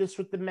happens like this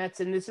with the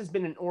Mets, and this has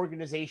been an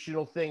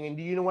organizational thing. And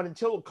you know what?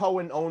 Until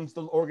Cohen owns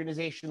the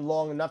organization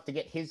long enough to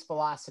get his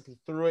philosophy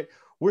through it,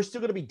 we're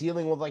still going to be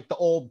dealing with like the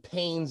old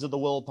pains of the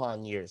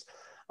Wilpon years.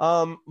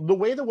 The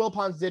way the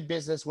Wilpons did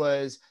business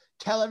was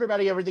tell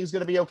everybody everything's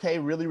going to be okay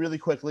really, really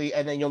quickly,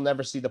 and then you'll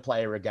never see the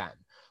player again.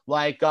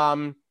 Like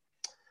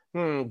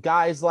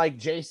guys like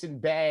Jason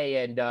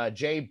Bay and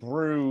Jay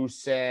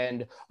Bruce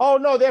and, oh,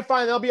 no, they're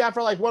fine. They'll be out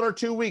for like 1 or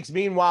 2 weeks.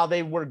 Meanwhile,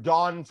 they were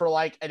gone for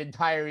like an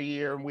entire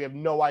year, and we have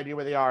no idea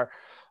where they are.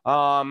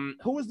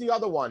 Who was the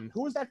other one?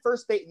 Who was that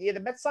first base? Yeah, the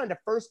Mets signed a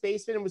first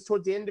baseman and was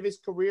towards the end of his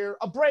career.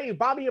 Bobby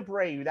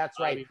Abreu. That's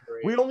right.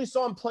 We only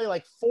saw him play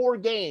like 4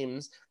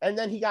 games, and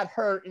then he got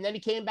hurt, and then he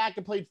came back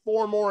and played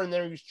 4 more, and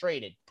then he was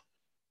traded.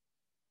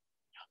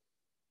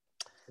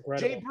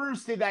 Incredible. Jay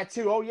Bruce did that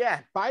too. Oh, yeah.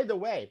 By the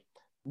way,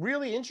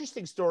 really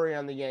interesting story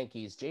on the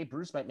Yankees. Jay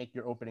Bruce might make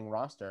your opening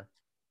roster.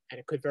 And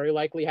it could very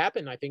likely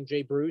happen. I think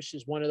Jay Bruce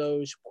is one of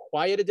those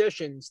quiet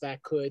additions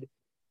that could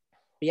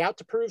be out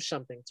to prove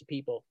something to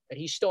people, that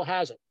he still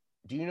has it.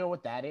 Do you know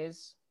what that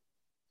is?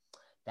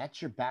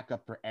 That's your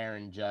backup for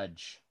Aaron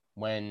Judge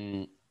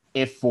when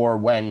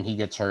he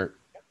gets hurt.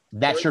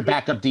 That's your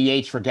backup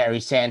DH for Gary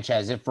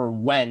Sanchez, if for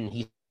when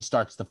he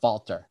starts to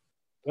falter.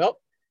 Well,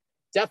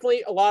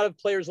 definitely a lot of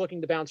players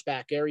looking to bounce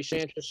back. Gary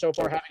Sanchez so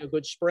far having a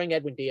good spring.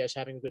 Edwin Diaz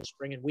having a good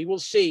spring. And we will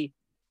see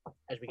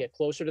as we get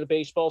closer to the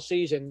baseball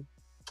season.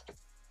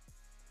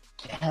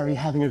 Gary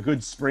having a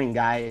good spring,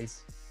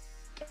 guys.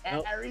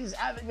 Gary's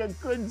having a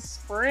good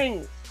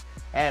spring.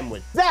 And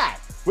with that,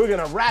 we're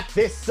going to wrap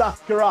this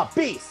sucker up.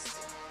 Beast,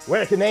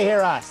 where can they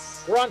hear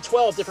us? We're on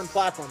 12 different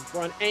platforms.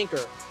 We're on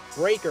Anchor,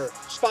 Breaker,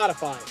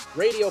 Spotify,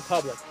 Radio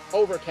Public,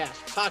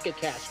 Overcast, Pocket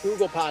Cast,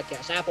 Google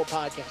Podcasts, Apple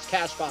Podcasts,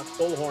 Castbox,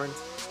 Bullhorn,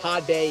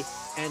 Podbay,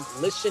 and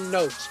Listen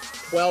Notes.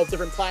 12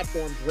 different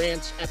platforms,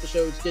 rants,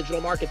 episodes,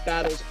 digital market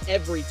battles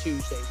every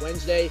Tuesday,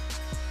 Wednesday.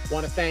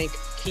 Want to thank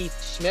Keith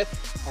Smith,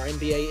 our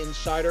NBA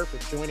insider, for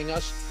joining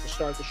us to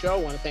start the show.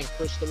 Want to thank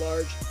Chris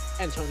DeLarge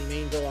and Tony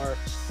Mainville, our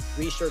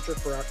researcher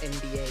for our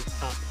NBA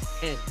Top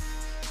 10.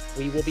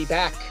 We will be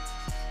back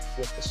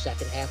with the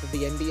second half of the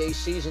NBA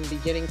season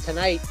beginning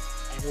tonight,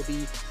 and we'll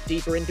be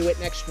deeper into it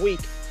next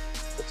week.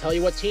 We'll tell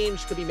you what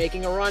teams could be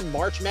making a run.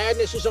 March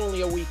Madness is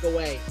only a week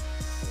away.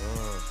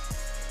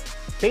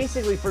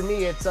 Basically, for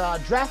me, it's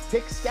draft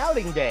pick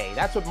scouting day.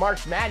 That's what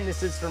March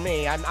Madness is for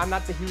me. I'm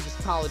not the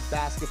hugest college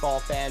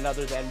basketball fan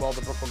other than, well, the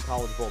Brooklyn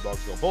College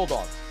Bulldogs go.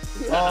 Bulldogs.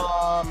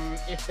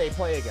 If they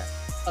play again.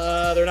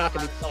 They're not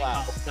going to be playing.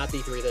 Not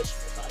D3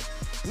 this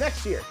time.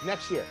 Next year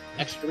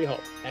we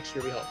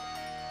hope.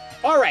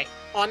 All right.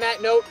 On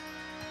that note,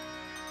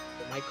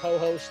 for my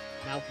co-host,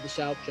 Mouth of the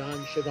South,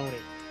 John Schiavone,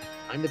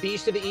 I'm the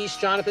Beast of the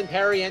East, Jonathan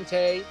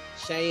Pariente,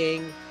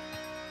 saying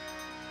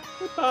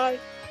goodbye.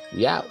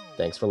 Yeah,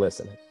 thanks for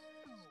listening.